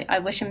 and I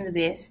wish him the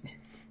best.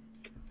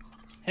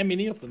 How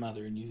many of them are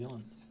there in New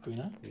Zealand? Do we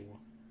know?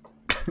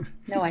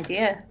 No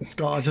idea.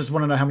 Scott, I just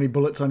want to know how many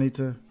bullets I need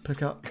to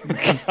pick up.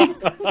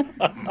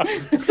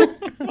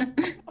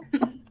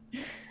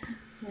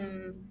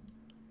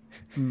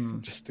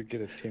 Just to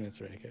get a tennis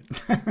racket.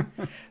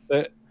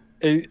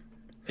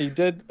 He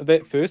did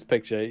that first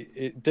picture.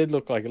 It did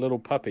look like a little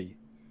puppy.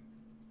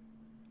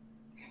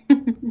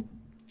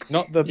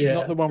 Not the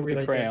one with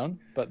really the crown,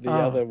 but the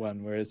other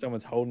one where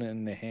someone's holding it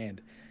in their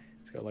hand.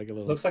 It's got like a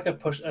little. Looks like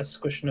a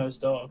squish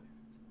nosed dog.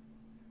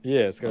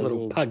 Yeah, it's got a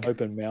little pug.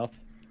 open mouth.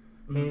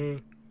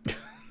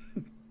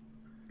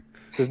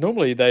 Because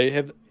normally they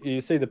have,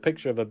 you see the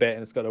picture of a bat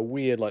and it's got a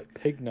weird like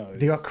pig nose.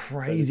 They got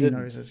crazy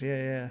noses.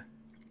 Yeah.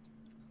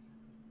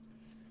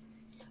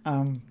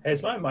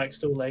 Is my mic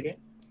still lagging?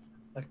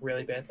 Like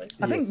really badly?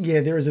 I think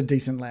there is a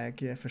decent lag.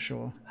 Yeah, for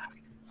sure.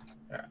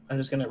 Alright, I'm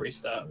just gonna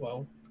restart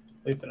while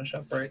we finish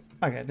up break.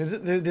 Okay,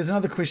 there's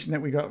another question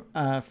that we got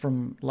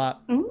from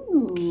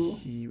Ooh.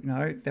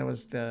 No, that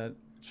was the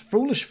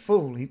Foolish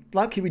Fool.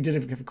 Lucky we did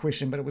have a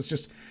question, but it was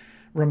just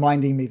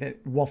reminding me that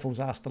Waffles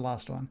asked the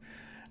last one.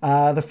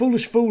 The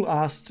Foolish Fool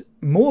asked,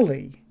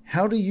 Morley,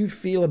 how do you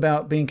feel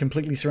about being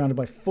completely surrounded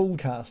by full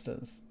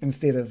casters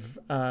instead of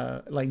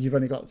like you've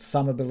only got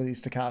some abilities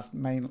to cast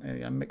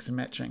mix and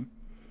matching?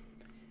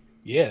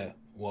 Yeah,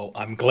 well,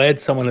 I'm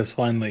glad someone has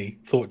finally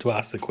thought to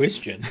ask the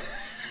question.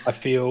 I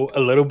feel a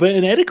little bit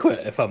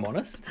inadequate, if I'm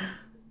honest.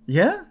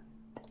 Yeah?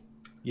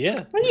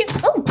 Yeah.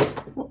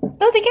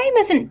 Well, the game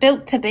isn't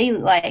built to be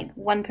like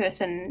one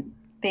person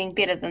being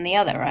better than the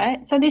other,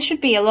 right? So there should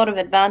be a lot of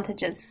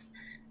advantages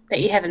that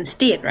you have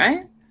instead,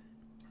 right?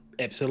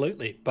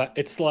 Absolutely, but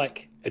it's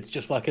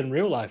just like in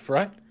real life,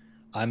 right?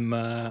 I'm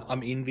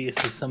envious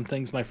of some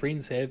things my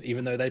friends have,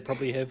 even though they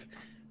probably have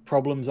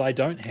problems I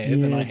don't have,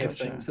 and I have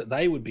things that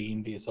they would be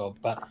envious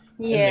of. But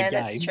yeah, in the game,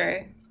 that's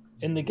true.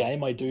 In the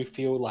game, I do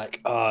feel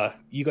like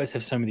you guys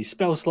have so many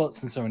spell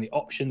slots and so many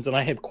options, and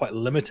I have quite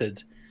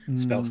limited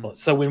spell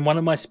slots. So when one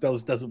of my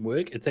spells doesn't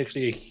work, it's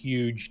actually a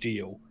huge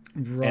deal,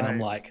 Right. and I'm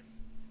like,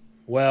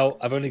 well,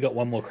 I've only got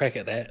one more crack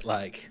at that.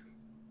 Like,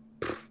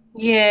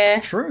 Yeah.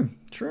 True.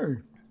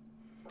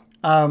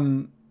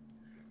 This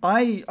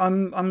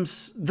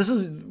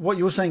is what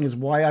you're saying is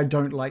why I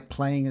don't like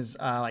playing as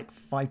like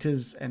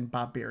fighters and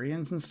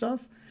barbarians and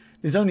stuff.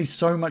 There's only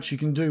so much you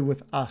can do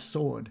with a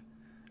sword.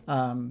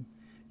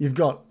 You've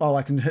got,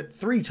 I can hit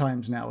 3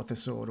 times now with the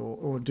sword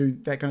or do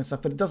that kind of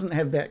stuff, but it doesn't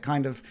have that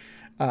kind of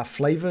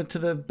flavor to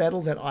the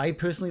battle that I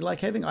personally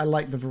like having. I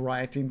like the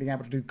variety and being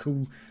able to do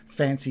cool,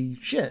 fancy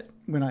shit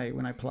when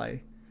I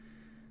play.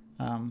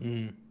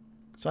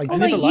 So I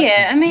Although,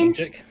 I mean,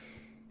 Magic.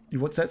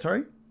 What's that?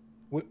 Sorry.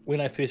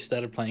 When I first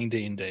started playing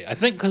D&D, I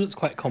think because it's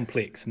quite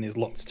complex and there's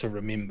lots to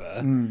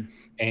remember,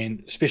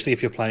 and especially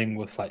if you're playing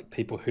with like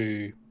people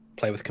who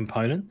play with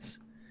components,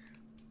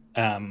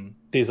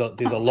 there's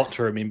a lot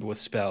to remember with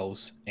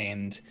spells,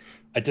 and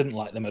I didn't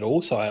like them at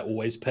all. So I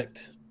always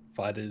picked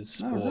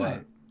fighters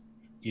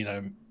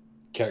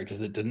characters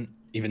that didn't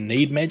even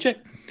need magic.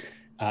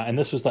 And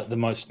this was like the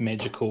most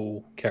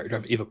magical character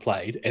I've ever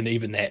played, and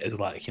even that is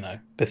like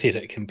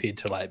pathetic compared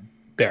to like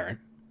Baron.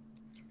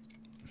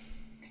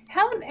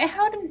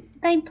 how did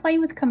they play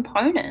with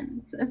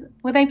components?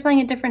 Were they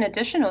playing a different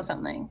edition or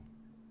something?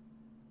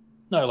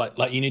 No,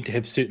 like you need to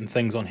have certain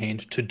things on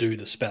hand to do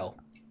the spell.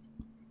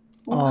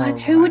 What?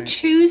 Who would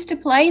choose to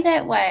play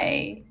that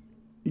way?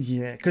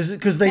 Yeah,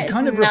 because they That's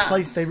kind of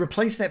nuts.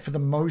 replace that for the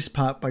most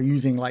part by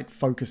using like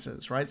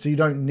focuses, right? So you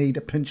don't need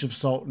a pinch of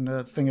salt and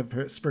a thing of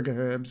sprig of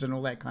herbs and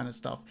all that kind of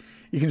stuff.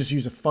 You can just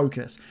use a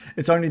focus.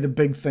 It's only the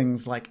big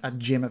things like a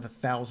gem of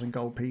 1,000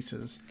 gold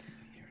pieces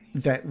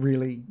that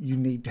really you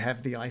need to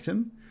have the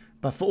item.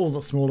 But for all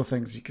the smaller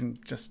things, you can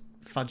just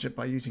fudge it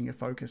by using your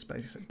focus,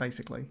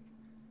 basically.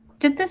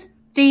 Did this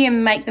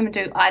DM make them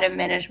do item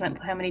management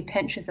for how many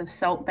pinches of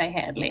salt they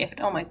had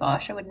left? Oh my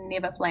gosh, I would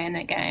never play in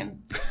that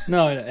game.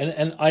 No,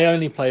 and I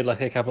only played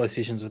like a couple of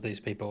sessions with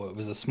these people. It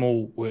was a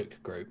small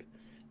work group.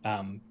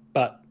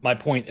 But my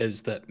point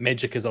is that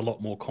magic is a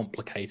lot more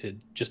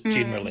complicated, just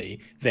generally,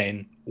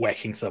 than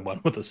whacking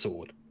someone with a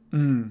sword.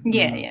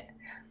 Yeah.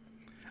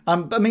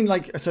 I mean,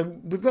 like, so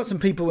we've got some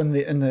people in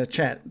the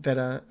chat that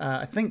are,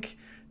 I think,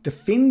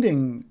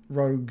 defending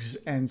rogues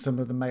and some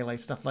of the melee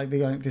stuff. Like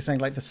they're saying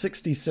like the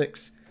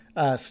 66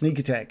 sneak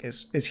attack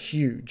is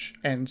huge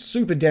and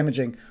super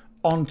damaging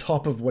on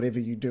top of whatever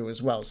you do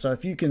as well. So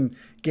if you can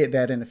get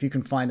that in, if you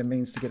can find a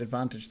means to get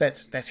advantage,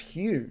 that's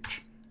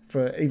huge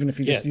for even if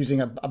you're just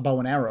using a bow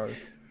and arrow.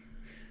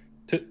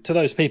 To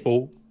those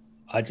people,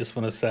 I just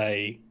want to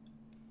say,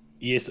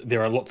 yes,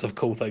 there are lots of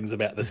cool things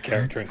about this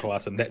character and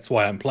class, and that's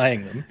why I'm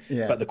playing them.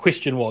 Yeah. But the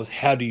question was,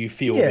 how do you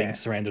feel being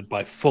surrounded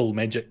by full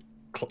magic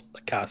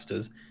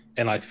casters?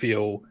 And I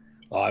feel,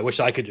 I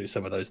wish I could do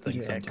some of those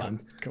things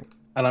sometimes. Cool.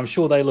 And I'm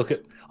sure they look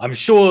at. I'm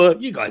sure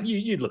you guys,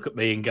 you look at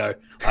me and go,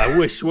 "I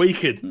wish we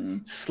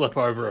could slip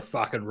over a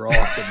fucking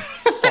rock and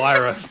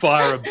fire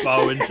a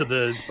bow into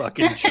the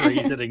fucking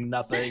trees, hitting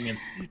nothing, and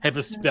have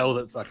a spell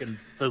that fucking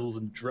fizzles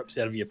and drips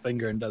out of your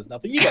finger and does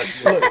nothing." You guys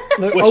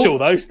wish all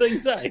those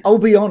things, eh? I'll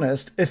be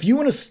honest. If you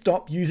want to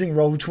stop using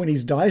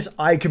Roll20's dice,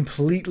 I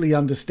completely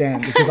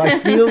understand, because I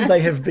feel they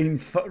have been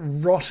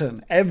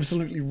rotten,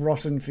 absolutely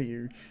rotten for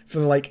you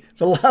for like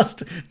the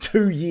last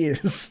 2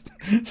 years.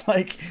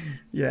 Like,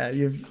 yeah,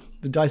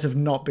 the dice have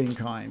not been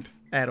kind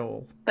at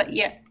all. But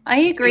yeah, I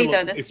agree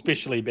though. This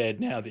especially bad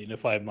now. Then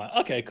if I'm like,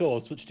 okay, cool, I'll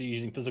switch to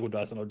using physical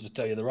dice, and I'll just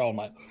tell you the roll. I'm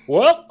like,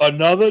 well,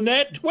 another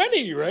nat 20,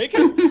 you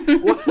reckon?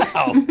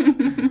 Wow.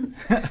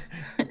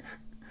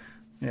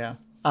 Yeah.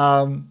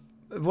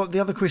 What the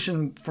other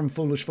question from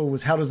Foolish Fool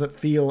was, how does it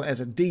feel as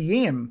a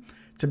DM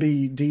to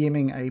be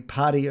DMing a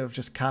party of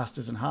just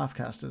casters and half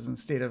casters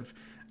instead of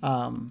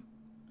a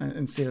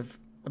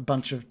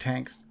bunch of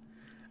tanks?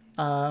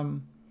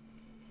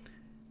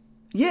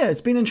 Yeah,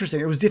 it's been interesting.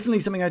 It was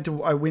definitely something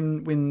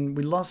when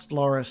we lost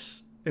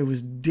Loris, it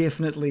was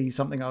definitely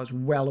something I was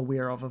well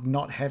aware of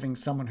not having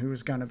someone who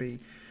was going to be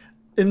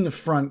in the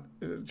front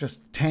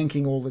just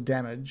tanking all the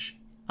damage.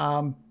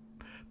 But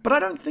I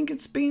don't think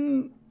it's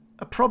been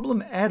a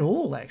problem at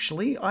all,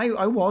 actually.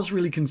 I was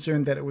really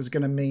concerned that it was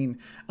going to mean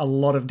a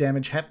lot of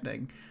damage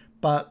happening,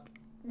 but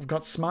we've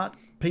got smart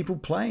people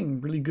playing,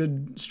 really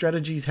good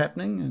strategies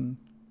happening, and...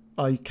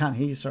 Oh, you can't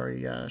hear you,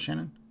 sorry,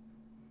 Shannon.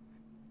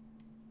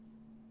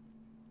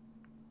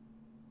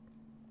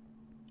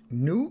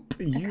 Nope.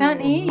 Your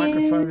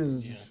microphone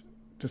has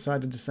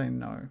decided to say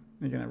no.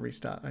 You're going to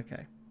restart.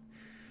 Okay.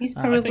 He's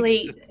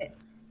probably...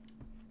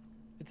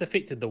 It's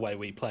affected the way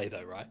we play,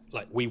 though, right?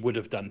 Like, we would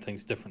have done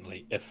things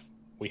differently if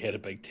we had a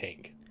big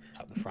tank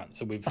up the front.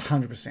 So we've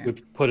 100%.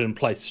 We've put in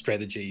place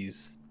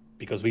strategies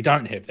because we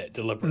don't have that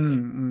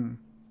deliberately.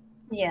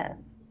 Yeah.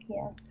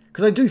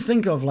 Because I do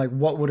think of, like,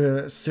 what would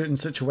a certain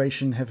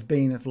situation have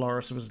been if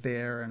Loris was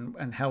there,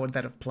 and how would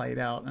that have played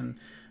out, and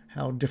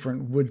how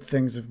different would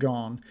things have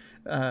gone.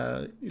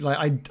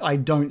 I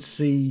don't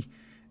see...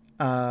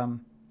 I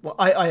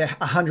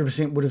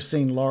 100% would have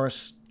seen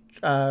Loris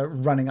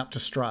running up to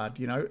Strahd,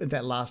 you know,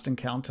 that last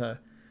encounter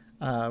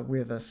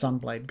where the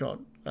Sunblade got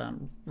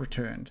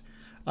returned.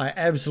 I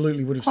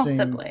absolutely would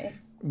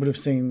have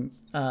seen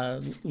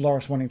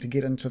Loris wanting to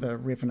get into the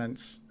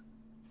Revenants,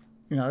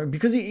 you know,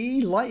 because a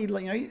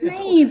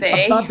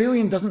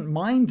barbarian doesn't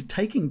mind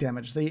taking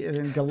damage.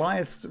 And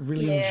Goliaths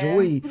really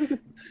enjoy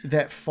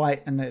that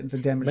fight and the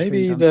damage.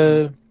 Maybe being done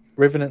the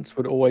Revenants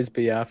would always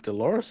be after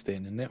Loris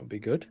then, and that would be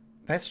good.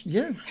 That's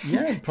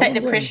probably. Take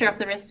the pressure off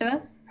the rest of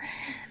us.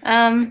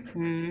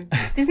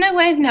 There's no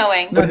way of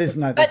knowing. No, there's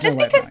no. But just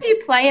because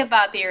you play a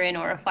barbarian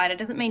or a fighter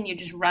doesn't mean you're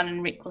just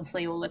running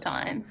recklessly all the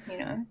time, you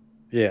know?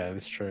 Yeah,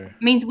 that's true.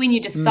 It means when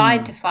you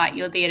decide to fight,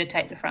 you're there to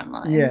take the front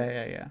lines.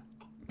 Yeah.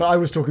 But I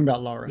was talking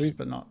about Loris,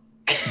 but not.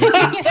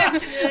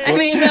 I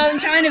mean, I'm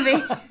trying to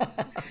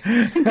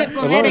be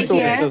diplomatic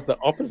here. Does the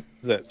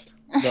opposite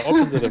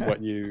of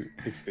what you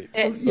expect.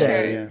 It's true.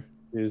 Yeah.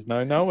 There's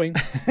no knowing.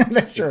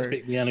 That's true.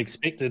 Expect the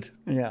unexpected.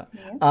 Yeah.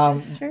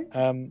 That's true.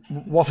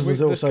 Waffles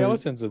is also... The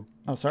skeletons have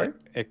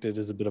acted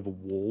as a bit of a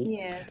wall.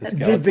 Yeah,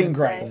 they've been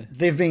great.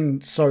 They've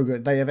been so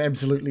good. They have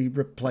absolutely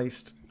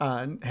replaced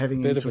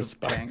having any sort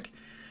of tank.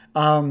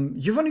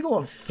 You've only got,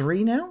 what,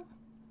 3 now?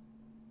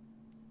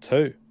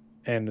 2.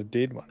 And a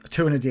dead one.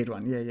 2 and a dead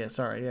one. Yeah,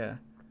 sorry, yeah.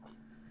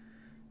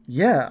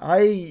 Yeah,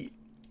 I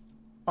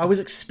was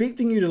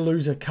expecting you to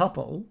lose a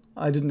couple.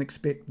 I didn't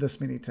expect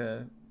this many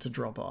to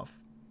drop off.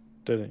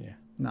 Didn't you?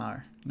 No.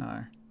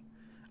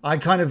 I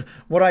kind of...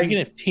 You can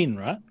have 10,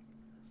 right?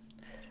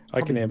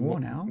 I can have more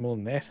now. More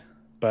than that.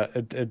 But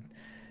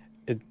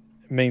it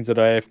means that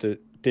I have to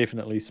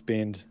definitely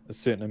spend a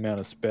certain amount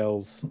of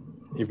spells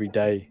every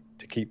day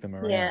to keep them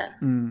around. Yeah.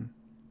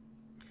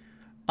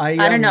 I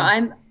don't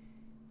know.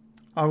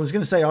 I was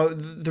going to say,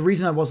 the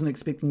reason I wasn't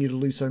expecting you to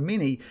lose so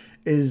many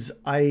is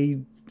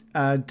I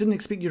didn't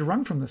expect you to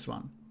run from this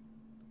one.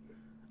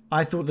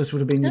 I thought this would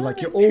have been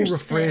you're all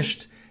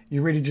refreshed,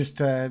 you're ready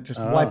just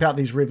wipe out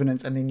these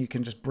Revenants, and then you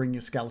can just bring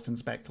your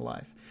skeletons back to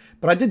life.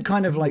 But I did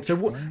kind of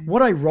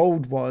what I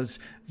rolled was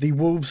the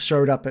wolves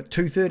showed up at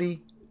 2:30,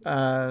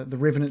 the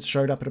Revenants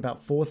showed up at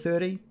about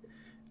 4:30.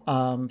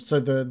 So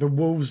the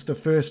wolves, the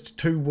first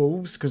 2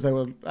 wolves, because they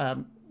were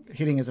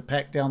heading as a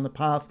pack down the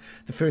path,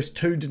 the first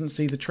 2 didn't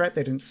see the trap,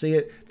 they didn't see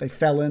it, they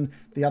fell in,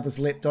 the others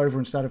leapt over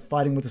and started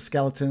fighting with the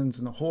skeletons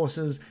and the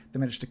horses. They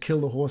managed to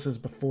kill the horses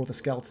before the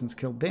skeletons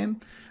killed them.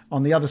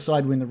 On the other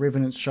side, when the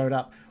Revenants showed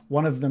up,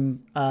 one of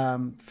them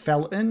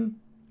fell in,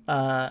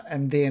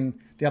 and then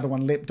the other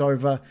one leapt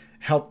over,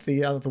 helped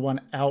the other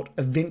one out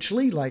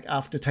eventually, like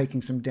after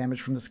taking some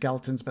damage from the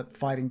skeletons, but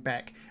fighting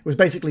back. It was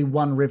basically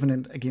 1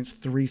 Revenant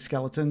against 3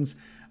 skeletons,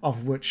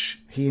 of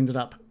which he ended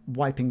up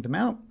wiping them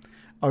out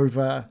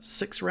over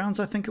 6 rounds,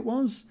 I think it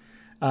was.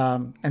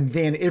 And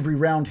then every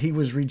round he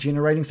was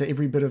regenerating, so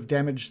every bit of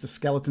damage the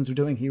skeletons were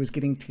doing, he was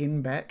getting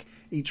 10 back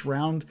each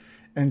round,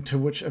 and to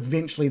which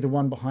eventually the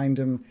one behind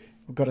him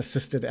got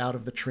assisted out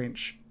of the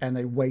trench, and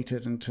they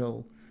waited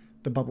until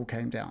the bubble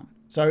came down.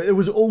 So that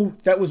was all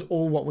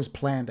what was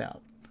planned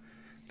out.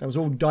 That was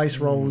all dice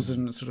rolls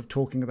and sort of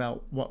talking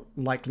about what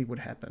likely would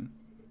happen,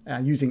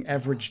 using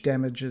average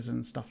damages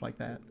and stuff like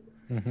that.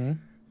 Mm-hmm.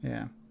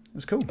 Yeah, it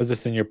was cool. Was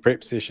this in your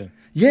prep session?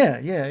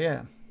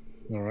 Yeah.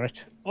 All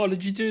right. Oh,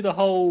 did you do the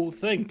whole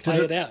thing? Play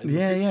it out? In the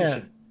prep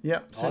session?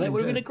 Yep. Oh, that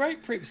would have been a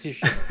great prep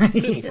session.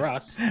 Certainly for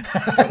us. But,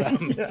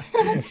 that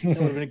would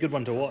have been a good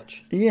one to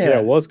watch. Yeah,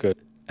 it was good.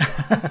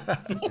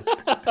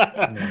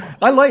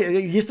 I like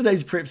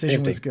yesterday's prep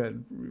session was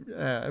good.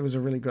 It was a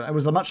really good. It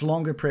was a much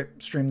longer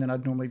prep stream than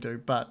I'd normally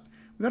do, but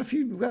we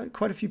got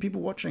quite a few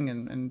people watching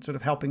and sort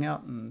of helping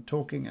out and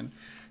talking, and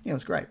it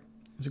was great.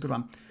 It was a good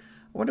one.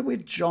 I wonder where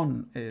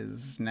John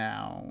is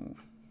now.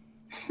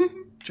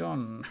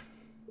 John,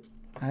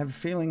 I have a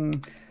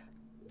feeling.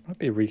 Might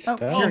be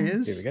restart. Oh, here he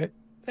is. Here we go.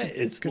 That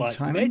is Good like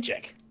timing.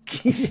 magic.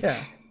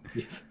 Yeah.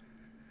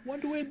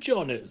 Wonder where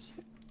John is.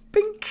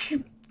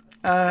 Bink.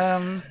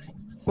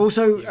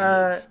 Also,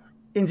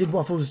 NZ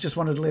Waffles just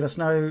wanted to let us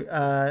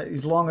know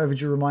his long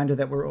overdue reminder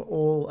that we're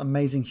all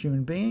amazing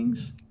human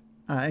beings.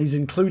 He's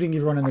including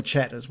everyone in the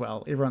chat as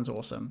well. Everyone's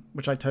awesome,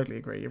 which I totally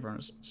agree.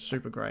 Everyone's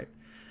super great.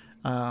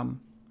 Overcorn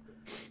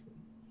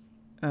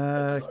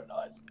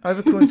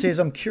says,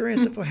 I'm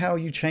curious for how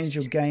you change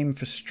your game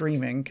for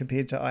streaming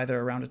compared to either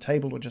around a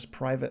table or just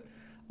private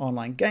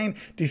online game.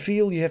 Do you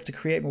feel you have to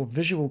create more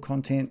visual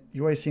content?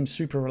 You always seem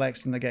super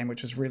relaxed in the game,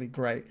 which is really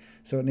great,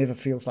 so it never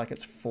feels like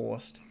it's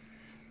forced.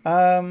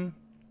 I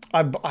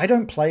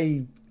don't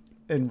play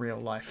in real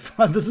life.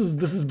 This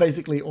is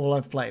basically all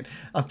I've played.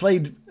 I've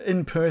played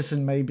in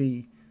person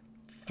maybe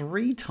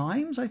 3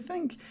 times, I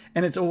think,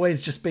 and it's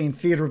always just been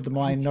theater of the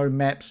mind, no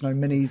maps, no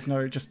minis,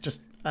 no just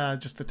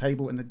the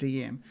table and the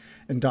DM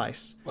and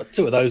dice. Well,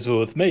 2 of those were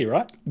with me,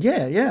 right?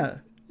 Yeah.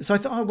 So I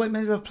thought, oh, wait,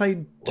 maybe I've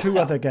played 2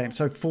 other games.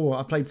 So 4.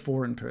 I played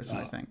 4 in person,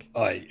 I think.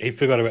 Oh, he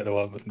forgot about the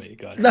one with me,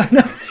 guys. No.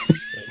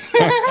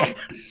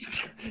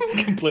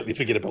 Completely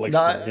forgettable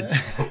experience.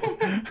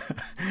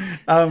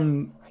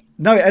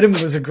 No, Adam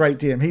was a great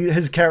DM.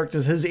 His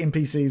characters, his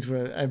NPCs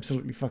were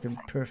absolutely fucking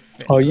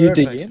perfect. Oh, you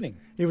Perfect. DMing?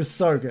 He was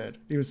so good.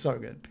 It was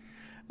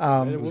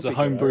a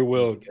homebrew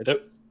world.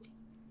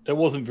 It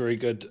wasn't very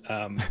good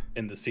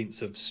in the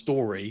sense of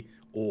story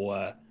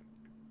or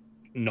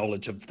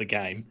knowledge of the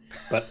game,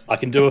 but I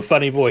can do a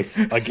funny voice.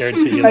 I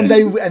guarantee you. and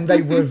they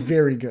were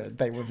very good.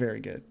 They were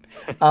very good.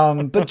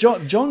 But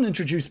John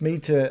introduced me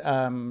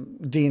to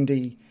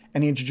D&D,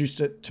 and he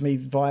introduced it to me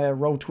via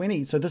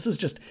Roll20. So this is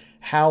just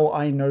how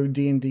I know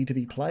D&D to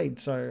be played.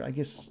 So I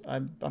guess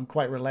I'm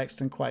quite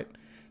relaxed and quite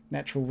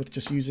natural with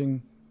just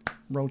using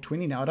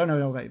Roll20 now. I don't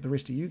know about the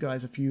rest of you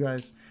guys, if you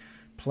guys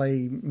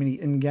play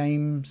many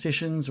in-game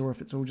sessions or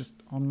if it's all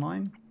just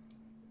online.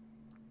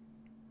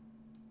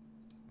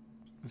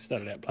 I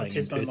started out playing in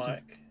Test my person.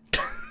 mic.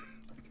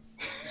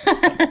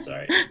 Oh,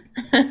 sorry.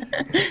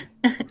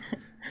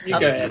 You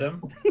go,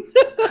 Adam.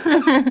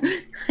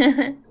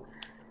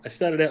 I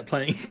started out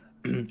playing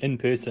in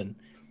person,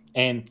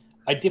 and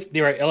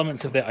there are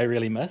elements of that I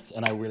really miss,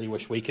 and I really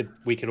wish we could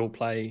all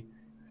play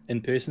in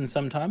person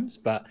sometimes.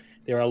 But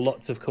there are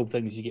lots of cool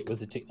things you get with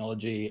the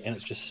technology, and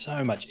it's just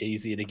so much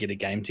easier to get a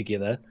game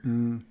together.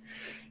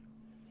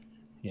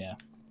 Yeah,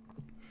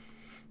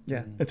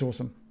 it's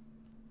awesome.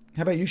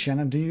 How about you,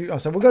 Shannon?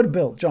 So we'll go to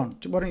Bill. John,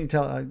 why don't you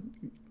tell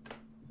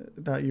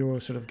about your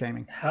sort of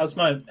gaming? How's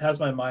my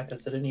mic?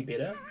 Is it any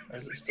better, or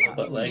is it still a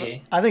bit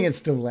laggy? I think it's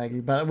still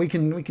laggy, but we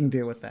can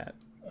deal with that.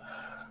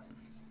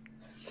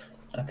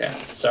 Okay,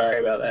 sorry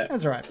about that.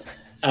 That's all right.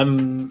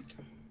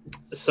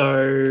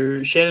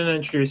 So Shannon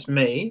introduced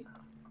me,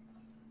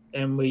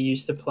 and we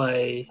used to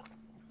play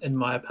in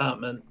my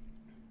apartment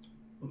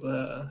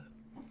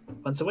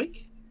once a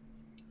week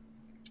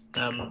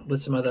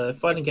with some other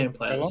fighting game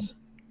players.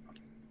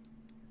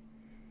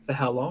 For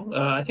how long?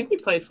 I think we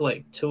played for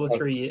like 2 or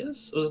 3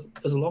 years. It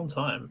was a long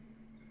time.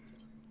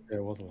 Yeah,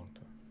 it was a long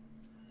time.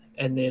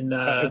 And then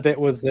that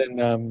was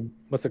in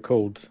what's it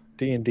called?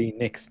 D&D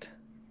Next.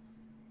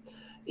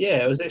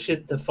 Yeah, it was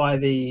actually the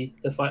 5e,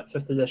 the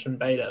 5th edition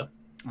beta.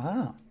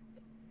 Ah.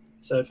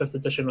 So 5th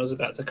edition was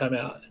about to come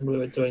out, and we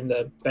were doing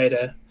the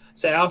beta.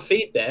 So our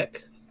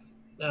feedback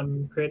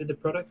created the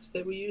products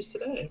that we use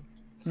today.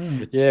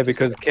 Yeah,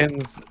 because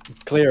Kim's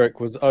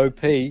cleric was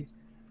OP,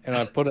 and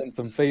I put in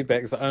some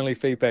feedback. The only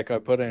feedback I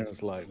put in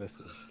was like, this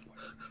is...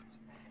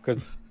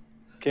 Because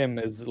Kim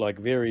is like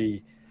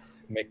very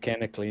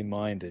mechanically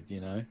minded,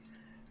 you know?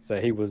 So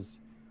he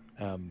was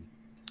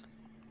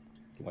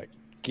like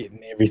getting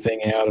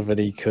everything out of it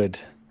he could.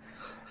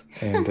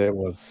 And it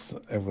was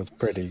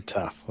pretty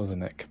tough,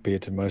 wasn't it,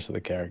 compared to most of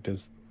the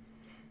characters?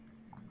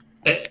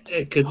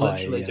 It could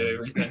literally do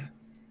everything.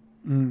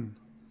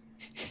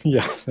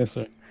 Yeah, that's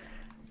right.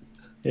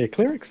 Yeah,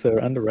 clerics are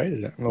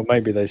underrated. Well,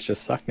 maybe they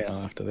just suck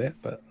now after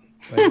that, but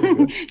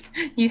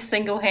you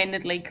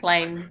single-handedly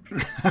claim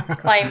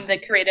the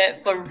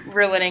credit for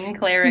ruining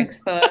clerics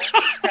for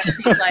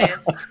country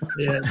players.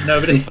 Yeah,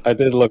 nobody. I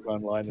did look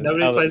online.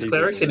 Nobody plays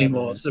clerics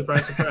anymore.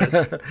 Surprise,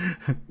 surprise.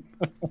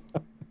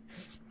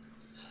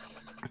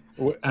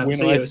 When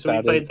so I yeah, so we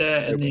started, played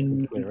that, and it was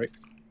then clerics.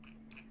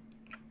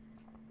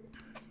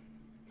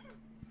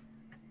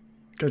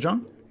 Go,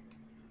 John.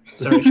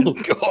 sorry. Oh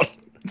god,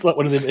 it's like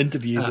one of them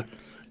interviews.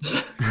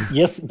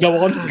 Yes, go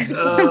on.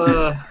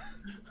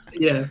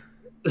 Yeah.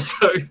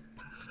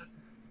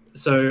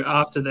 So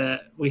after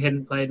that, we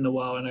hadn't played in a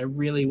while, and I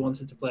really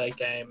wanted to play a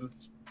game.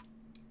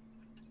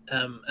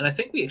 And I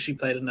think we actually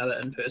played another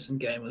in-person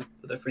game with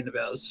a friend of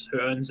ours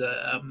who owns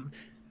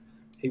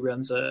he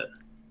runs a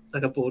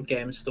board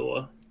game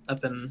store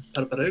up in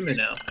Paraparaumu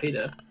now,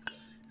 Peter.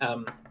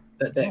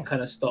 But that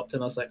kind of stopped,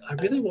 and I was like, I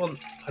really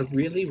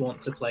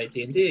want to play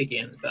D&D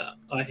again, but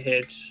I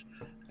had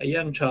a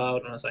young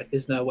child, and I was like,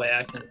 there's no way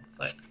I can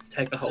like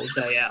take a whole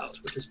day out,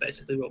 which is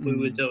basically what we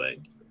were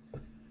doing.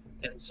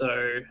 And so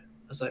I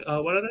was like,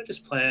 oh, why don't I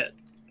just play it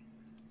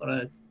on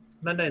a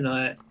Monday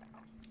night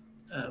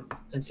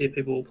and see if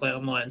people will play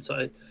online. So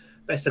I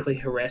basically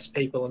harassed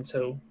people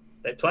until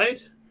they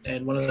played,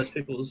 and one of those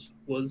people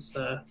was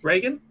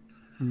Reagan,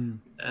 who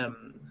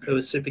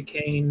was super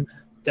keen.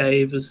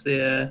 Dave was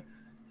there.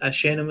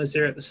 Shannon was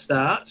there at the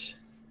start,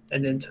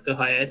 and then took a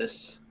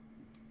hiatus.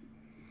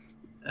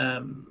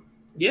 And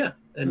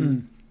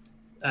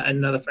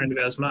another friend of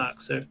ours,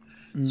 Mark. So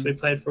we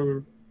played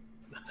for,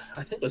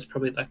 I think it was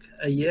probably like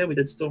a year. We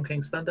did Storm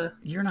King's Thunder.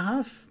 Year and a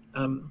half.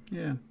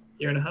 Year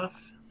and a half.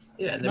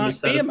 Yeah, and then we Nice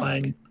started beer,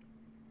 playing.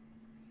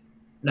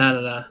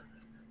 No.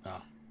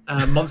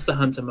 Oh. Monster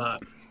Hunter,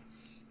 Mark.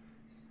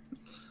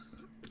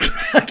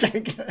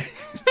 Okay.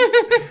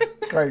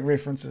 Great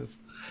references.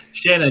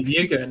 Shannon,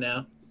 you go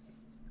now.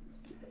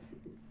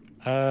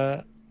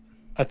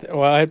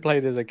 I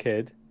played as a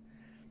kid,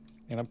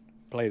 and I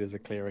played as a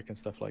cleric and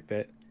stuff like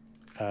that.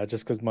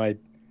 Just because my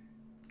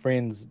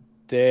friend's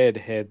dad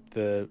had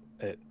the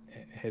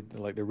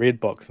red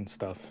box and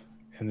stuff,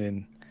 and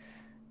then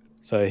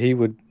so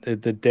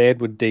the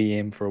dad would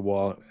DM for a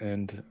while,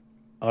 and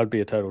I'd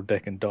be a total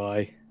dick and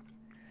die.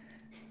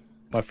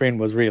 My friend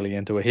was really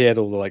into it. He had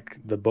all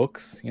the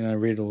books,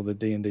 read all the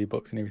D&D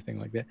books and everything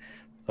like that.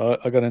 So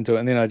I got into it,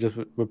 and then I just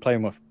would play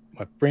with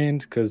my friend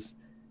because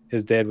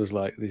his dad was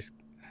like, these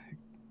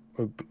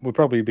would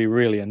probably be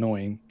really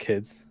annoying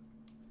kids.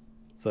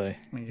 So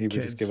he would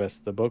just give us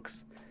the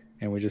books,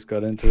 and we just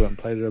got into it and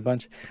played it a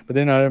bunch. But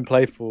then I didn't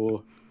play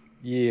for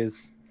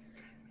years.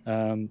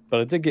 But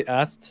I did get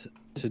asked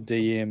to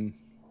DM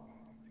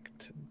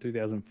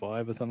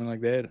 2005 or something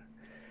like that.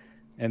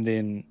 And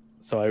then,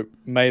 so I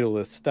made all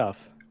this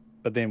stuff,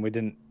 but then we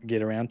didn't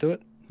get around to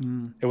it.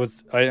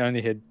 I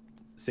only had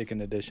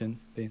 2nd edition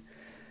then.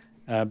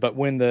 But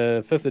when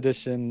the 5th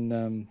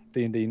edition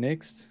D&D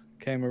Next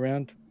came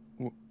around,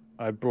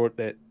 I brought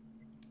that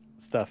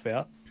stuff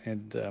out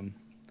and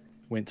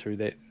went through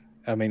that.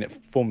 I mean, it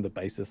formed the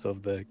basis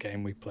of the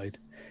game we played.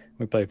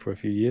 We played for a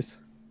few years.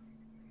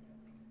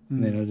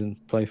 And then I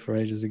didn't play for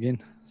ages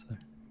again. So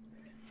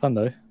fun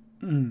though.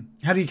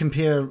 How do you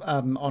compare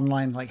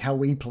online, like how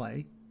we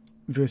play,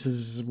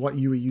 versus what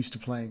you were used to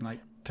playing, like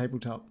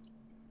tabletop?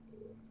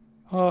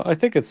 I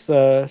think it's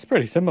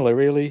pretty similar,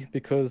 really,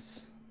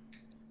 because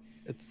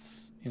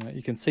it's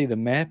you can see the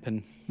map,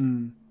 and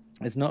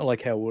it's not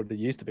like how it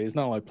used to be. It's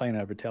not like playing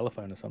over a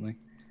telephone or something.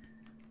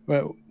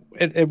 Well,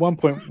 at one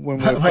point when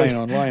we were playing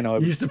online, I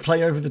used to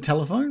play over the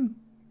telephone.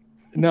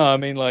 No, I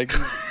mean like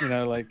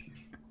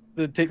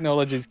the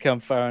technology's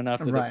come far enough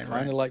that it's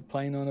kind of like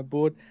playing on a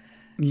board.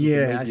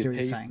 Yeah, I see what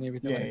you're saying.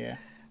 Yeah.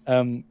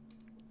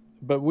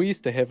 But we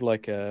used to have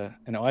like an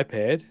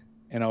iPad,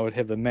 and I would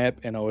have the map,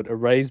 and I would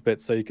erase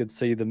bits so you could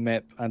see the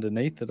map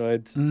underneath that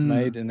I'd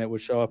made, and that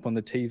would show up on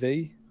the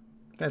TV.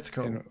 That's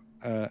cool.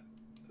 And,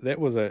 that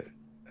was a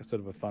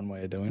sort of a fun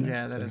way of doing it.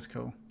 Yeah, that is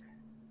cool.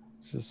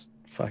 It's just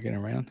fucking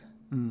around.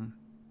 How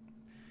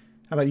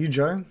about you,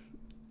 Joe?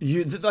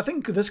 I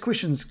think this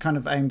question's kind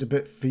of aimed a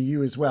bit for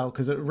you as well,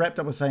 because it wrapped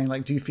up with saying,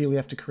 like, do you feel you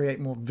have to create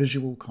more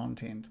visual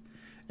content?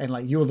 And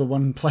like, you're the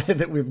one player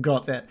that we've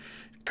got that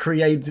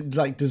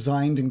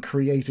designed and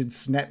created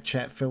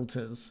Snapchat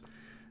filters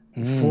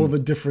for the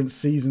different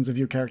seasons of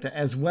your character,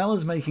 as well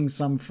as making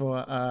some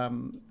for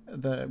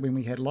when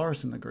we had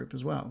Loris in the group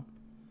as well.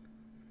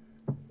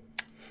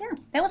 Yeah,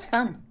 that was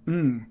fun.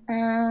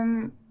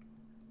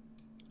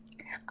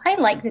 I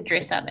like the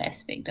dress-up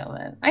aspect of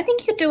it. I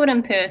think you could do it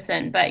in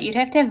person, but you'd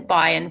have to have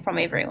buy-in from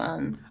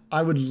everyone.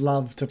 I would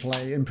love to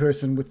play in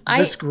person with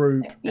this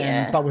group,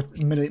 but with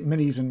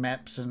minis and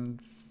maps,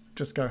 and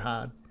just go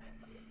hard.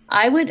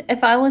 I would,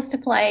 if I was to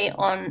play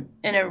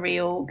in a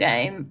real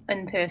game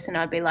in person,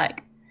 I'd be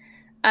like,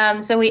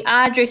 so we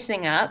are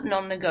dressing up,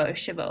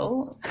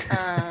 non-negotiable.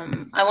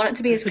 I want it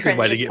to be as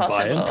cringe as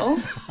possible.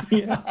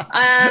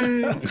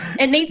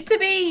 It needs to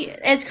be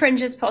as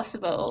cringe as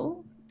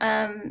possible.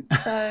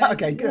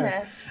 Okay,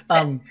 good.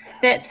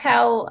 That's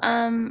how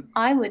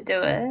I would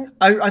do it.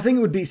 I think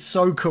it would be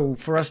so cool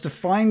for us to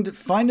find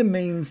a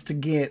means to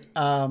get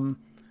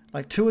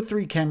like 2 or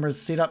 3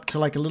 cameras set up to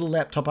like a little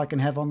laptop I can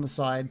have on the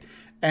side,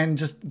 and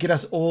just get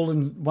us all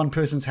in one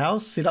person's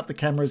house, set up the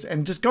cameras,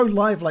 and just go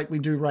live like we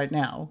do right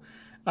now,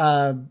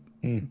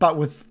 but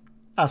with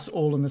us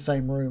all in the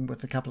same room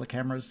with a couple of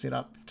cameras set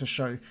up to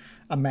show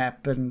a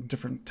map and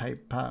different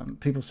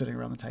people sitting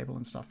around the table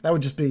and stuff. That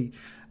would just be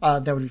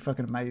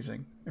fucking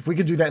amazing. If we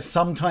could do that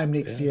sometime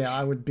next year,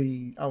 I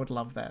would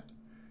love that.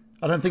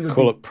 I don't think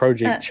Call it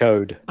Project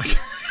Chode.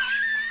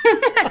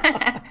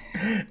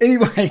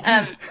 Anyway.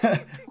 I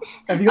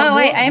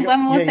have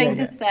one more thing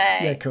to say.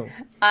 Yeah, cool.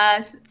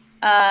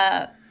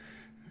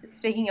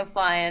 Speaking of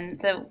buy-in,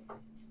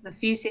 the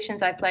few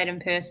sessions I played in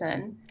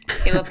person,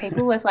 there were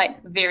people with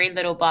like very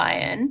little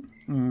buy-in,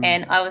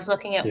 and I was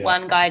looking at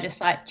one guy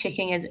just like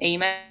checking his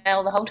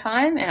email the whole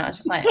time, and I was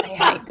just like, I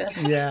hate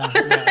this. Yeah.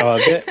 Oh,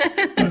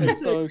 that is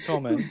so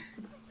common.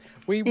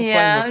 We were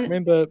playing with,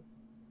 remember,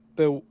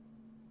 Bill?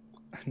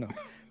 No,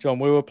 John.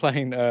 We were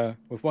playing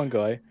with one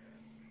guy,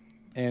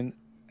 and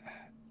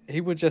he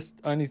was just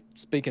only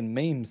speaking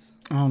memes.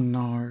 Oh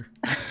no.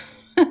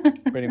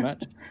 Pretty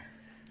much.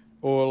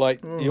 Or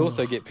like you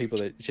also get people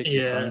that check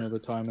your phone all the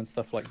time and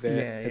stuff like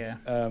that.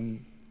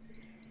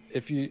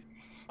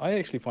 I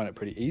actually find it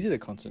pretty easy to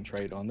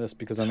concentrate on this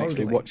because I'm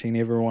actually watching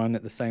everyone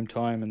at the same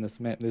time in this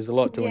map. There's a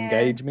lot to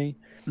engage me.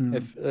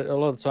 If a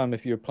lot of the time,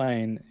 if you're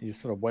playing, you're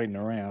sort of waiting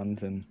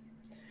around and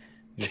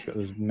you just got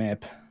this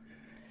map.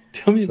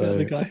 Tell me about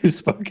the guy who's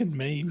spoken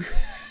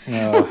memes.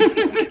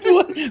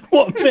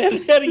 What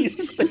man? How do you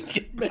speak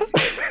it, man?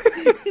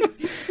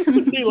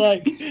 Was he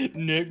like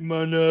Nick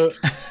Mana?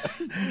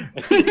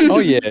 Oh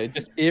yeah,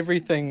 just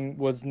everything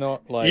was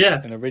not like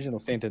an original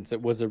sentence.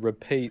 It was a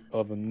repeat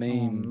of a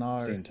meme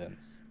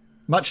sentence.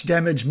 Much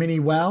damage, mini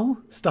wow,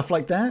 stuff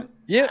like that.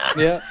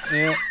 Yeah.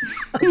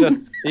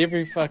 Just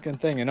every fucking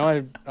thing, and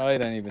I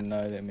don't even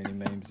know that many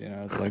memes. You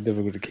know, it's like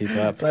difficult to keep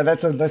up. So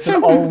that's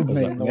an old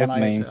meme. The one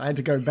I had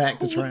to go back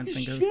to try and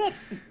think of.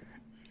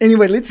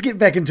 Anyway, let's get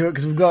back into it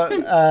because we've got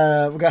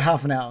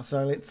half an hour.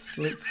 So let's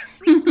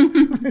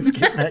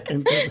get back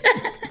into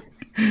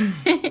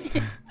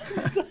it.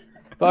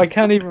 But I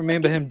can't even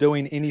remember him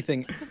doing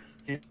anything.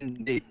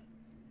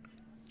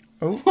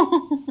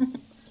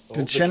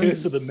 Did Shannon?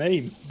 Curse of the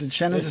meme. Did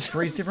Shannon just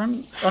freeze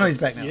everyone? Oh no, he's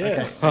back now.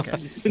 Yeah. Okay.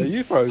 He's been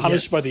you froze.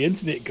 punished by the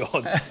internet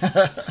gods.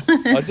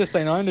 I was just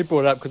saying, I only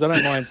brought it up because I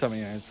don't mind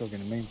something, talking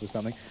to memes or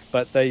something.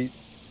 But I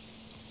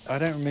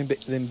don't remember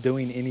them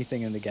doing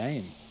anything in the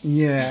game.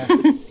 Yeah.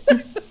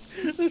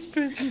 This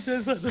person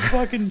sounds like the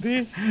fucking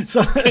best.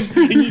 So,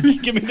 Can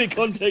you give me the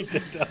contact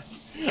details?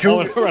 Cool. I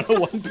want to run a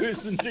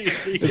one-person D&D.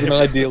 It's an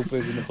ideal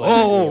person to play.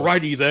 Oh,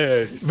 righty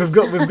there. we've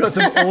got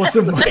some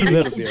awesome That'll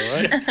ones. be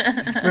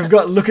alright. We've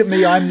got Look at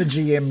Me, I'm the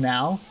GM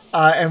now.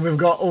 And we've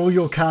got All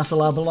Your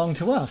Castle Are Belong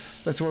to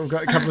Us. That's what we've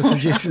got, a couple of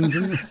suggestions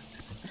in.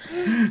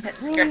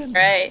 That's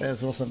great.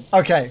 That's awesome.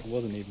 Okay. It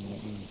wasn't even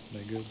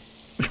that good.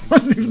 It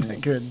wasn't even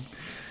that good.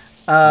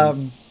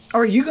 All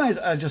right, you guys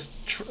are just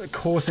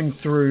coursing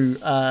through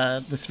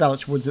the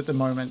Svalich Woods at the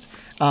moment.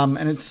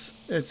 And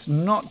it's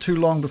not too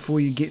long before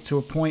you get to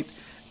a point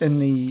in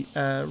the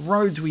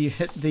roads where you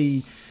hit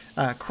the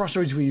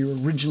crossroads where you were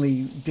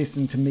originally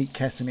destined to meet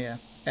Casimir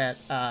at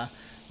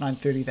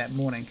 9:30 that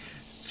morning.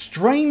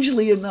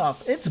 Strangely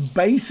enough, it's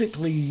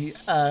basically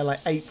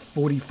like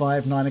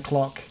 8:45, 9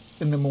 o'clock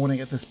in the morning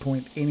at this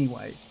point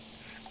anyway.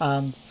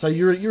 So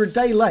you're a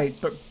day late,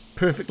 but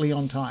perfectly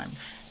on time.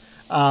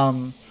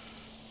 And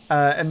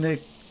the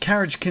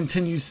carriage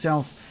continues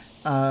south,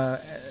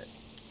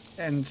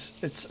 and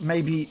it's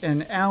maybe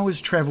an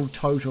hour's travel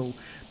total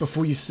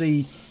before you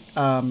see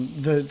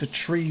the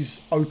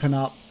trees open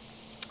up,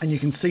 and you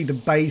can see the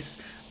base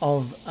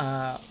of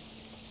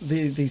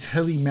these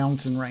hilly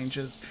mountain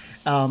ranges.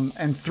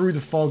 And through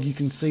the fog, you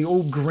can see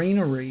all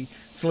greenery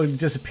slowly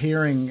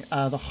disappearing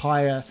the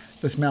higher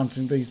this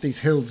mountain, these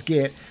hills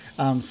get,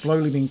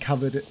 slowly being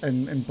covered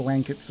in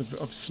blankets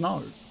of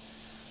snow.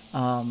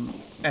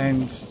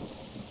 And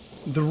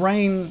the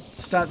rain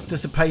starts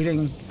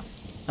dissipating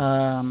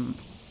and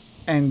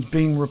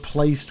being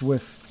replaced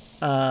with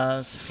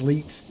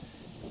sleet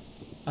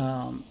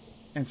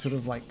and sort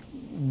of like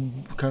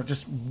kind of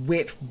just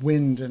wet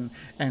wind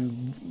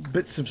and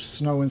bits of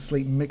snow and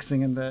sleet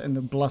mixing in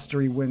the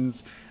blustery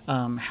winds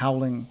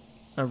howling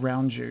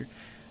around you.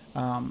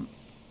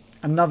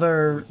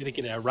 Another... We're going to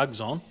get our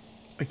rugs on.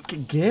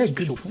 Yeah,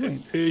 good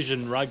point.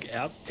 Persian rug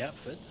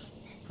outfits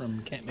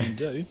from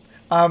Kathmandu.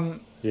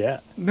 Yeah.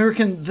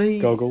 American,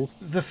 Goggles.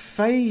 The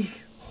Fey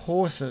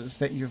horses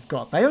that you've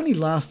got, they only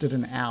lasted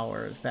an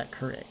hour, is that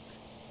correct?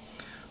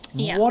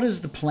 Yeah. What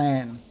is the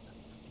plan?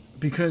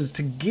 Because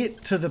to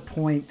get to the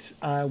point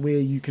where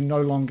you can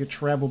no longer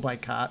travel by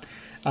cart,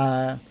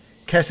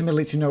 Casimir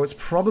lets you know it's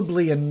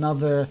probably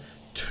another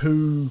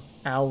 2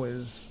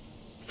 hours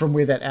from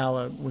where that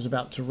hour was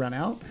about to run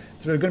out.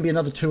 So there's going to be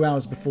another 2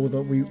 hours before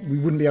we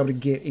wouldn't be able to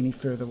get any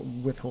further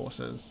with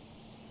horses.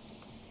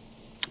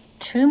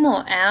 2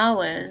 more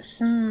hours.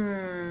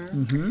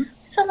 Mm-hmm.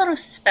 It's a lot of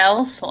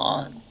spell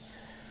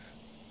slots.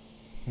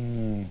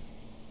 If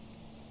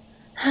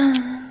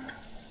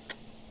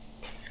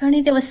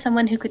only there was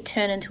someone who could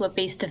turn into a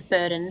beast of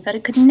burden, but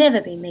it could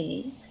never be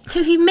me.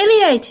 Too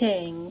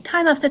humiliating.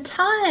 Time after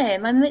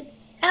time.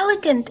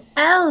 elegant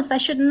elf. I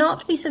should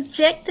not be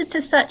subjected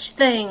to such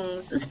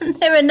things. Isn't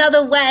there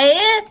another way?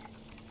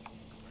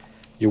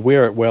 You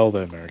wear it well,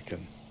 though,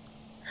 American.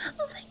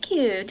 Oh, thank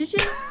you.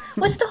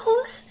 Was the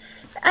horse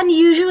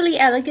unusually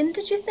elegant,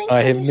 did you think?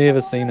 I when have you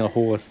never saw seen it? a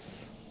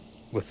horse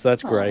with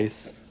such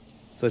grace,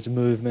 such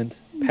movement,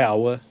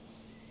 power,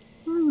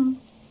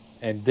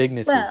 and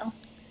dignity. Well,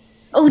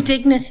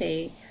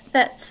 dignity.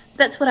 That's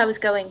what I was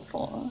going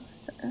for.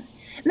 So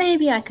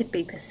maybe I could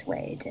be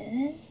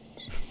persuaded.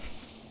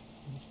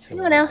 Does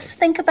anyone else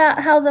think about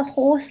how the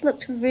horse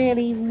looked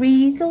really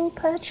regal,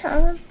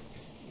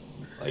 perchance?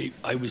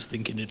 I was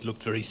thinking it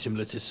looked very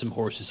similar to some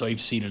horses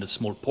I've seen in a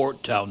small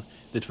port town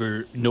that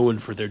were known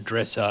for their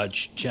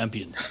dressage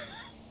champions.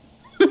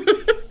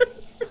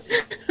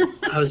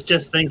 I was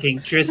just thinking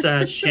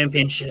dressage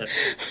championship.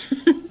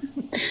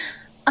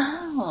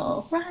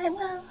 Oh, right.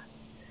 Well,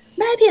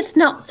 maybe it's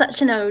not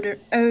such an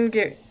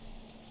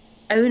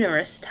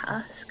onerous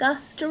task.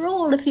 After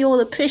all, if you all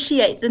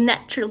appreciate the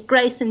natural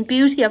grace and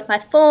beauty of my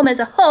form as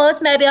a horse,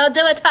 maybe I'll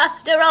do it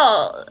after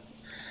all.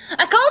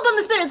 I call upon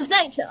the spirits of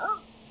nature.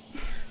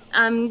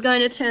 I'm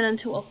going to turn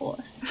into a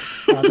horse.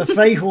 The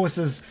Fey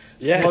horses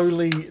Yes.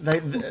 slowly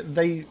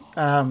they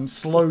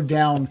slow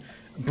down,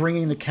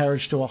 bringing the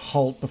carriage to a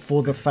halt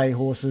before the Fey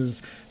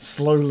horses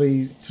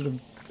slowly sort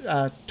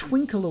of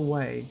twinkle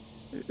away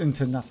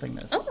into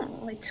nothingness.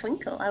 Oh, they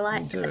twinkle. I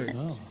like They do.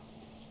 that.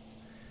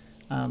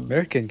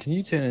 American, can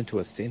you turn into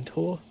a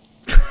centaur?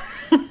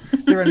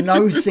 There are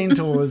no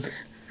centaurs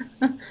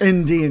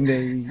in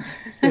D&D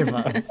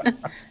ever.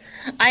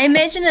 I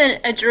imagine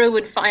a druid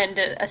would find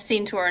a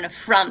centaur an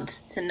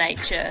affront to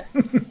nature.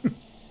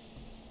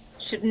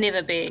 Should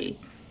never be.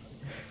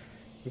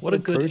 What are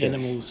good prudent.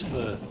 animals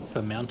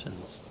for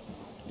mountains?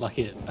 Like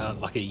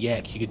a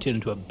yak. You could turn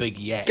into a big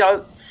yak.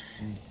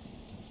 Goats.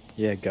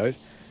 Yeah, goat.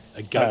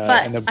 A goat.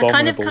 But An I kind of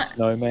abominable can't-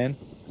 snowman.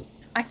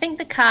 I think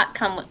the cart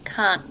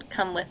can't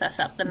come with us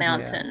up the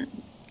mountain.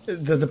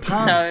 The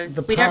path. So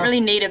the we path, don't really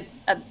need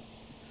a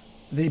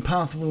The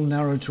path will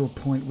narrow to a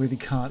point where the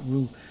cart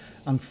will,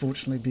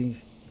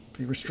 unfortunately,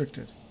 be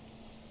restricted.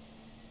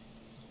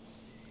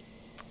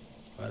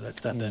 Well,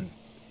 that's that then.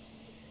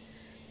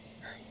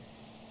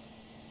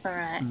 All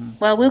right.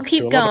 Well, we'll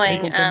keep Do a lot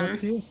of going. people come up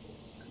here?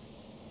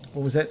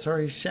 What was that?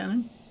 Sorry,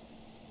 Shannon.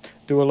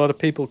 Do a lot of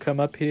people come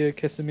up here,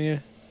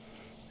 Casimir?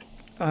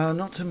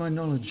 Not to my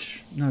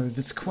knowledge. No,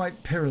 that's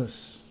quite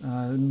perilous.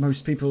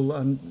 Most people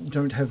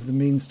don't have the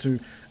means to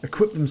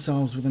equip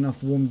themselves with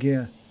enough warm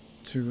gear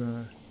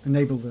to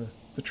enable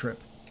the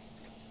trip.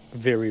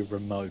 Very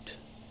remote.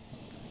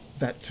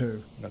 That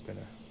too. Not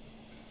gonna.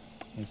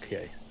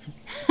 Okay.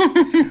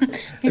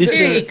 It's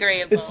very It's-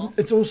 agreeable.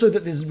 It's also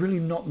that there's really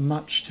not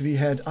much to be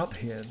had up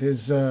here.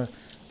 There's,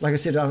 like I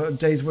said, a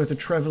day's worth of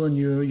travel, and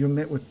you're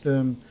met with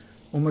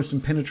almost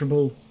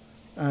impenetrable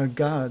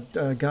guard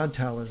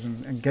towers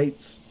and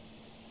gates.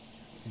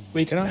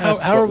 Wait, Can I how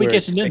ask are what we we're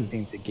getting in?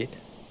 expecting to get?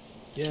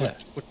 Yeah.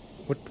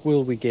 What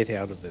will we get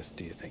out of this,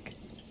 do you think?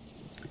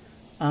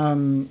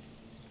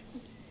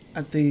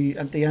 At the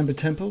Amber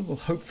Temple, well,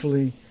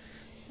 hopefully,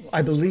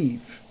 I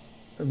believe,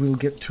 we'll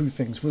get two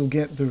things. We'll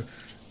get the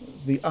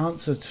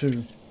answer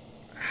to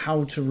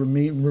how to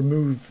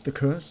remove the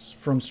curse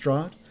from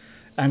Strahd,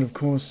 and of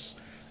course,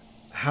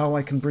 how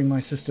I can bring my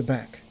sister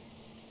back.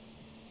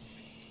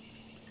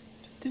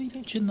 Did he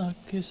mention the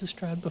curse of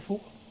Strahd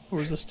before? Or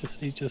is this just,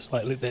 he just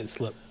like let that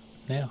slip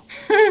now?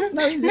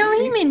 No,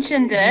 He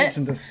mentioned he's it.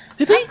 mentioned this.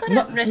 Did he? I've got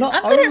Not- it written, not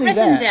I've got it only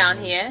written that- down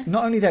here.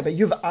 Not only that, but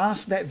you've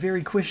asked that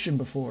very question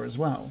before as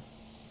well.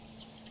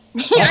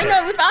 Yeah, I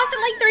know. We've asked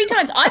it like 3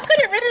 times. I've got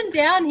it written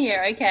down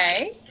here.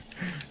 Okay.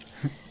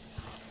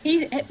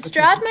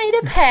 Strahd made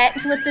a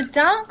pact with the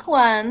Dark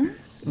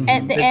Ones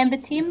at the Amber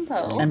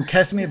Temple. And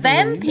Casimir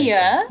believes-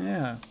 Vampire.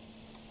 Yeah.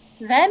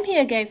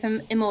 Vampire gave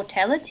him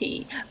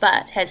immortality,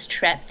 but has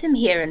trapped him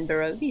here in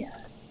Barovia.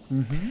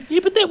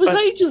 Yeah, but that was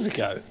ages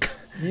ago.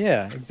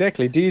 Yeah,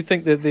 exactly. Do you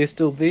think that they're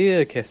still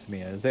there,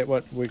 Casimir? Is that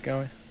what we're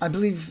going? I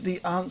believe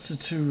the answer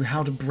to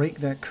how to break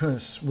that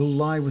curse will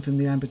lie within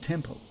the Amber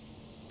Temple.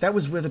 That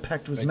was where the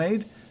pact was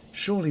made.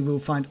 Surely we'll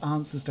find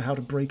answers to how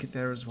to break it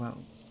there as well.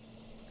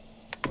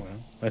 Well,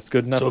 that's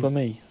good enough So- for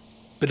me.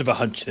 Bit of a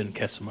hunch then,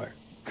 Casimir.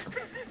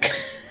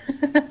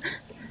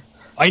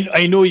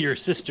 I know your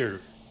sister.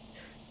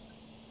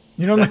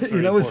 You know, That's you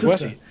very know his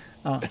important. sister.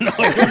 No,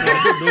 I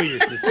don't know your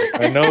sister.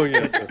 I know,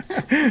 yes.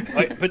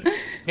 But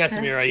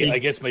Casimir, I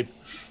guess my.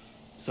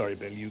 Sorry,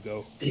 Bill, you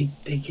go. Be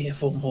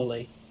careful,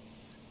 Molly.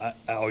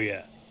 Oh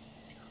yeah.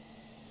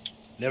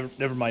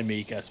 Never mind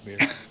me, Casimir.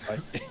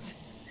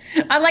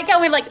 I like how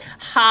we're like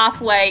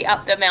halfway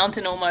up the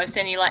mountain almost,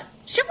 and you're like,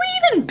 should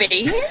we even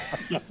be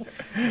here?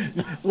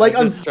 Like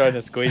I'm I'm just trying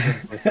to squeeze in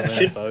for some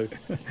info.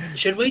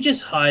 Should we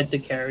just hide the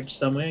carriage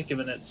somewhere,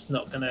 given it's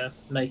not going to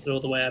make it all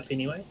the way up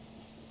anyway?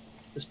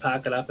 Just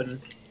park it up and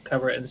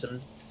cover it in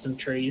some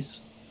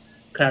trees,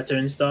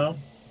 cartoon style.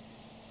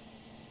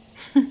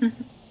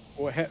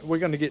 We're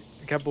going to get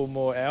a couple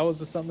more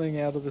hours or something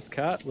out of this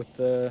cart with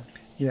the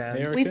yeah.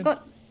 American?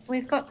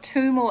 We've got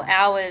 2 more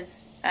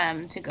hours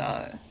to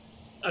go.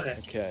 Okay.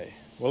 Okay.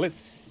 Well,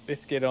 let's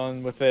get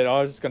on with it. I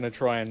was just going to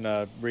try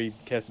and read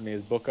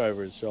Casimir's book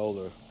over his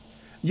shoulder.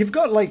 You've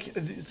got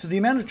so the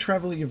amount of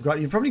travel you've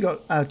probably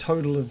got a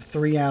total of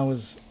 3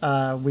 hours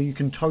where you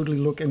can totally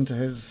look into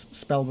his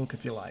spell book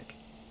if you like.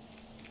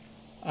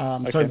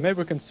 Okay, so maybe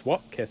we can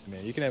swap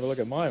Casimir. You can have a look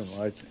at mine.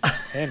 It's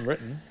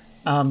handwritten.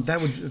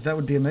 that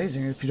would be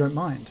amazing if you don't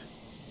mind.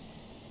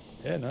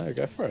 Yeah, no,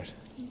 go for it.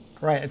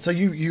 Great. And so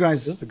you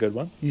guys, This is a good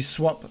one. you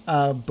swap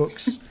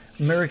books.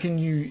 American,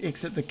 you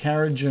exit the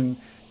carriage and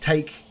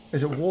take,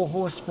 is it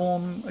warhorse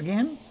form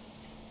again?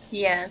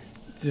 Yeah.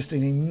 It's just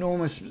an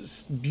enormous,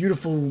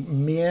 beautiful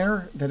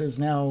mare that is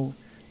now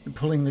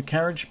pulling the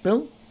carriage.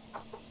 Bill?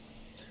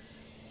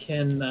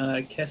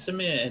 Can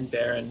Casimir and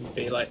Baron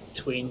be like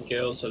tween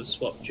girls who've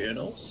swapped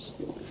journals?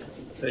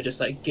 They're just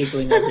like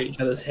giggling over each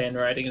other's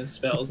handwriting and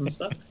spells and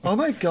stuff. Oh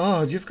my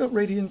god, you've got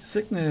radiant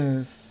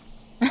sickness.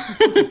 You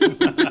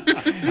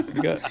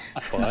got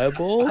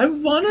fireballs? I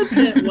wanted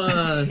that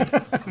one.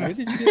 Where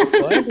did you get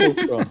fireballs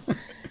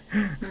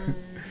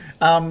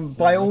from?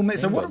 By all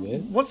means, so think about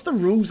that. what's the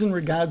rules in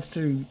regards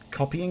to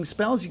copying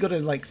spells? You got to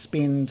like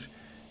spend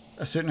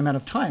a certain amount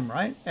of time,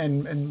 right?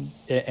 And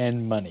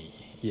And money,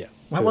 yeah.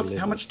 how per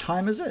level. much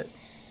time is it?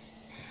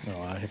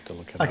 Oh, I have to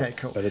look it Okay, up.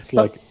 cool. But it's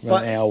But- like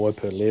but- an hour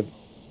per level.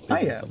 Oh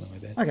yeah. Something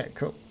like that. Okay,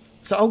 cool.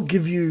 So I'll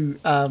give you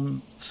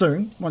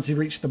soon, once you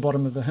reach the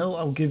bottom of the hill,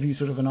 I'll give you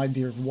sort of an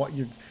idea of what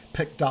you've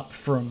picked up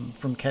from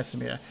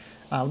Casimir.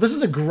 This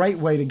is a great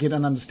way to get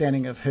an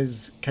understanding of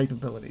his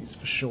capabilities,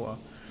 for sure.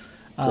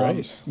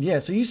 Great. Yeah,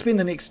 so you spend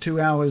the next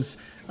 2 hours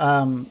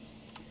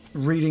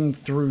flicking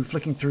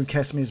through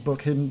Casimir's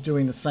book, him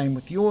doing the same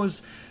with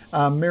yours.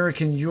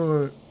 American,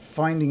 you're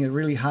finding it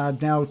really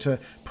hard now to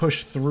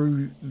push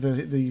through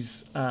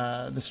this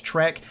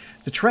track.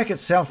 The track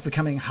itself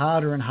becoming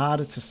harder and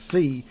harder to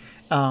see,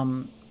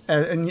 and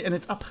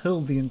it's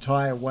uphill the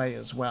entire way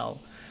as well.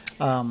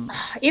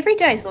 Every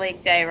day's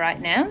leg day right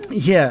now.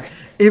 Yeah,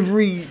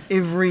 every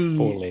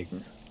 4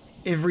 legs.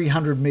 every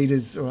 100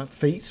 meters or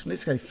feet,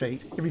 let's say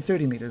feet, every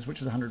 30 meters, which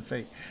is 100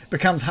 feet,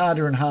 becomes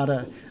harder and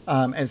harder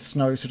as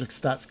snow sort of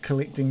starts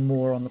collecting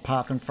more on the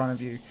path in front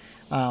of you.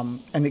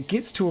 And it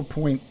gets to a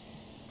point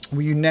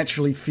where you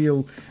naturally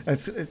feel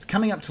it's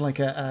coming up to like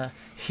a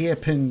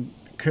hairpin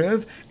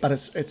curve, but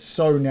it's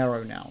so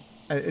narrow now.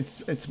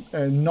 It's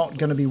not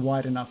going to be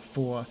wide enough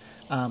for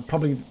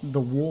probably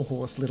the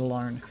warhorse, let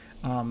alone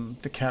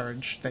the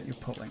carriage that you're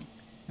pulling.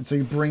 And so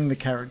you bring the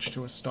carriage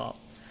to a stop.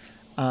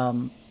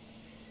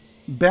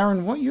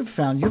 Baron, what you've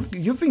found,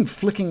 you've been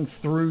flicking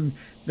through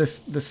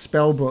this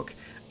spell book,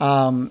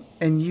 and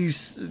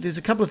there's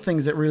a couple of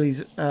things that really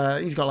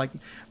he's got, like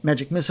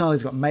magic missile,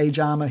 he's got mage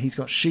armor, he's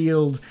got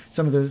shield,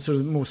 some of the sort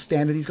of more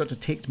standard. He's got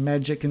detect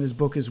magic in his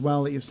book as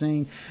well that you've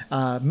seen,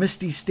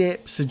 misty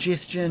step,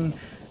 suggestion.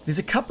 There's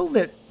a couple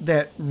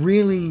that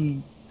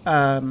really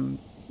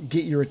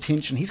get your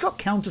attention. He's got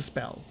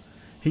counterspell,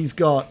 he's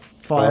got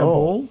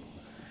fireball,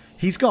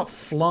 he's got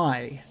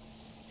fly,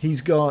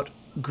 he's got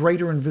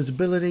greater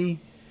invisibility,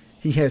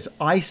 he has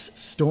ice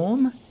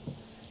storm,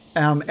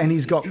 and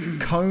he's got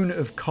cone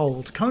of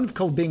cold. Cone of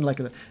cold being like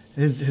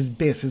his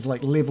best is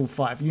like level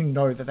 5. You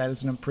know that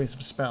is an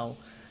impressive spell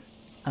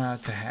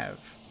to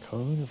have.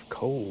 Cone of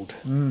cold.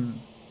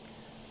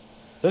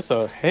 There's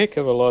a heck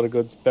of a lot of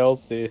good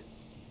spells there.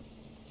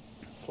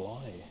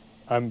 Fly.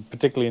 I'm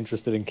particularly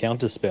interested in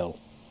counterspell.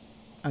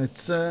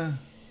 It's a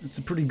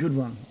pretty good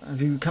one.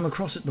 Have you come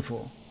across it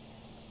before?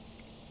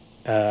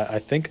 I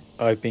think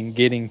I've been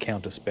getting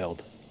counterspelled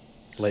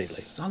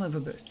lately. Son of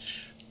a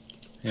bitch.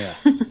 Yeah.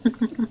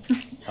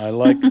 I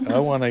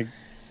want to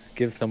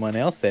give someone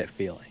else that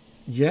feeling.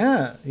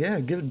 Yeah,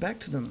 give it back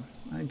to them.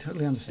 I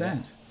totally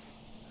understand.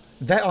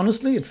 That,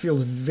 honestly, it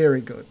feels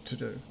very good to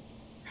do.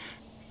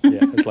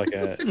 Yeah, it's like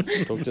a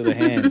talk to the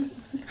hand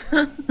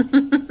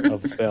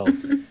of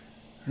spells.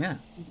 Yeah.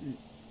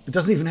 It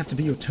doesn't even have to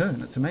be your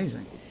turn. It's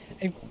amazing.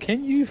 And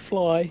can you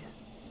fly?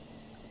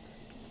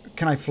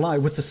 Can I fly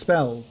with the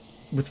spell?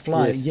 With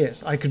fly, Yes.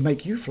 yes. I could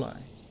make you fly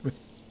with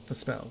the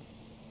spell.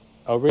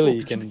 Oh, really?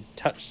 You can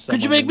touch someone.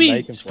 Could you make and me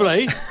they can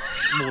fly?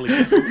 fly? Morley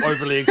gets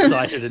overly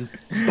excited and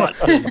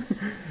butts in. Could you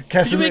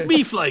Casimir, make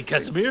me fly,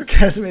 Casimir?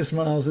 Casimir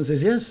smiles and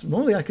says, "Yes,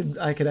 Morley, I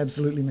could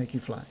absolutely make you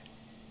fly.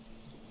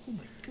 Oh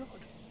my god.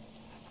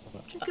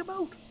 Check him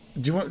out.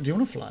 Do you want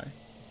to fly?"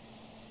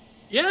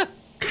 Yeah.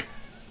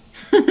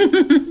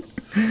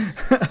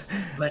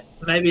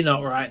 Maybe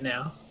not right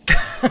now.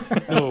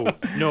 No.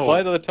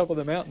 Fly to the top of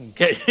the mountain.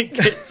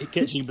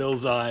 Catching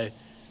Bill's eye,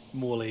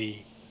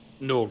 Morley.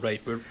 No,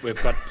 right.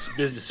 We've got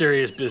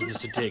serious business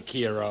to take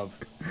care of.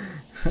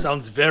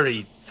 Sounds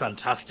very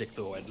fantastic,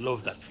 though. I'd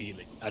love that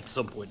feeling at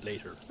some point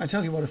later. I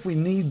tell you what, if we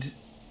need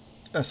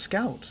a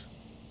scout,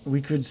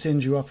 we could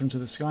send you up into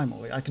the sky,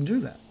 Morley. I can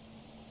do that.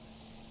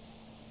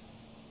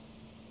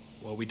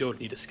 Well, we don't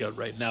need a scout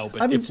right now,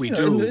 but I mean, if we you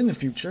know, do, in the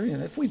future,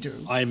 if we do,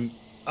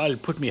 I'll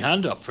put my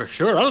hand up for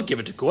sure. I'll give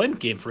it a go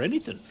endgame for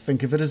anything.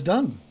 think of it as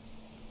done.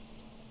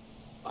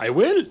 I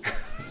will.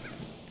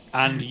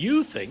 And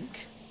you think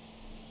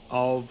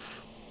of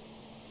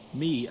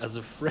me as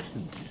a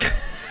friend.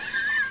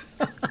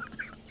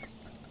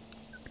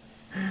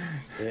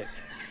 Yeah.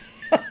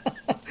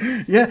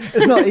 Yeah,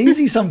 it's not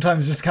easy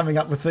sometimes just coming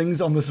up with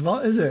things on the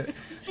spot, is it?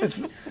 It's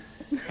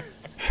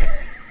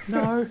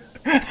No.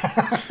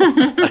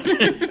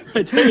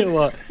 I tell you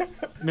what,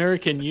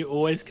 American, you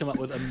always come up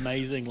with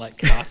amazing like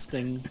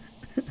casting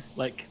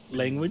like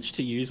language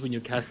to use when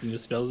you're casting your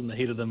spells in the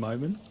heat of the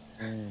moment.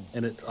 And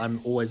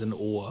I'm always in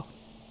awe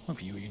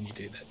of you when you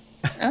do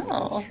that.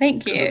 Oh,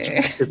 thank you.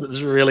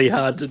 It's really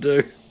hard to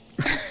do.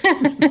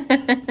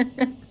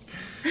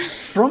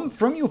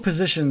 From your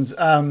positions,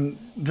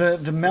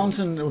 the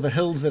mountain or the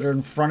hills that are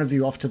in front of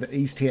you off to the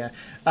east here,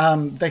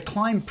 they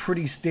climb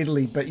pretty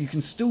steadily, but you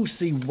can still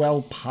see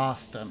well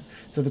past them.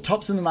 So the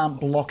tops of them aren't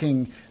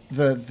blocking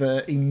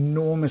the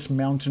enormous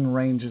mountain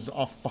ranges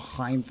off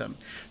behind them.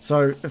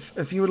 So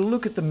if you were to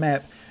look at the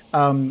map,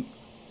 from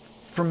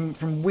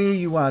where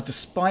you are,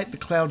 despite the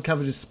cloud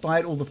cover,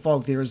 despite all the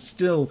fog, there is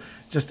still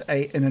just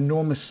an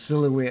enormous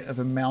silhouette of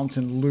a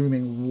mountain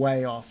looming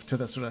way off to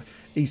the sort of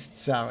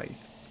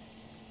east-southeast.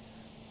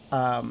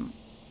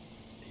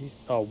 He's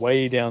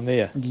way down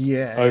there.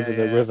 Yeah. Over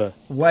the river.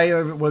 Way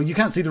over. Well, you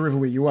can't see the river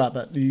where you are,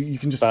 but you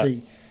can just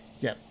see.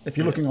 Yeah. If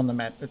you're looking on the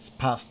map, it's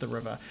past the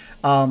river.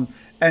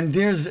 And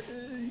there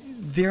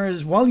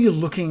is while you're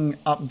looking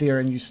up there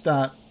and you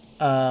start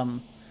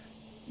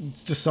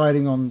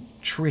deciding on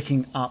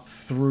trekking up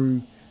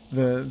through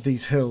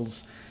these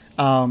hills,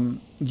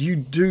 you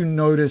do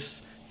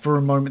notice for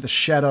a moment the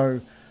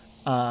shadow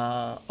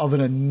of an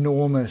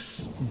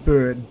enormous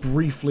bird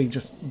briefly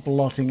just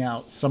blotting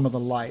out some of the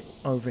light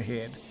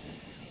overhead.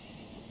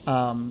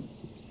 But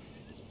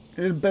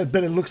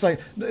it looks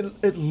like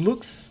it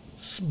looks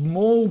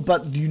small,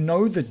 but you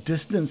know the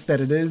distance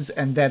that it is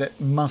and that it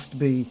must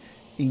be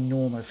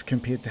enormous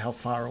compared to how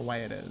far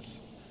away it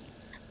is.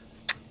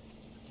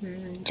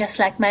 Just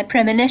like my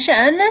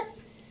premonition.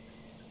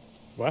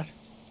 What?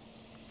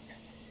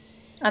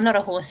 I'm not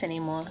a horse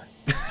anymore.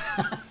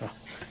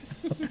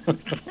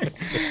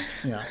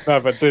 Yeah. No,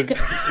 but did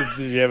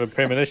you have a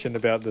premonition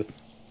about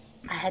this?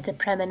 I had a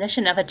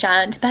premonition of a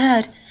giant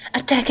bird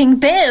attacking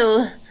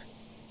Bill.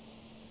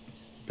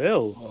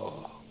 Bill?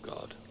 Oh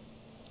God.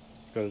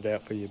 It's got it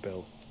out for you,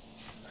 Bill.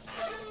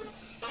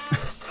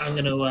 I'm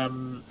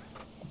gonna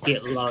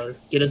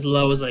get as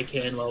low as I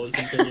can while we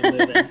continue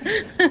moving.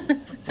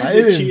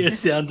 The cheer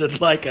sounded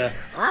like a.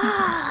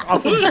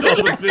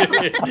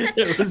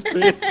 It was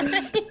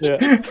perfect. Yeah.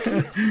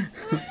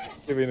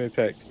 Give me an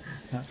attack.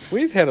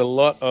 We've had a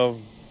lot of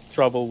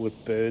trouble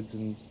with birds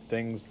and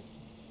things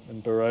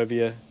in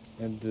Barovia,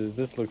 and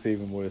this looks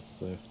even worse.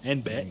 So.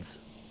 And bats.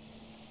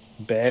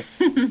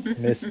 Bats,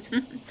 mist,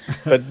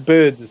 but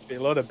birds. There's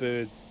been a lot of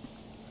birds.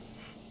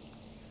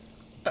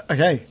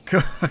 Okay,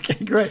 cool.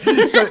 Okay, great.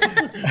 So,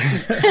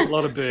 A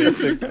lot of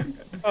birds.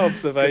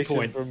 Observation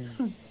Good point.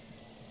 from.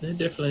 They're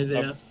definitely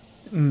there.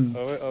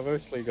 I've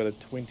actually got a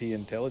 20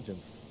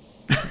 intelligence.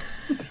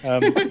 So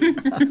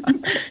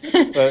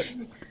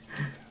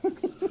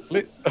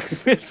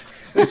let's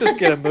just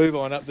get a move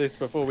on up this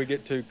before we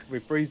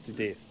freeze to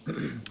death.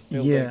 Bill,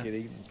 Yeah. don't get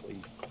even,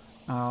 please.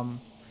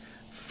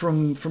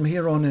 from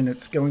here on in,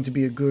 it's going to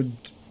be a good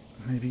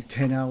maybe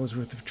 10 hours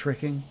worth of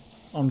trekking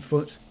on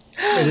foot.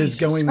 It is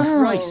going.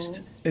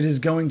 Christ. It is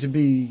going to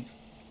be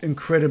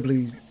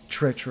incredibly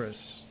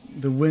treacherous.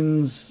 The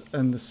winds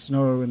and the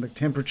snow and the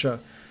temperature,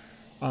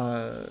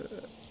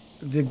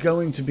 they're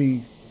going to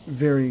be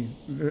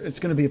it's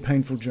going to be a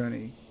painful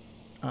journey.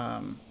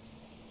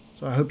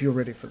 So I hope you're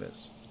ready for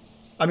this.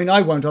 I mean,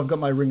 I won't. I've got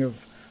my ring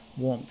of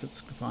warmth. It's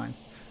fine.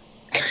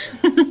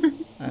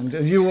 And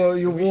your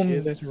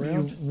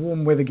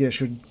warm weather gear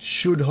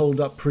should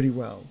hold up pretty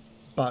well,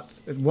 but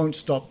it won't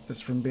stop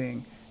this from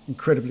being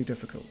incredibly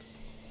difficult.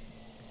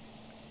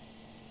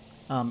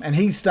 And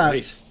he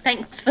starts.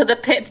 Thanks for the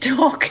pep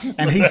talk.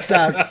 And he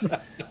starts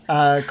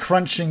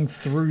crunching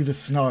through the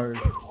snow.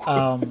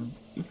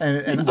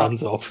 And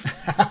Runs off.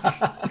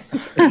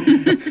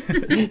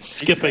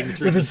 Skipping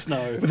through with the his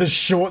snow. with his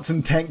shorts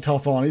and tank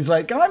top on. He's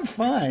like, I'm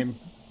fine.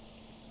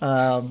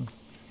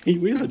 He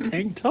wears a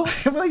tank top.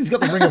 Well, he's got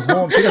the ring of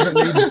warmth. He doesn't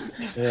need.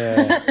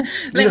 Yeah.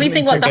 Let me doesn't think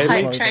need what the sexy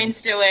hype clothing.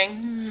 train's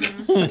doing.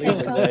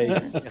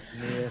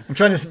 I'm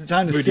trying to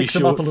Booty sex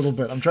him up a shorts. little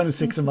bit. I'm trying to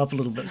sex him up a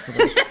little bit for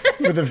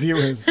the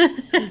viewers.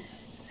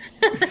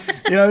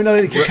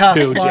 No, he can cast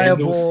Bill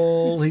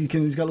fireball.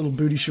 He's got little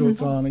booty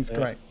shorts on. He's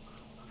great.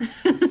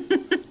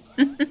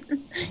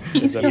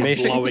 There's a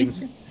mesh.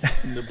 Blowing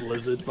in the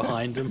blizzard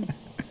behind him.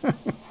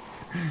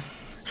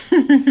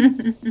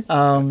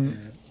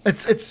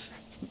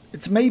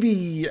 It's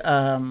maybe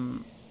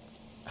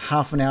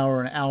half an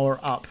hour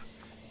up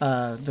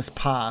this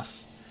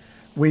pass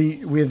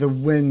where the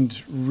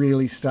wind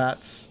really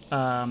starts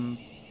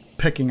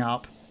picking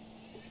up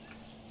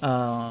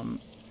to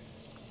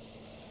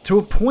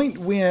a point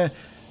where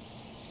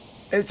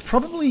it's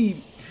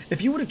probably,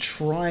 if you were to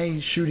try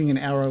shooting an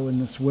arrow in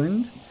this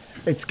wind,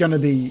 it's gonna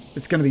be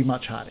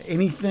much harder.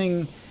 Any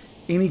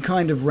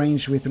kind of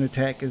ranged weapon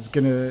attack is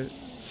gonna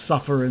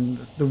suffer in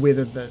the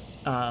weather that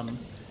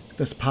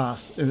this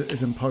pass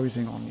is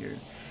imposing on you.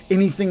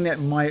 Anything that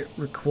might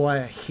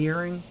require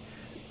hearing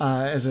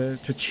as a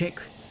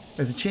check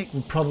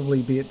would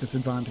probably be at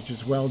disadvantage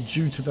as well,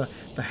 due to the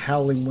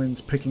howling winds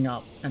picking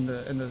up and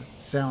the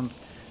sound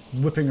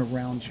whipping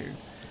around you.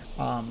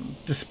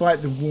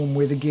 Despite the warm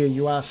weather gear,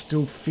 you are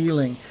still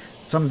feeling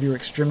some of your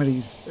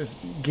extremities is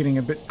getting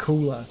a bit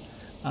cooler,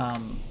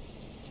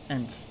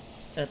 and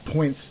at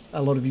points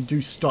a lot of you do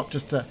stop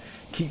just to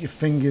keep your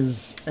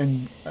fingers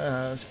and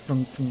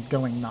from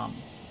going numb.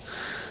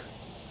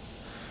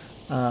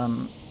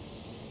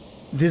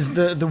 There's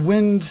the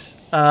wind.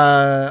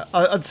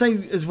 I'd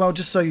say as well,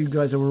 just so you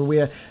guys are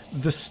aware,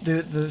 the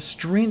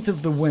strength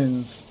of the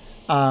winds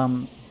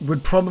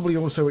would probably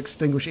also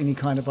extinguish any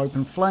kind of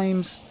open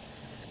flames.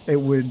 It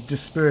would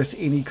disperse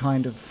any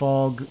kind of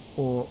fog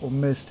or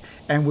mist,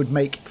 and would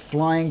make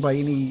flying by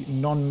any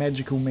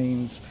non-magical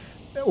means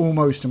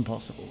almost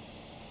impossible.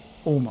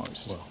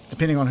 Almost. Well,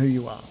 depending on who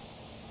you are.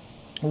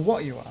 Or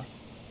what you are.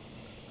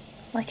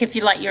 Like if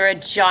you're a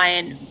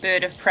giant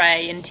bird of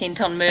prey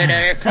intent on murder,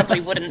 it probably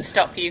wouldn't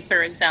stop you,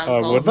 for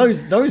example. Well,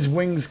 those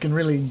wings can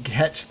really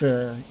catch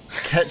the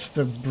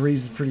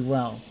breeze pretty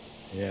well.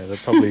 Yeah, they'll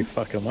probably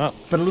fuck them up.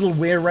 But a little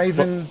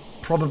were-raven,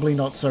 probably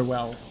not so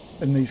well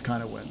in these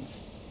kind of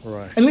winds.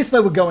 Right. Unless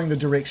they were going the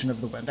direction of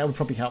the wind. That would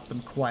probably help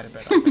them quite a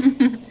bit, I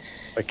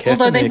think.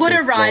 Although they would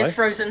arrive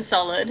frozen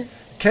solid.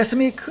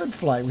 Casimir could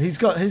fly. He's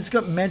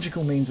got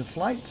magical means of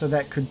flight, so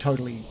that could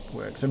totally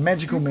work. So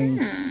magical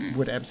means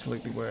would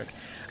absolutely work.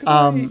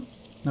 No,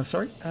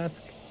 sorry?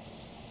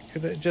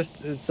 Could I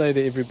just say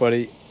to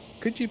everybody,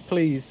 could you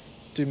please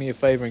do me a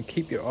favour and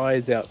keep your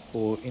eyes out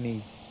for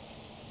any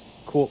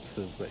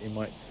corpses that you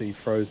might see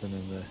frozen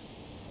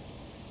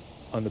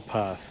on the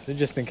path,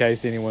 just in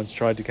case anyone's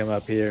tried to come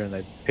up here and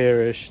they've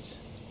perished.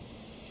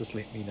 Just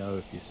let me know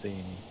if you see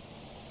any.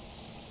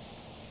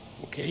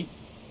 Okay.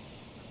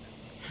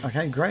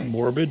 Okay, great.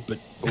 Morbid, but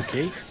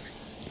okay.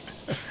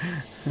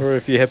 Or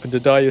if you happen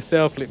to die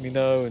yourself, let me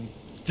know. And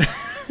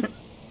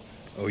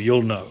Oh,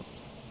 you'll know.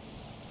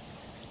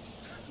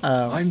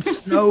 I'm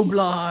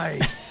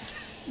Snowblind.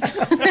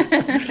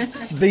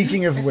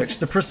 Speaking of which,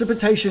 the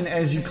precipitation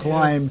as you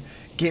climb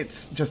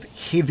gets just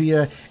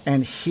heavier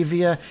and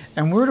heavier,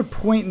 and we're at a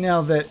point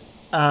now that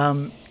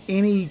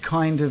any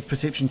kind of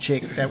perception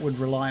check that would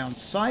rely on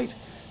sight,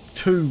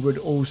 2 would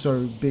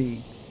also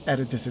be at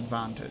a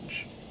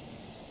disadvantage.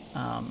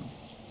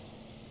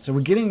 So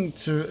we're getting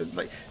to,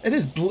 like, it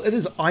is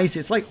icy.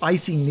 It's like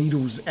icy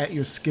needles at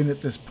your skin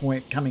at this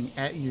point, coming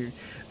at you.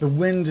 The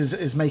wind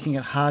is making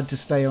it hard to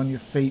stay on your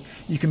feet.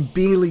 You can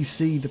barely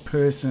see the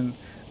person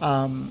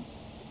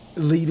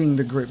leading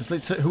the group.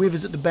 So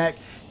whoever's at the back,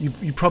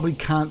 you probably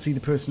can't see the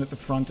person at the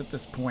front at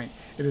this point.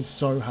 It is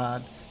so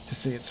hard to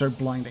see. It's so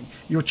blinding.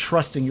 You're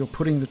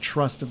putting the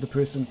trust of the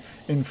person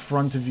in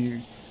front of you,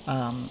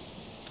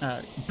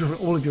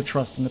 all of your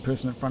trust in the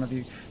person in front of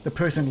you. The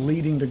person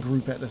leading the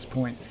group at this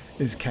point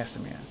is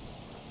Casimir.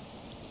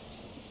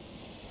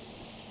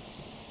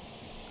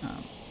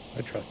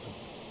 I trust him.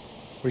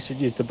 We should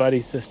use the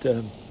buddy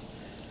system.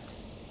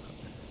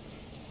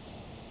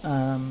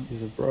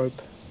 Use a rope.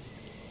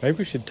 Maybe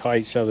we should tie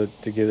each other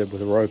together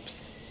with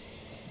ropes.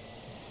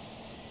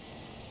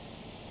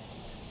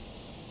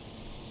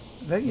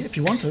 If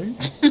you want to.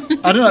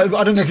 I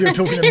don't know if you're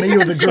talking to me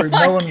or the group.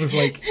 No one was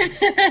like...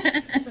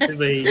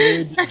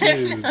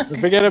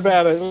 Forget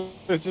about it.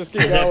 Let's just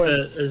get going.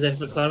 Is that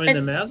for climbing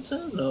the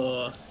mountain,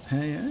 or...?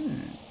 Yeah.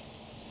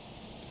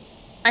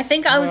 I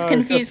think I was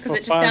confused because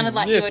it just sounded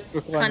like you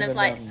were kind of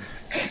like...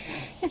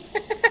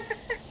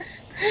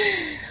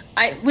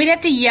 We'd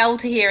have to yell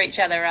to hear each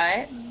other,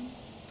 right?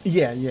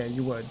 Yeah,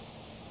 you would.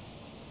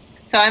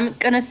 So I'm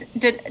gonna...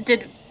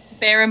 Did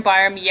Baron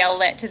Byram yell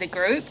that to the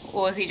group,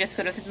 or is he just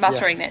sort of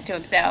muttering that to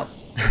himself?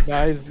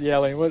 No, he's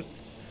yelling.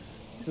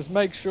 Just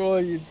make sure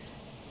you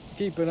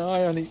keep an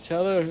eye on each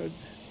other.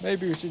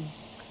 Maybe we should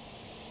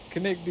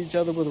connect each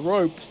other with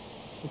ropes.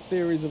 A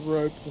series of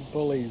ropes and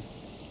pulleys.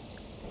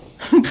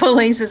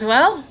 Pulleys as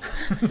well?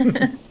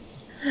 I'm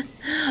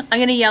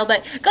gonna yell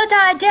back, "Good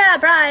idea,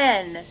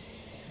 Brian!"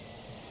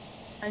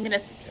 I'm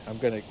gonna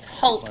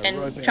halt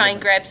and try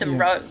and grab some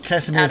ropes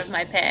out of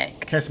my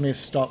pack. Casimir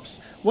stops.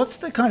 What's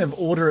the kind of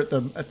order at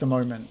the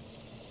moment?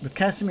 With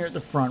Casimir at the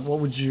front, what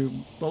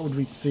would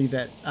we see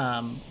that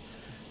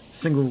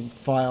single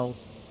file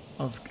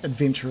of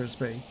adventurers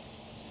be?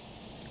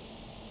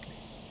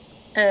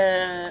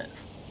 I'm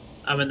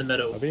in the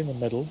middle. I'll be in the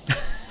middle.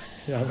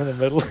 Yeah, I'm in the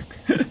middle.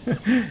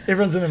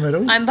 Everyone's in the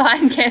middle? I'm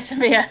behind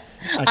Casimir.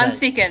 Okay. I'm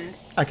second.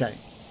 Okay.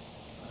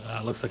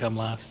 Looks like I'm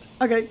last.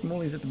 Okay,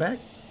 Morley's at the back.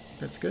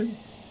 That's good.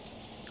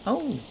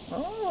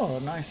 Oh,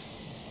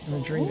 nice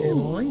imagery there,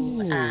 Morley.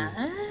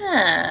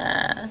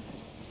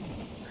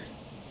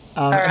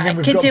 And then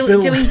we've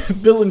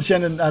got Bill and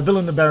Shannon, Bill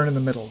and the Baron in the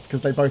middle,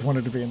 because they both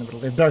wanted to be in the middle.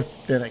 They're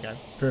both, there they go.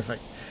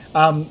 Perfect.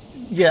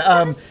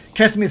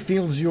 Casimir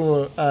feels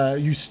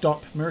you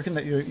stop, American,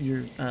 that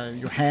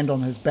your hand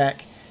on his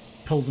back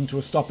pulls him to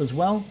a stop as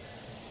well.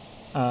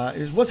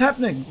 What's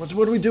happening?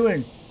 What are we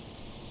doing?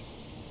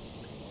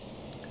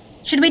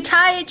 Should we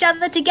tie each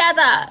other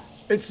together?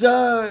 It's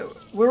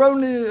we're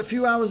only a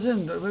few hours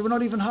in. We're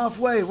not even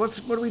halfway. What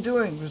are we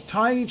doing? Just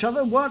tying each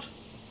other? What?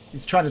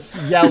 He's trying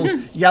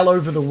to yell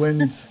over the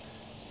wind.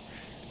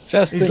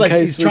 Just He's in like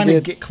case he's trying we to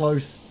get... get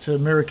close to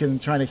American,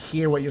 trying to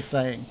hear what you're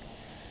saying.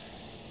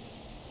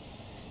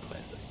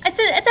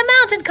 It's a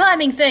mountain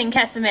climbing thing,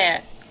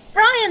 Casimir.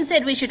 Brian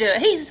said we should do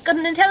it. He's got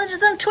an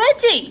intelligence of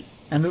 20.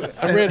 And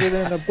I read it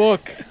in a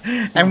book.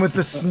 And with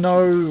the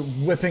snow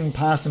whipping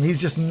past him,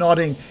 he's just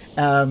nodding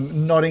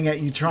at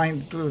you,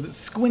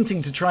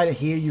 squinting to try to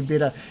hear you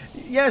better.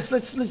 Yes,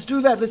 let's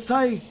do that. Let's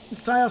tie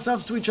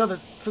ourselves to each other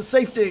for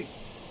safety.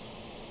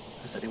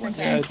 Has anyone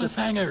seen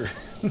Cliffhanger?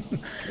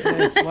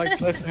 Yes, like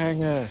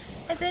Cliffhanger.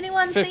 Has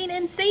anyone seen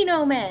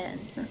Encino Man?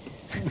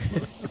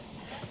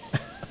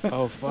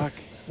 Oh, fuck.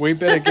 We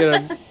better get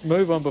a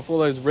move on before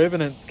those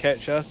revenants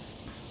catch us,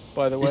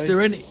 by the way. Is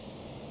there any...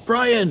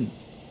 Brian!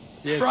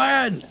 Yes.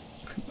 Brian!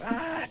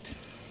 What?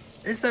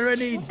 Is there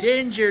any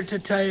danger to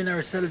tying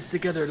ourselves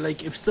together?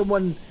 Like, if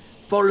someone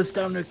falls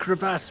down a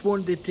crevasse,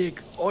 won't they take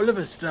all of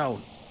us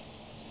down?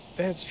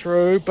 That's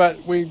true, but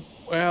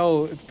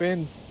well, it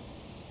depends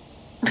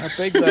how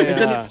big they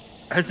are.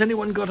 Has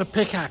anyone got a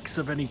pickaxe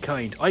of any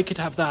kind? I could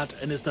have that,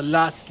 and as the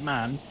last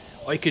man,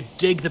 I could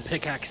dig the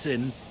pickaxe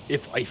in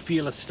if I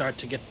feel us start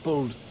to get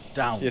pulled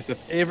down. Yes, if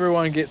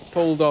everyone gets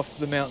pulled off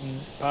the mountain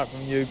apart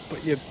from you,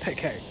 put your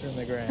pickaxe in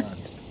the ground.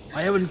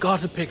 I haven't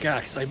got a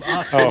pickaxe. I'm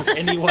asking if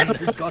anyone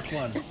has got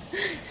one.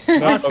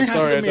 No, Ask I'm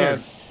sorry, I Casimir.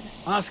 don't.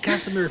 Ask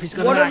Casimir if he's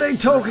got What an are they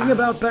axe. talking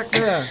about back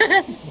there?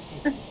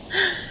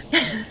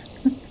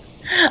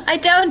 I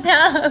don't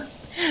know.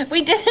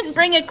 We didn't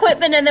bring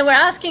equipment and they were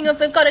asking if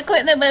we've got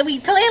equipment but we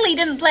clearly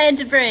didn't plan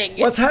to bring.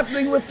 What's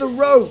happening with the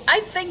rope?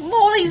 I think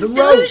Morley's The rope.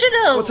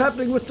 delusional. What's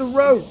happening with the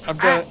rope? I'm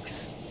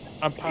Axe.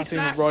 passing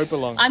the Axe. rope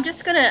along. I'm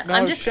just gonna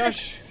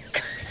Shush.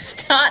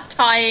 start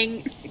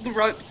tying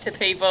ropes to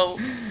people.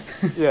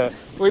 Yeah,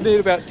 we need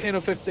about 10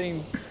 or 15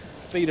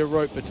 feet of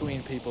rope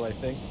between people, I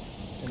think.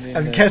 And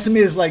And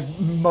Casimir's like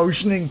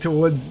motioning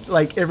towards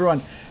like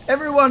everyone.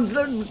 Everyone,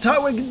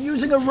 we're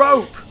using a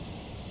rope.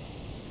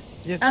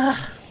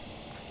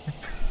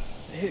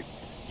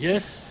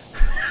 Yes.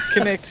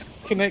 Connect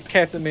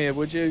Casimir,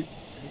 would you?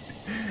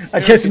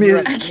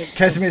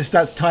 Casimir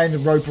starts tying the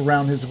rope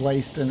around his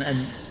waist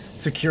and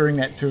securing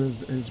that to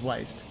his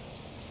waist.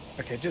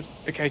 Okay,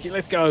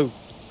 let's go.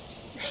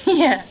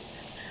 Yeah.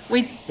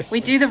 We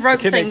do the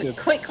rope thing Connected.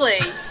 quickly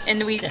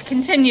and we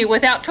continue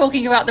without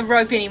talking about the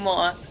rope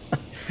anymore.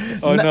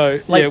 Oh no!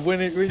 like- Yeah,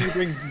 when you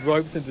bring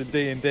ropes into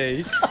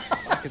D&D,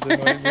 it's a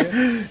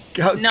nightmare.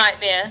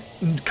 Nightmare.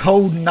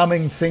 Cold,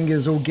 numbing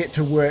fingers all get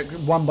to work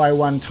one by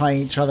one,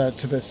 tying each other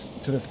to this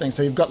thing.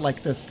 So you've got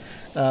like this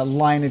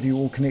line of you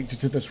all connected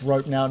to this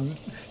rope now. And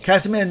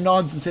Casimir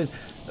nods and says,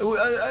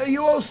 "Are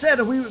you all set?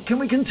 Can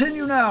we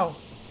continue now?"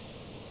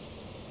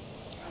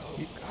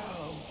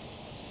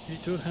 You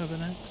don't have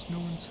an axe, no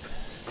one's...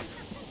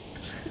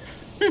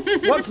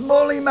 What's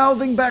Morley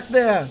mouthing back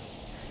there?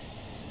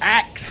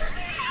 Axe!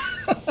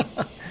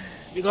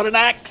 You got an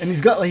axe? And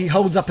he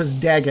holds up his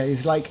dagger.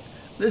 He's like,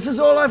 "This is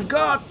all I've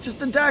got, just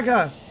the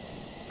dagger."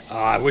 Oh,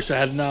 I wish I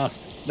hadn't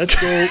asked. Let's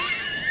go.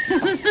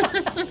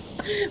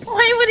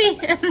 Why would he?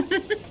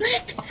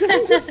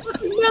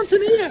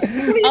 Mountaineer. What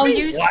do you I'll mean?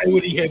 use- Why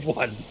would he have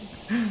one?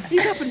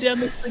 He's up and down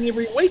this thing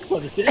every week by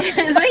the thing.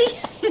 Is he?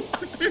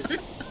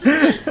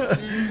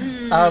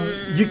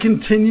 You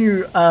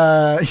continue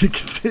on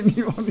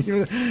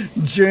your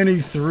journey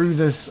through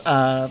this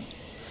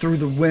through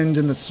the wind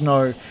and the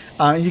snow.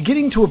 You're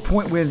getting to a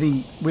point where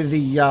the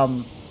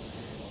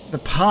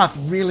path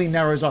really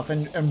narrows off,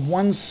 and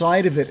one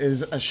side of it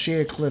is a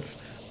sheer cliff.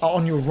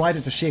 On your right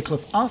is a sheer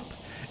cliff up,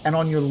 and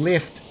on your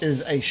left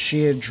is a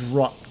sheer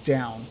drop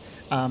down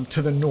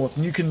to the north.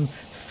 And you can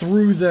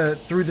through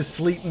the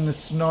sleet and the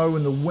snow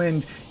and the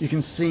wind, you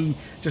can see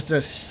just a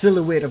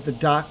silhouette of the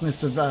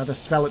darkness of the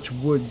Svalich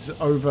woods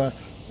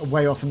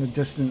way off in the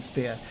distance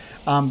there.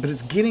 But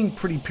it's getting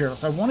pretty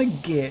perilous. I want to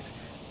get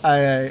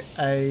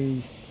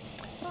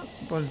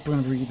what is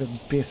going to be the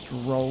best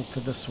roll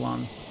for this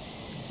one?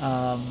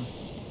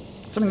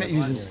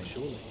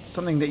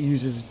 Something that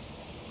uses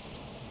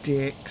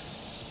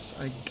Dex,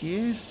 I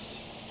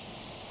guess.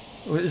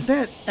 Or is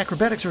that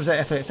acrobatics or is that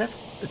athletics?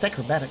 It's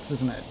acrobatics,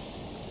 isn't it?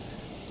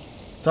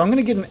 So I'm going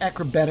to get an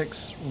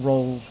acrobatics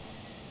roll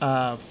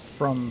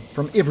from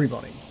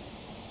everybody.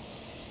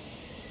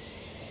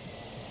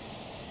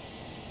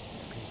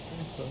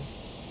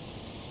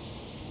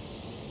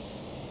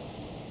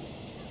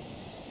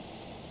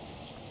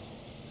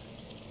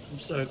 I'm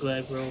so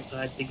glad we're all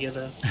tied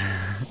together.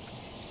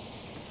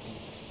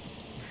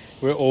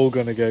 We're all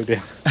gonna go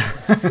down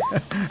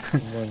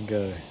in one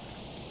go.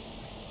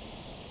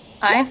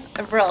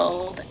 I've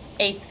rolled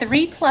a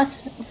 3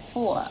 plus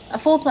 4, a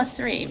 4 plus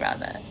 3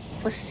 rather,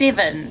 for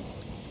 7.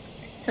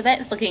 So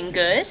that's looking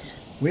good.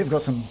 We've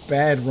got some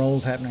bad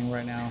rolls happening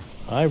right now.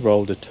 I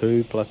rolled a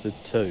 2 plus a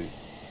 2.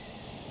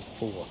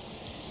 4.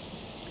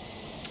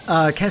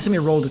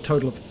 Casimir rolled a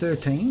total of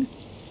 13.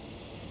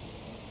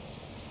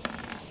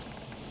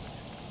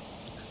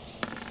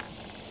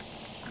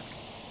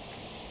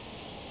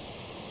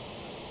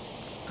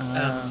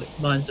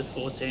 Mine's a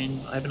 14.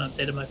 I haven't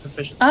updated my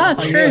proficiency. Oh,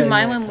 Oh, true. yeah,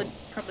 My yeah, one okay. would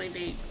probably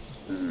be,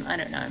 I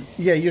don't know.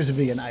 Yeah, yours would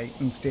be an 8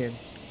 instead,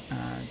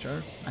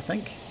 Joe, I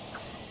think.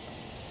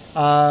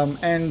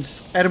 And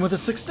Adam with a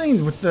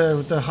 16 with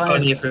the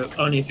highest.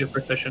 Only if you're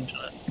proficient in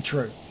it.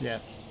 True, yeah.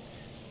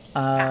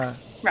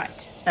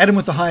 Right. Adam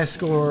with the highest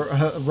score,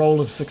 a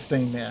roll of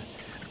 16 there.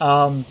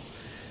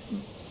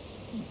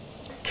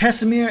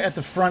 Casimir at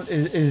the front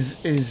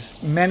is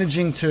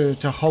managing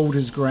to hold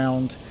his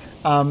ground.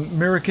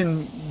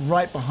 Mirakin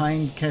right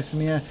behind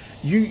Casimir.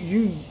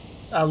 You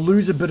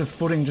lose a bit of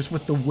footing just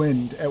with the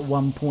wind at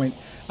one point,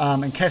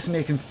 and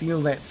Casimir can feel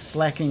that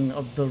slacking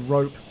of the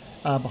rope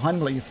behind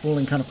him, like you're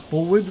falling kind of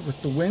forward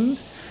with the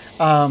wind,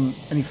 and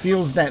he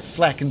feels that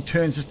slack and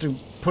turns just to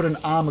put an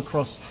arm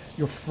across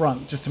your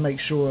front just to make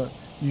sure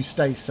you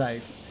stay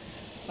safe.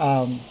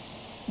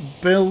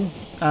 Bill,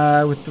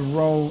 with the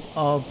roll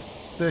of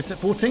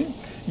 14,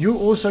 you're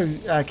also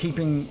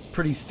keeping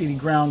pretty steady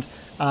ground,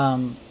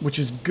 which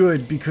is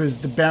good because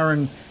the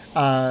Baron,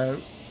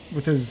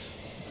 he's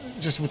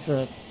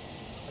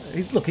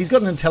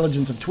got an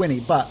intelligence of 20,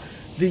 but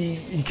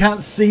he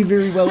can't see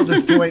very well at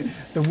this point.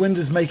 The wind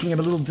is making him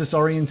a little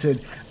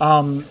disoriented,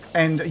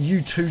 and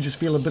you two just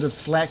feel a bit of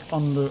slack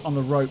on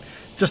the rope,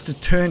 just to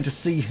turn to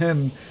see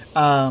him,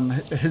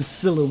 his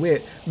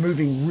silhouette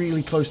moving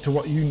really close to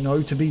what you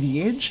know to be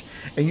the edge,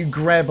 and you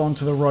grab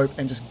onto the rope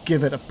and just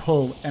give it a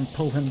pull and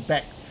pull him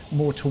back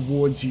more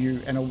towards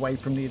you and away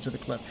from the edge of the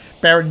cliff.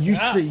 Baron, you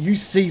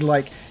see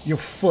like your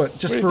foot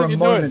just for a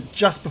moment,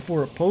 just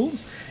before it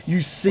pulls, you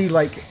see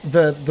like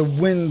the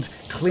wind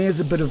clears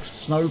a bit of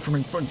snow from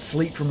in front,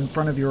 sleet from in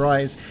front of your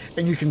eyes,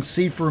 and you can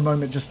see for a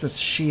moment just this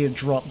sheer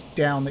drop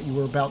down that you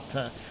were about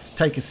to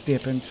take a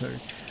step into.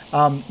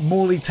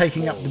 Morley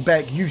taking up the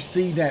back, you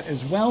see that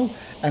as well,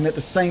 and at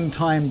the same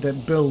time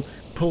that Bill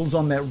pulls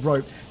on that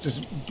rope,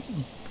 just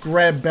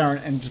grab Baron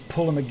and just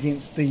pull him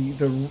against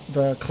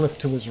the cliff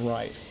to his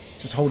right,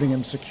 just holding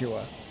him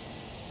secure.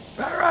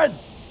 Baron!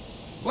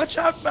 Watch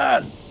out,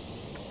 man!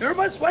 There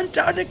almost went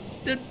down the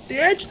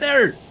edge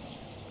there!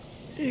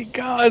 Hey,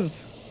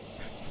 guys!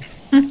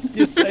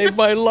 You saved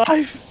my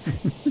life!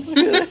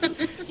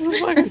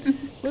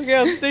 Look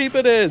how steep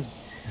it is!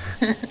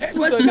 It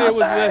was Whose idea was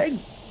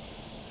nothing!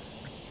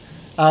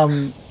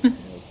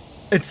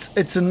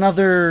 It's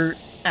another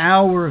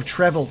hour of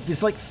travel.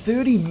 There's like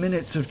 30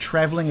 minutes of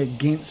traveling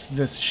against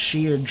this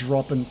sheer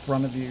drop in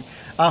front of you.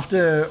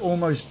 After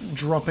almost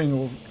dropping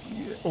or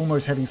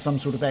almost having some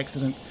sort of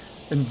accident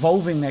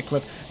involving that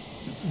cliff,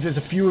 there's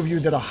a few of you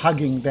that are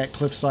hugging that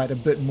cliffside a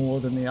bit more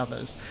than the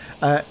others.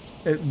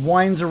 It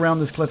winds around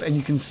this cliff and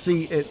you can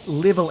see it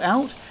level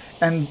out,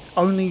 and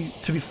only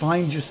to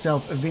find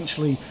yourself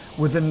eventually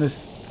within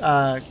this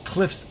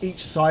cliffs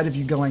each side of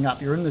you going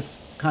up. You're in this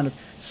kind of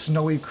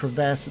snowy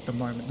crevasse at the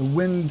moment. The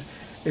wind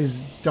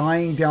is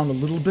dying down a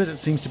little bit. It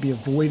seems to be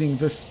avoiding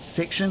this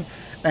section,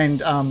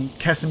 and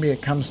Casimir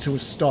comes to a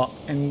stop,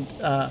 and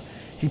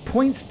he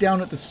points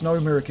down at the snow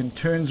American,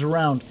 turns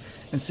around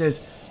and says,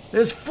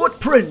 "There's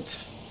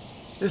footprints!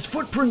 There's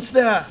footprints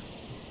there!"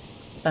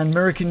 And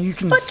American, you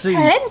can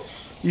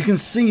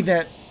see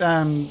that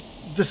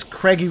this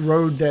craggy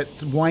road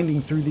that's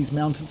winding through these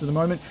mountains at the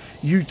moment,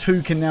 you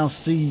too can now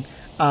see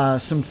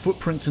some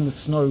footprints in the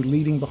snow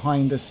leading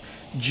behind this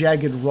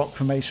jagged rock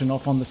formation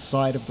off on the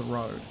side of the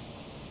road.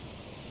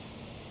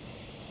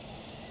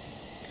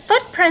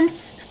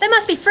 Footprints? They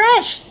must be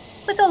fresh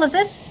with all of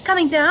this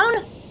coming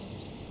down.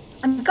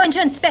 I'm going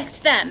to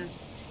inspect them.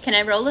 Can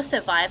I roll a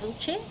survival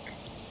check?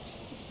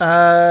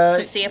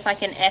 To see if I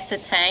can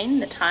ascertain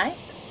the type?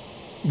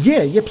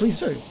 Yeah, please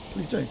do.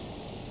 Please do.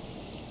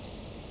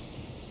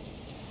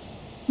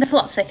 The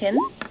plot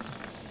thickens.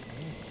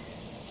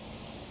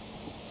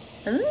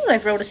 Ooh,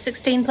 I've rolled a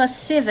 16 plus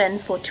 7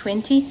 for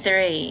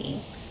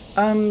 23.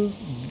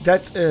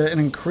 That's an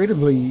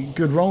incredibly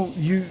good roll.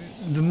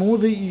 The more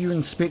that you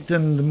inspect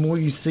them, the more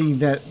you see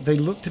that they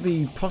look to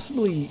be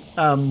possibly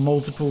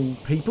multiple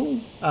people.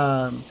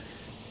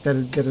 That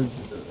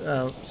is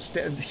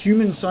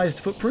human-sized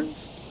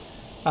footprints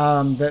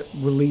that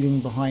were leading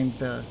behind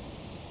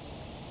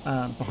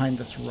behind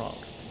this rock.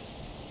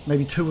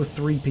 Maybe 2 or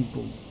 3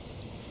 people.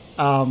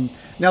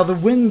 Now the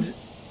wind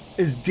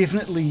is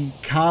definitely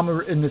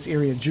calmer in this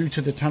area due to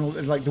the tunnel.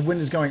 Like the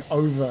wind is going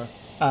over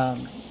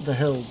the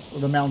hills or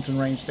the mountain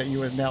range that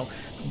you are now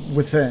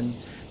within.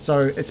 So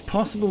it's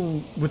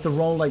possible with a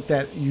roll like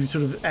that, you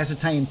sort of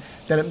ascertain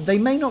that they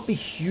may not be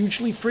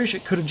hugely fresh.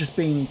 It could have just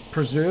been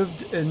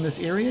preserved in this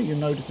area. You're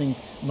noticing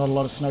not a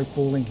lot of snow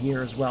falling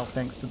here as well,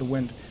 thanks to the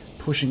wind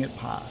pushing it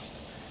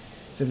past.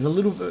 So there's a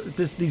little bit,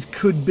 these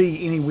could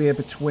be anywhere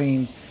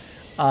between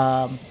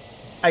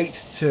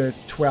 8 to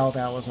 12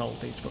 hours old,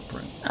 these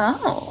footprints.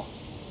 Oh.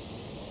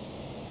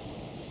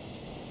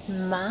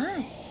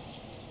 My.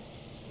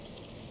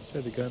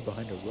 So they're going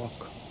behind a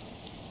rock.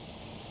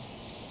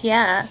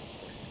 Yeah.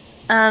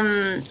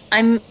 I'm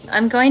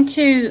going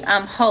to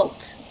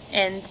halt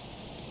and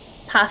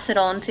pass it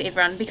on to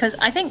everyone, because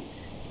I think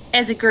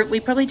as a group we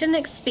probably didn't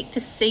expect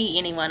to see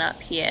anyone up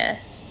here.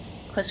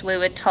 because we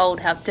were told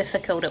how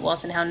difficult it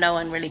was and how no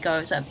one really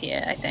goes up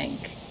here, I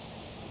think.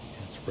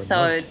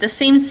 So this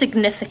seems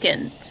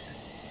significant.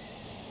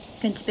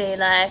 Going to be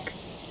like,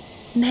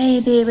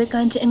 maybe we're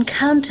going to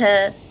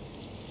encounter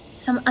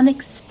some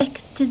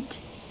unexpected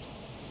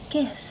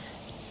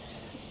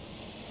guests.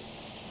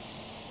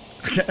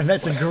 And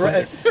that's a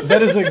great.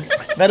 That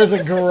is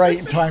a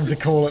great time to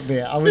call it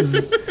there.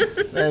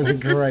 That is a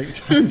great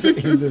time to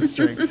end this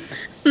stream.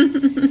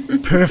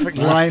 Perfect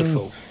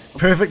line.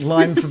 Perfect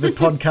line for the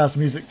podcast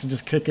music to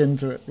just kick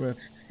into it with.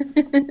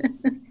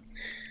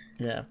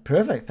 Yeah,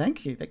 perfect.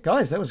 Thank you,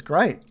 guys. That was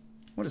great.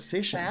 What a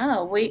session!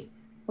 Wow, we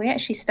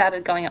actually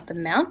started going up the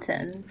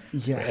mountain.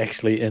 Yeah, We're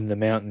actually in the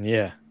mountain.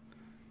 Yeah.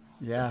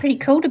 yeah. Pretty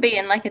cool to be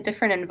in like a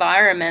different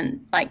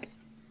environment, like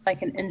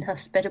an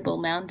inhospitable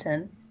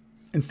mountain.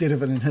 Instead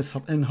of an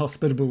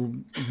inhospitable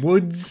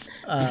woods,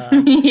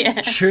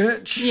 Yeah.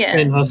 church, Yeah.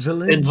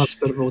 village,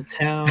 Inhospitable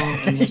town,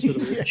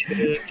 inhospitable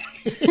church.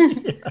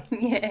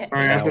 Yeah. All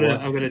right,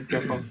 I'm gonna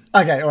drop off.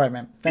 Okay, all right,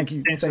 man. Thank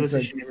you. Thanks for the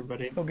session,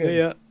 everybody. Oh,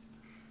 good.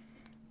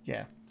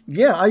 Yeah.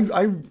 Yeah.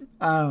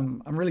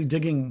 I'm really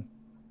digging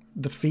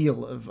the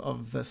feel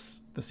of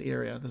this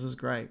area. This is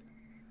great.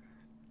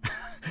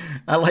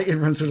 I like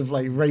everyone sort of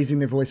like raising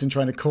their voice and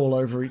trying to call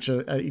over each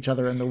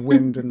other and the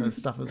wind and the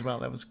stuff as well.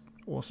 That was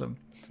awesome.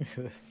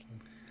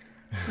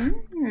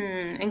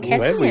 And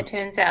Casimir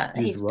turns out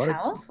use he's ropes.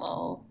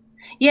 powerful.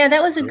 Yeah,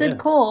 that was a good Yeah.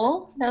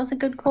 call. That was a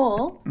good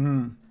call.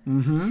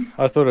 Mm-hmm.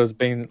 I thought I was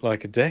being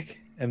like a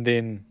dick, and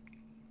then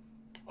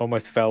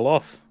almost fell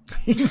off.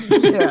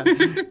 Yeah.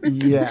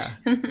 Yeah.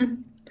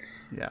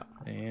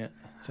 Yeah.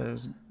 So it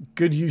was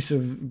good use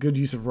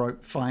of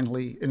rope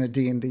finally in a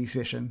D&D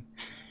session.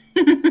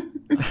 We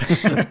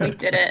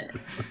did it.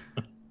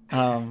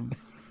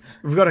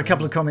 We've got a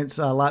couple of comments.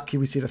 Lapke,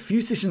 we said a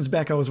few sessions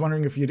back, I was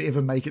wondering if you'd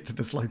ever make it to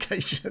this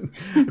location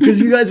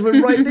because you guys were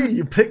right there.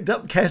 You picked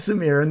up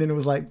Casimir, and then it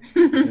was like,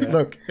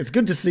 look, it's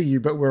good to see you,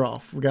 but we're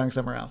off. We're going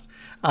somewhere else.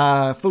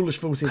 Foolish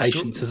Fool says,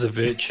 Patience is a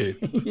virtue.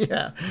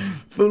 yeah.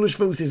 Foolish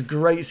Fool says,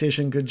 great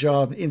session, good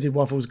job. NZ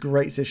Waffles,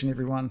 great session,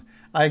 everyone.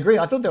 I agree.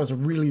 I thought that was a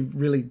really,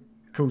 really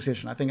cool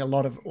session. I think a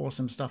lot of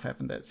awesome stuff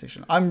happened that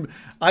session.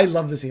 I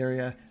love this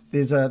area.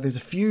 There's a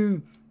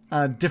few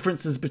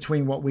differences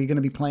between what we're going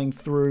to be playing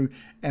through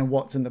and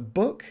what's in the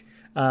book,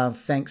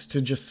 thanks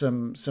to just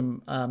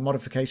some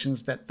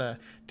modifications that the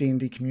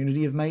D&D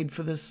community have made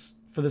for this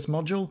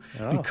module,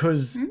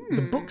 because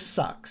the book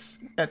sucks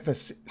at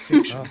this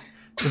section.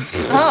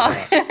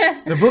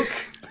 The book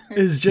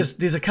is just,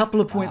 there's a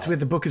couple of points where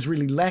the book is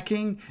really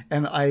lacking,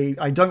 and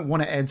I don't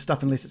want to add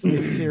stuff unless it's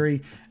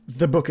necessary.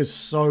 The book is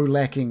so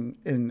lacking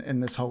in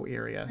this whole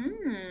area.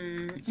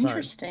 So,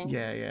 Interesting.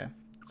 Yeah.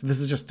 So this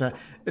is just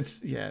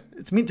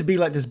it's meant to be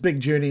like this big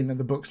journey, and then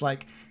the book's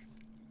like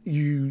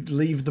you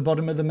leave the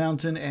bottom of the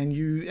mountain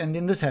and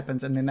then this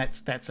happens, and then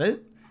that's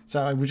it.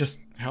 So we're just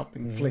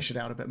helping flesh it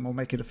out a bit more,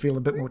 make it feel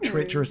a bit more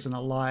treacherous and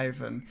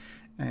alive and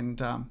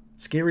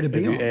scary to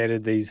be Have on. you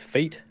added these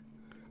feet?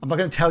 I'm not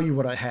going to tell you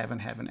what I have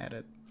and haven't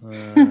added.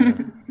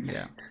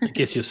 Yeah. I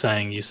guess you're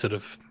saying you sort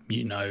of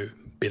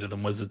better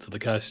than Wizards of the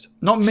Coast.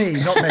 Not me.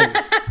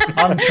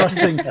 I'm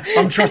trusting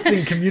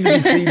community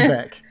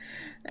feedback.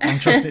 I'm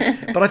trusting,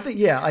 but I think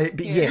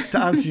yes. To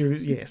answer you,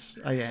 yes,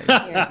 I am.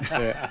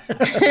 Yeah.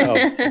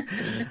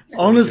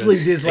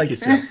 Honestly, there's like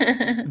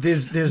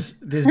there's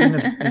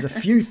a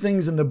few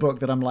things in the book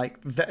that I'm like,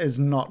 that is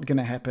not going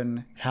to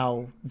happen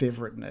how they've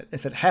written it.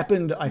 If it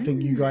happened, I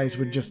think you guys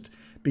would just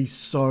be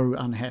so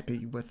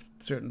unhappy with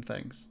certain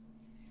things.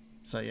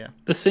 So yeah,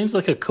 This seems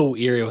like a cool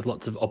area with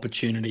lots of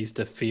opportunities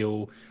to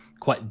feel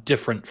quite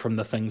different from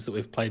the things that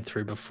we've played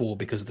through before,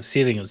 because the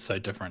setting is so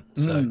different.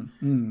 So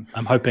I'm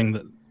hoping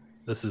that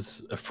this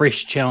is a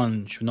fresh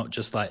challenge, not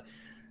just like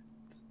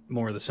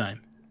more of the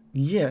same.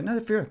 yeah, no,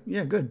 fair,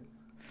 yeah, good.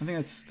 I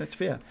think that's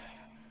fair.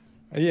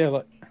 Yeah,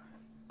 like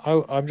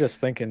I'm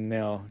just thinking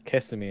now,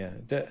 Casimir.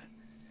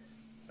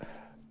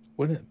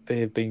 Wouldn't it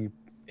have been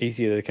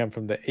easier to come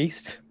from the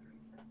east?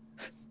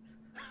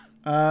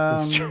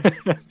 There's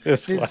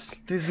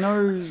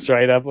no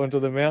straight up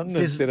onto the mountain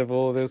instead of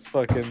all this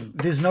fucking.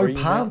 There's no tree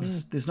paths.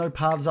 mountain. There's no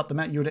paths up the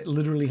mountain. You would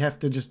literally have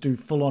to just do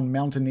full on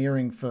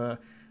mountaineering for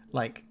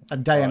like a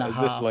day and a Is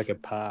half. this like a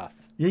path?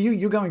 Yeah,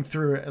 you're going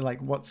through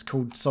like what's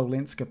called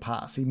Solenska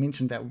Pass. He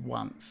mentioned that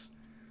once.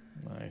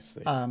 I see.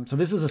 So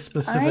this is a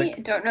specific.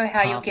 I don't know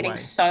how you're getting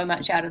pathway. so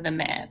much out of the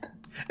map.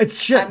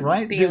 It's shit, I'm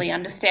right? barely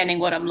understanding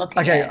what I'm looking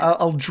Okay, at.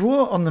 I'll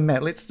draw on the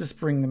map. Let's just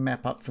bring the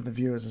map up for the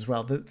viewers as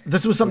well.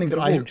 This was something that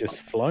We've I all just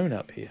flown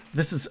up here.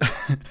 This is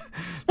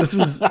this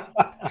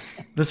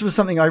was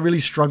something I really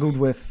struggled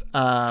with,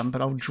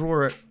 but I'll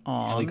draw it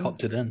on.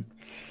 Helicoptered in.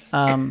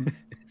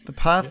 The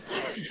path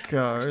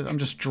goes. I'm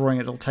just drawing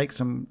it. It'll take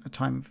some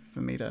time for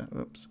me to.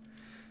 Oops.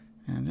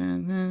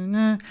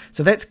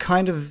 So that's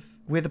kind of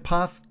where the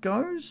path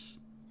goes.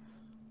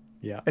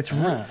 Yeah. It's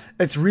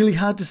really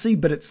hard to see,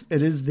 but it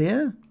is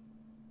there.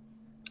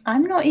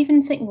 I'm not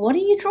even seeing. What are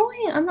you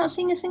drawing? I'm not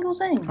seeing a single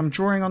thing. I'm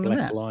drawing on the Black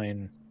map.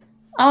 line.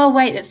 Oh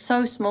wait, it's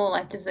so small. I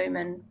have to zoom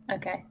in.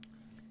 Okay.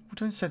 Well,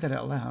 don't say that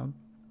out loud.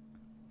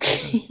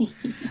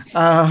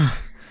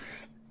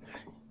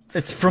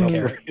 It's from.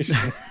 Yeah.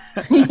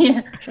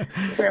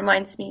 It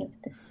reminds me of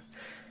this.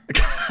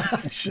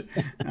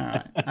 All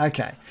right.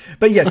 Okay.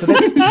 But yeah, so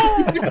that's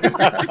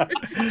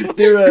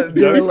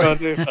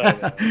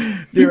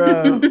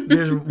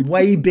there's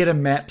way better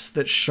maps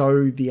that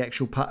show the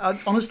actual part.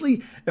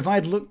 Honestly, if I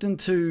had looked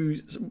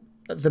into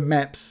the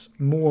maps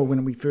more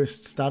when we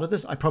first started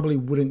this, I probably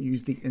wouldn't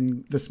use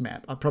this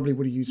map. I probably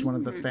would have used one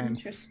of the fan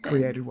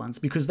created ones,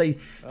 because they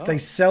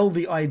sell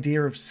the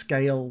idea of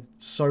scale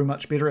so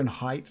much better, and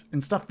height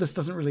and stuff. This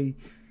doesn't really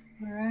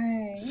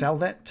sell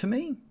that to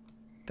me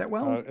that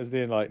well. Is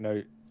there like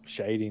no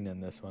shading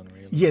in this one,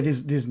 really? Yeah,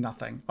 there's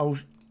nothing. I'll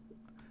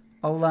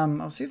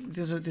see if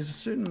there's a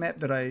certain map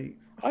that I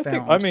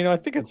found. I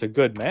think it's a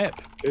good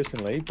map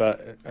personally,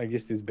 but I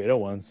guess there's better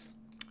ones.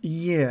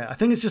 Yeah, I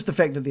think it's just the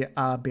fact that there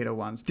are better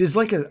ones. There's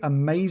like an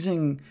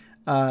amazing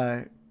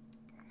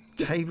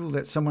table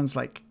that someone's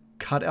like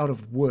cut out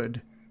of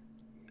wood,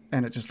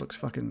 and it just looks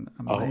fucking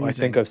amazing. Oh, I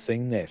think I've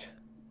seen that.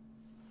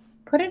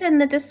 Put it in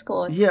the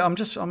Discord. Yeah, I'm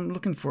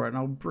looking for it, and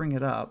I'll bring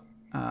it up.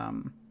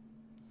 And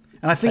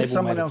I think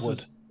someone else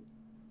is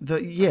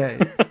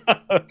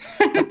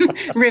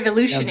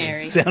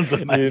revolutionary. Sounds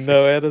amazing. You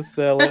know how to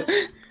sell it.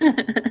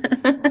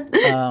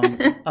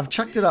 I've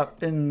chucked it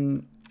up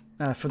in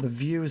for the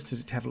viewers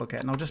to have a look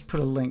at, and I'll just put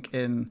a link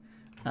in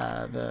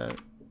the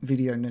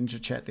Video Ninja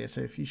chat there,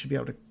 so if you should be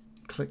able to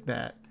click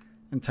that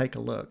and take a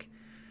look.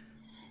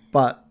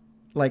 But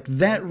like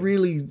that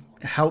really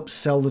helps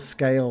sell the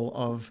scale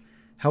of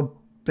how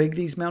big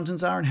these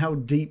mountains are and how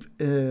deep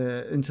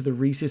into the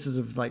recesses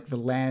of like the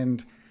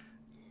land,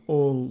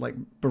 all like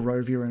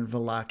Barovia and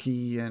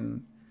Vallaki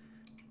and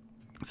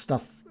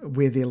stuff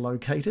where they're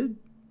located.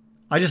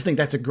 I just think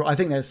I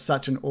think that's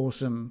such an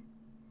awesome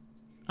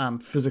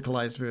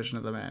physicalized version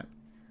of the map.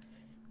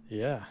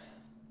 Yeah.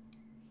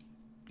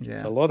 Yeah.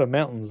 It's a lot of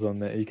mountains on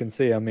there. You can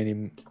see how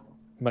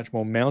much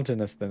more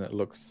mountainous than it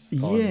looks.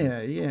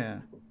 Yeah.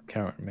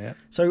 Current map.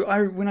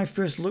 So when I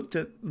first looked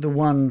at the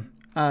one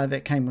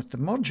that came with the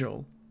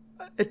module,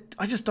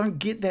 I just don't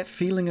get that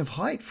feeling of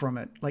height from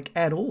it, like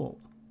at all.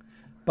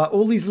 But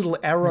all these little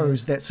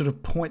arrows that sort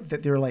of point,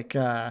 that they're like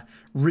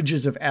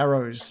ridges of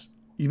arrows,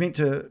 you meant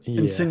to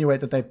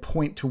insinuate that they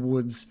point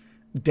towards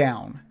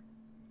down.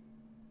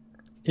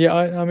 Yeah,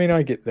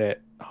 I get that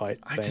height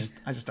I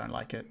thing. just don't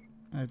like it.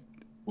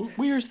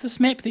 Where is this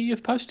map that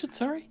you've posted?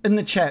 Sorry, in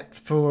the chat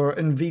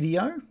in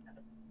video.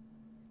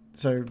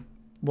 So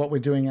what we're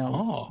doing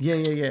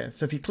yeah.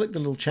 So if you click the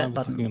little chat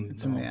button,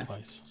 it's in there.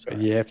 But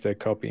you have to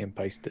copy and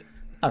paste it.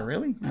 Oh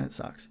really? No, that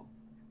sucks.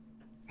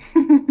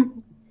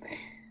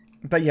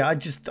 But yeah,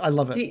 I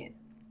love it.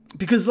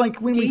 Because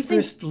like when we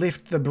first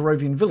left the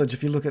Barovian village,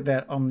 if you look at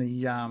that on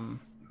the on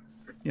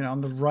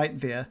the right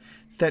there,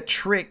 that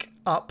trek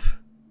up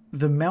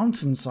the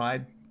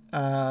mountainside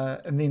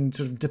and then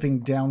sort of dipping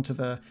down to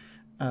the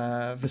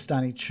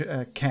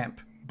Vistani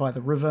camp by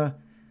the river,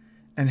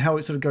 and how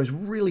it sort of goes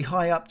really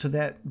high up to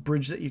that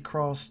bridge that you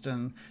crossed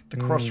and the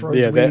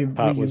crossroads where that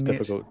part was met.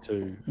 difficult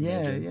to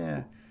imagine.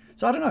 Yeah.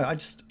 So I don't know.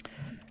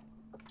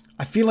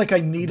 I feel like I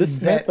needed this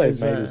that. Map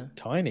they've made is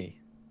tiny.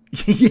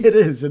 Yeah, it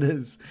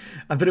is.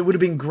 But it would have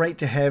been great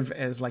to have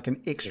as like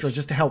an extra,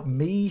 just to help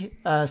me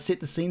set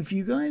the scene for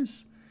you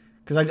guys,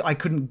 because I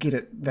couldn't get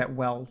it that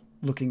well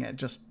looking at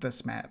just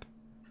this map.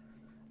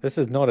 This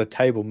is not a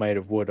table made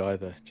of wood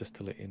either, just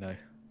to let you know.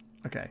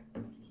 Okay.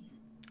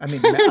 I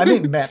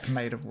mean map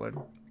made of wood.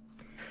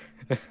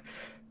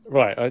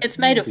 Right. It's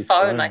made of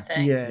foam, I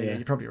think. Yeah,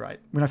 you're probably right.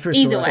 When I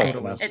first saw it, I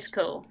thought it's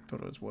cool.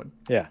 Thought it was wood.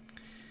 Yeah.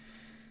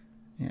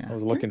 Yeah. I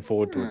was looking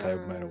forward to a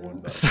table made of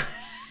wood.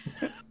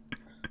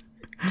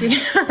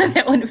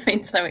 That would have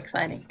been so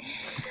exciting.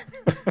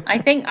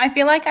 I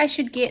feel like we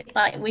should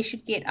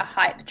get a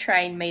hype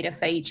train meter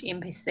for each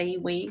NPC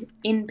we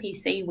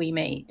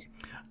meet,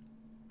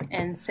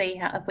 and see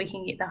if we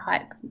can get the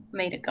hype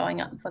meter going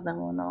up for them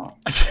or not.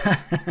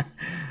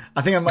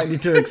 I think I might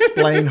need to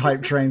explain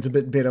hype trains a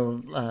bit better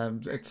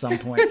at some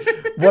point.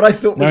 What I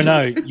thought was...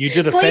 No, you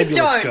did a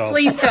fabulous job.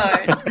 Please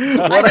don't.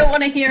 I don't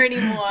want to hear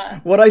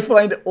anymore. What I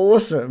find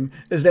awesome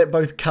is that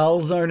both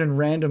Carlzone and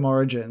Random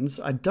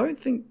Origins, I don't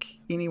think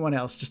anyone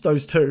else, just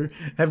those two,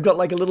 have got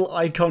like a little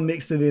icon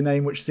next to their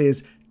name which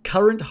says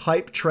current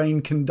hype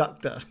train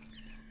conductor.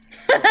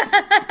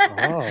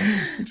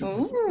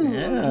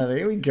 Yeah,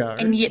 there we go.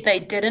 And yet they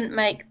didn't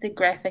make the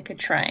graphic a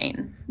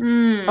train.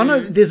 Oh no,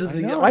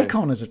 the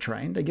icon is a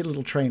train. They get a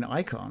little train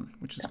icon,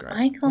 which is great.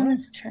 Icon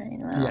is a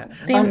train. Wow. Yeah.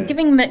 They're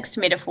giving mixed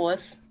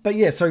metaphors. But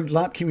yeah, so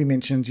Larpkey, we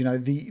mentioned,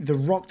 the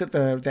rock that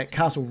that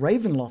Castle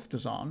Ravenloft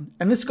is on,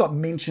 and this got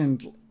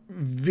mentioned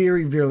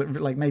very, very,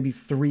 like maybe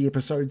 3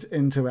 episodes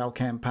into our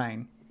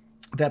campaign,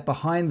 that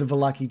behind the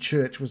Vallaki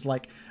church was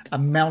like a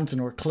mountain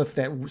or a cliff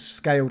that was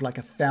scaled like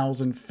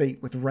 1,000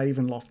 feet with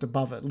Ravenloft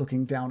above it,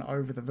 looking down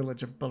over the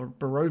village of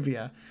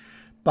Barovia.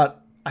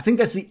 But I think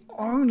that's the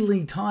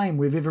only time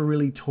we've ever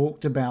really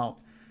talked about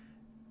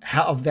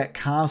of that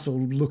castle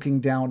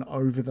looking down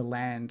over the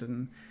land,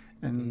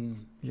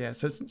 and yeah,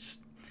 so it's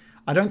just,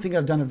 I don't think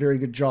I've done a very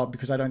good job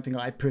because I don't think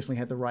I personally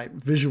had the right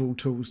visual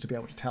tools to be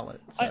able to tell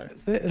it. So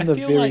Is that in I the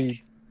feel very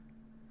like-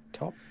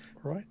 top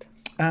right?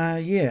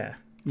 yeah.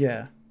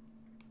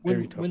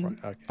 Very top when- right.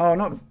 Okay. Oh,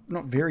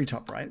 not very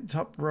top right.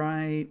 Top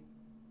right.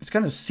 It's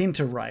kind of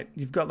center right.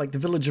 You've got like the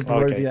village of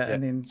Barovia Okay, yeah.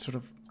 and then sort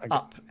of Okay.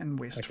 up and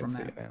west I can from see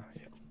that. it now.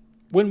 Yeah.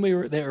 When we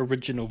were at that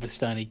original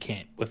Vistani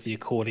camp with the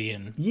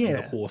accordion and Yeah.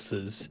 the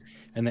horses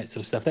and that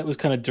sort of stuff, that was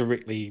kind of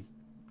directly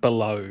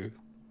below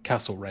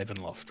Castle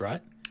Ravenloft,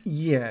 right?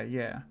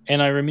 Yeah.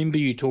 And I remember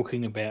you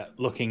talking about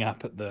looking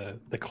up at the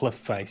cliff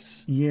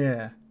face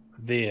Yeah.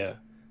 there.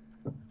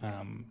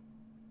 And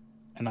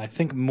I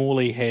think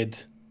Morley had,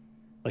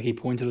 like, he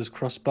pointed his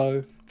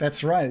crossbow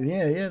That's right.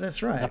 Yeah,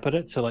 that's right. up at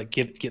it to like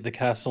get the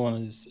castle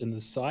in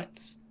his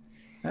sights.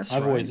 That's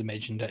I've right. always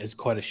imagined it as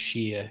quite a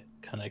sheer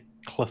kind of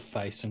cliff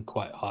face and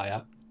quite high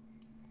up,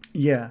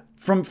 Yeah.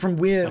 From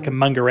where like a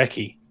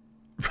Mungaraki.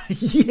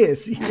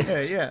 yes,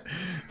 yeah.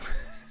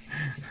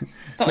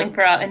 Something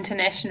for our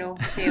international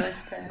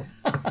viewers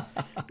to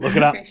Look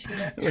it up.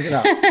 appreciate. Look it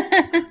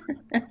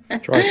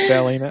up. Try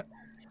spelling it.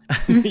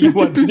 You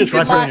won't be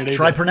disappointed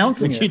Try either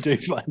pronouncing when you it. do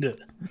find it.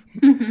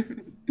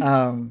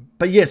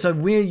 But yeah, so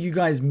where you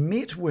guys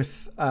met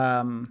with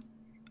where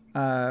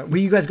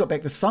you guys got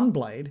back the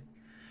Sunblade,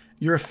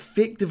 you're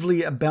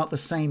effectively about the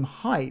same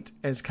height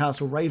as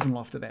Castle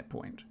Ravenloft at that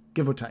point,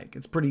 give or take.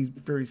 It's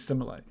very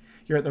similar.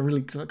 You're at the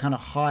really kind of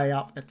high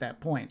up at that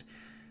point.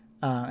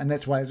 And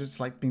that's why it's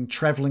like been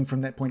traveling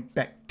from that point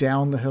back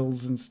down the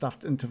hills and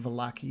stuff into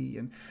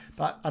Vallaki.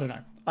 But I don't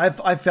know.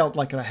 I felt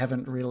like I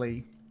haven't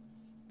really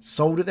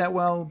sold it that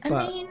well. But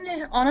I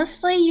mean,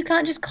 honestly, you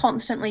can't just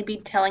constantly be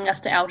telling us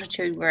the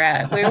altitude we're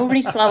at. We're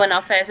already slow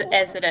enough as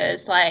it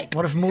is. Like,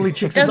 what if Morley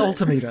checks his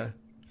altimeter?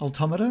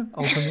 Altimeter?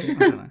 I don't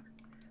know.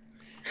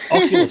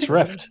 Oculus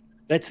Rift.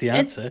 That's the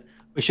answer.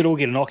 We should all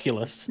get an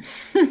Oculus.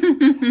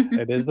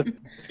 It is the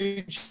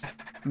future,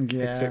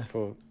 Yeah. except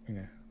for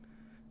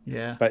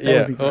Yeah. But that yeah,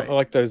 would be great. I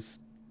like those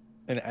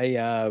an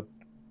AR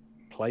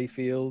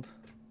playfield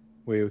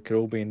where we could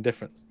all be in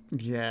different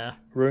Yeah.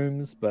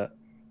 rooms, but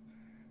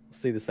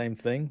see the same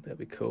thing. That'd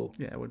be cool.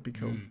 Yeah, it would be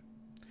cool.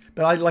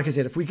 But like I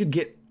said, if we could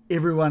get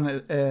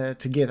everyone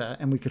together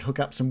and we could hook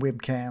up some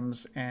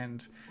webcams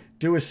and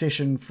do a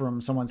session from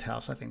someone's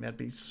house, I think that'd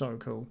be so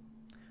cool.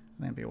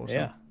 That'd be awesome.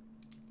 Yeah.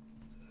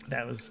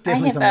 That was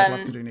definitely something I'd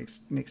love to do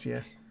next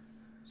year.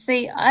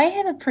 see, I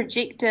have a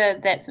projector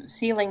that's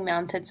ceiling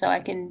mounted, so I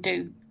can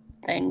do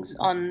things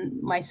on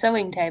my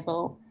sewing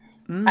table.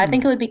 I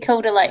think it would be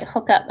cool to like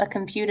hook up a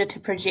computer to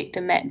project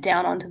a map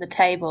down onto the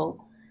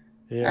table.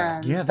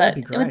 Yeah. Yeah,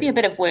 that'd but be It would be a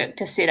great. bit of work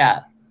to set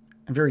up.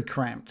 And very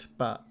cramped,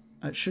 but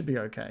it should be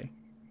okay.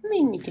 I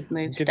mean, you could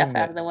move Getting stuff out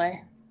that- of the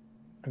way.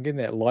 I'm getting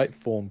that light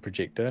form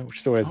projector, which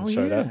still hasn't Oh,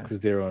 showed up yeah. because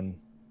they're on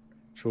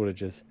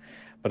shortages.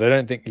 But I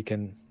don't think you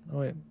can.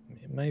 Oh, yeah,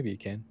 maybe you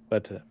can.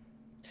 But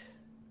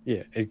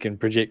yeah, it can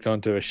project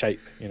onto a shape.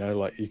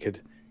 Like you could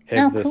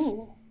have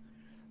Cool.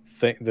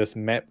 this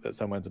map that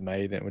someone's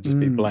made, and it would just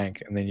be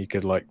blank, and then you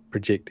could like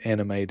project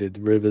animated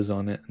rivers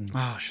on it and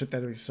Oh, shit,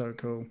 that'd be so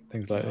cool.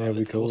 things like that. Oh, That'd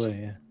be that's cool. awesome.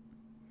 Yeah.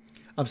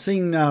 I've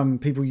seen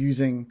people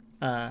using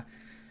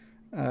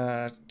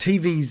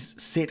TVs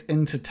set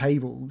into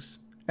tables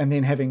and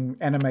then having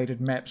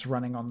animated maps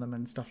running on them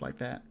and stuff like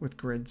that with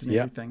grids and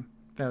Yeah. everything.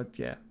 That'd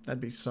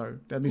be so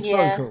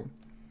Yeah. cool.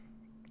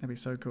 That'd be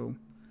so cool.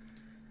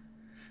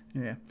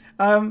 Yeah.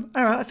 All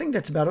right. I think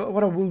that's about it.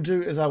 What I will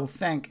do is I will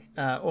thank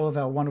all of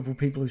our wonderful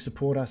people who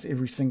support us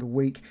every single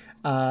week.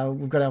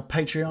 We've got our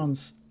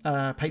patrons,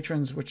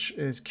 which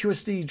is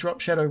QSD, Drop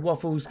Shadow,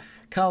 Waffles,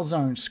 Carl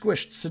Zone,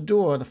 Squished,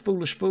 Sador, The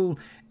Foolish Fool,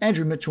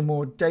 Andrew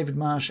Mitchell-Moore, David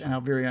Marsh, and our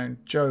very own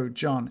Joe,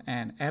 John,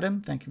 and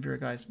Adam. Thank you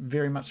guys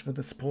very much for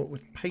the support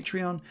with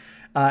Patreon.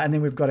 And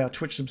then we've got our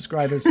Twitch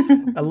subscribers,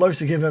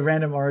 Alosa Giver,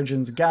 Random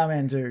Origins,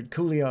 Garman Dude,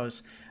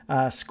 Coolios,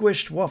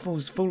 Squished,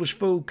 Waffles, Foolish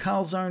Fool,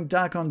 Carl Zone,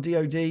 Dark on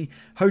DOD,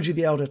 Hoju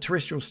the Elder,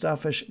 Terrestrial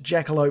Starfish,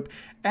 Jackalope,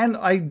 and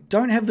I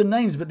don't have the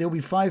names, but there'll be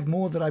 5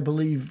 more that I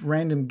believe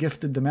Random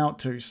gifted them out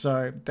to,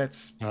 so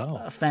that's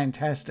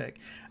fantastic.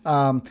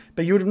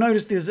 But you would have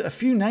noticed there's a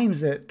few names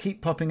that keep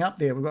popping up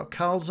there. We've got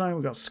Carl Zone,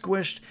 we've got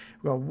Squished,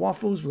 we've got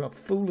Waffles, we've got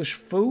Foolish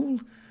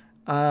Fool.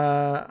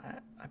 I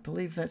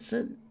believe that's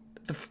it.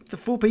 The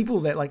 4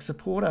 people that like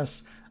support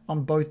us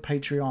on both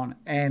Patreon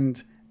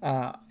and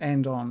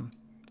on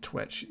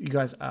Twitch. You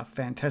guys are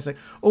fantastic.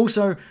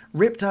 Also,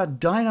 Reptar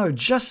Dino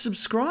just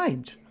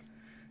subscribed.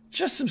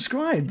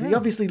 They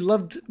obviously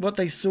loved what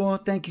they saw.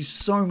 Thank you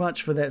so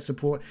much for that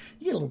support.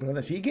 You get a little bit of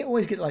this. You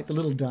always get like the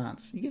little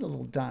dance. You get a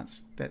little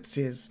dance that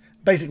says,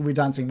 basically, we're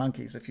dancing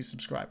monkeys if you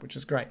subscribe, which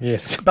is great.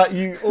 Yes. But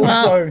you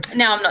also...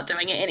 Now I'm not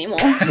doing it anymore.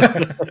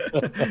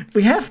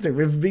 we have to.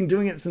 We've been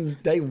doing it since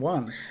day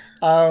one.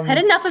 Had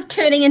enough of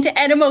turning into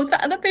animals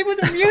for other people's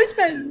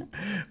amusement.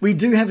 We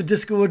do have a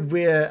Discord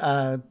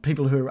where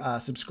people who are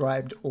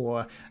subscribed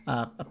or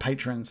are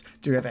patrons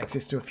do have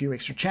access to a few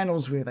extra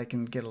channels where they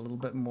can get a little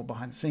bit more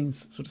behind the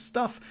scenes sort of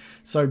stuff.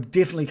 So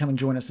definitely come and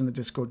join us in the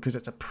Discord because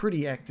it's a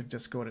pretty active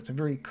Discord. It's a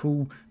very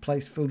cool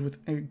place filled with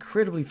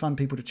incredibly fun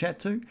people to chat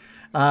to.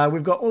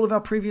 We've got all of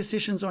our previous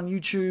sessions on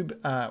YouTube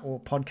or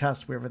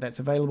podcast, wherever that's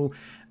available.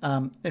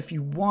 If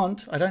you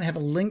want, I don't have a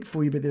link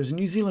for you, but there's a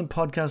New Zealand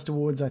Podcast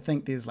Awards. I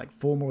think there's like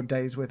 4 more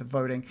days worth of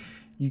voting.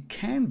 You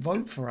can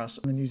vote for us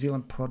on the New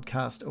Zealand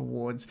Podcast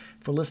Awards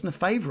for listener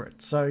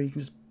favourite. So you can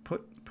just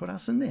put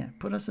us in there.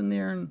 Put us in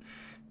there and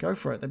go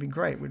for it. That'd be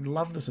great. We'd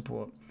love the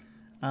support.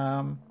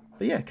 But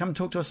yeah, come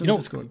talk to us in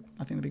Discord.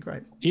 I think that'd be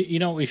great. You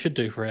know what we should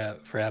do for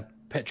our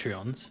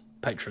patrons?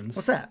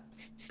 What's that?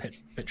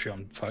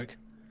 Patreon folk.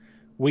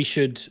 We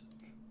should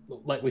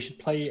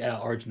play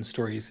our origin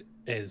stories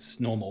as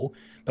normal,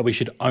 but we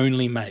should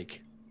only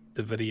make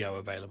the video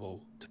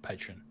available to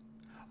Patreon.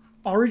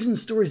 Origin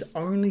stories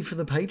only for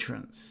the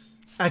patrons.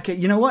 Okay,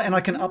 you know what? And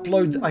I can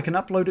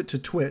upload it to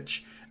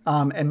Twitch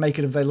and make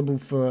it available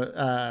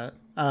for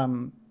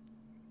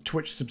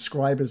Twitch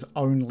subscribers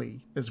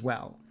only as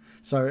well.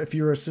 So if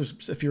you're a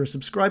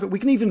subscriber, we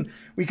can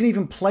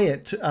even play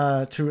it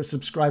to a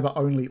subscriber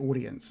only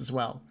audience as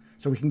well.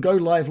 So we can go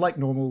live like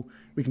normal.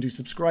 We can do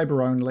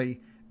subscriber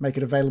only. Make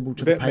it available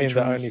to the patrons.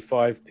 That means that only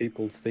 5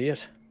 people see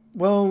it.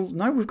 Well,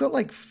 no, we've got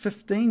like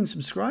 15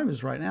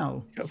 subscribers right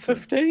now. You got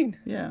 15?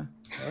 Yeah.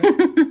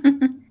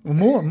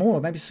 Well, more,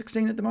 maybe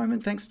 16 at the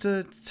moment, thanks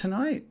to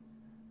tonight.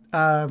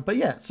 But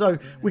yeah, so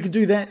we could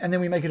do that, and then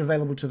we make it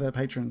available to the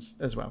patrons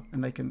as well,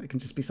 and it can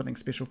just be something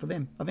special for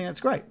them. I think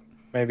that's great.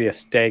 Maybe a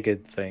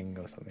staggered thing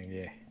or something.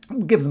 Yeah.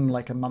 We'll give them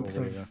like a month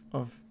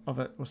of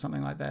it or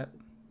something like that.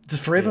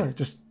 Just forever. Yeah.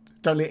 Just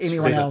don't let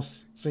anyone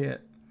else see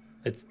it.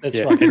 It's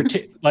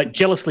like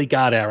jealously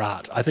guard our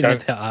art. I think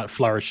that's how art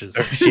flourishes.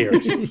 Share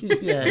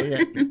it.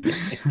 yeah.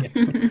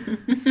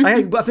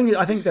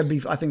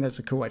 I think that's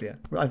a cool idea.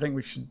 I think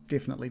we should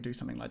definitely do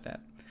something like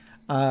that.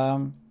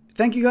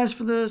 Thank you guys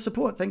for the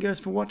support. Thank you guys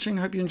for watching.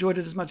 I hope you enjoyed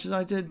it as much as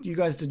I did. You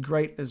guys did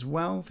great as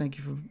well. Thank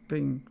you for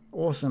being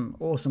awesome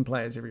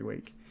players every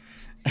week.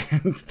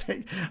 And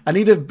I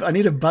need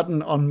a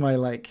button on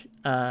my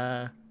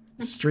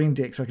Stream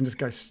Deck so I can just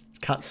go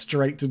cut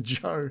straight to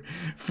Joe,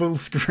 full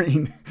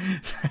screen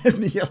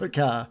in the yellow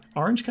car.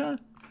 Orange car?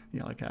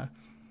 Yellow car.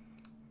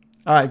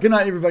 All right, good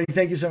night, everybody.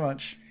 Thank you so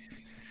much.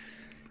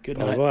 Good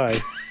night.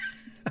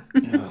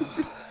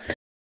 Bye-bye.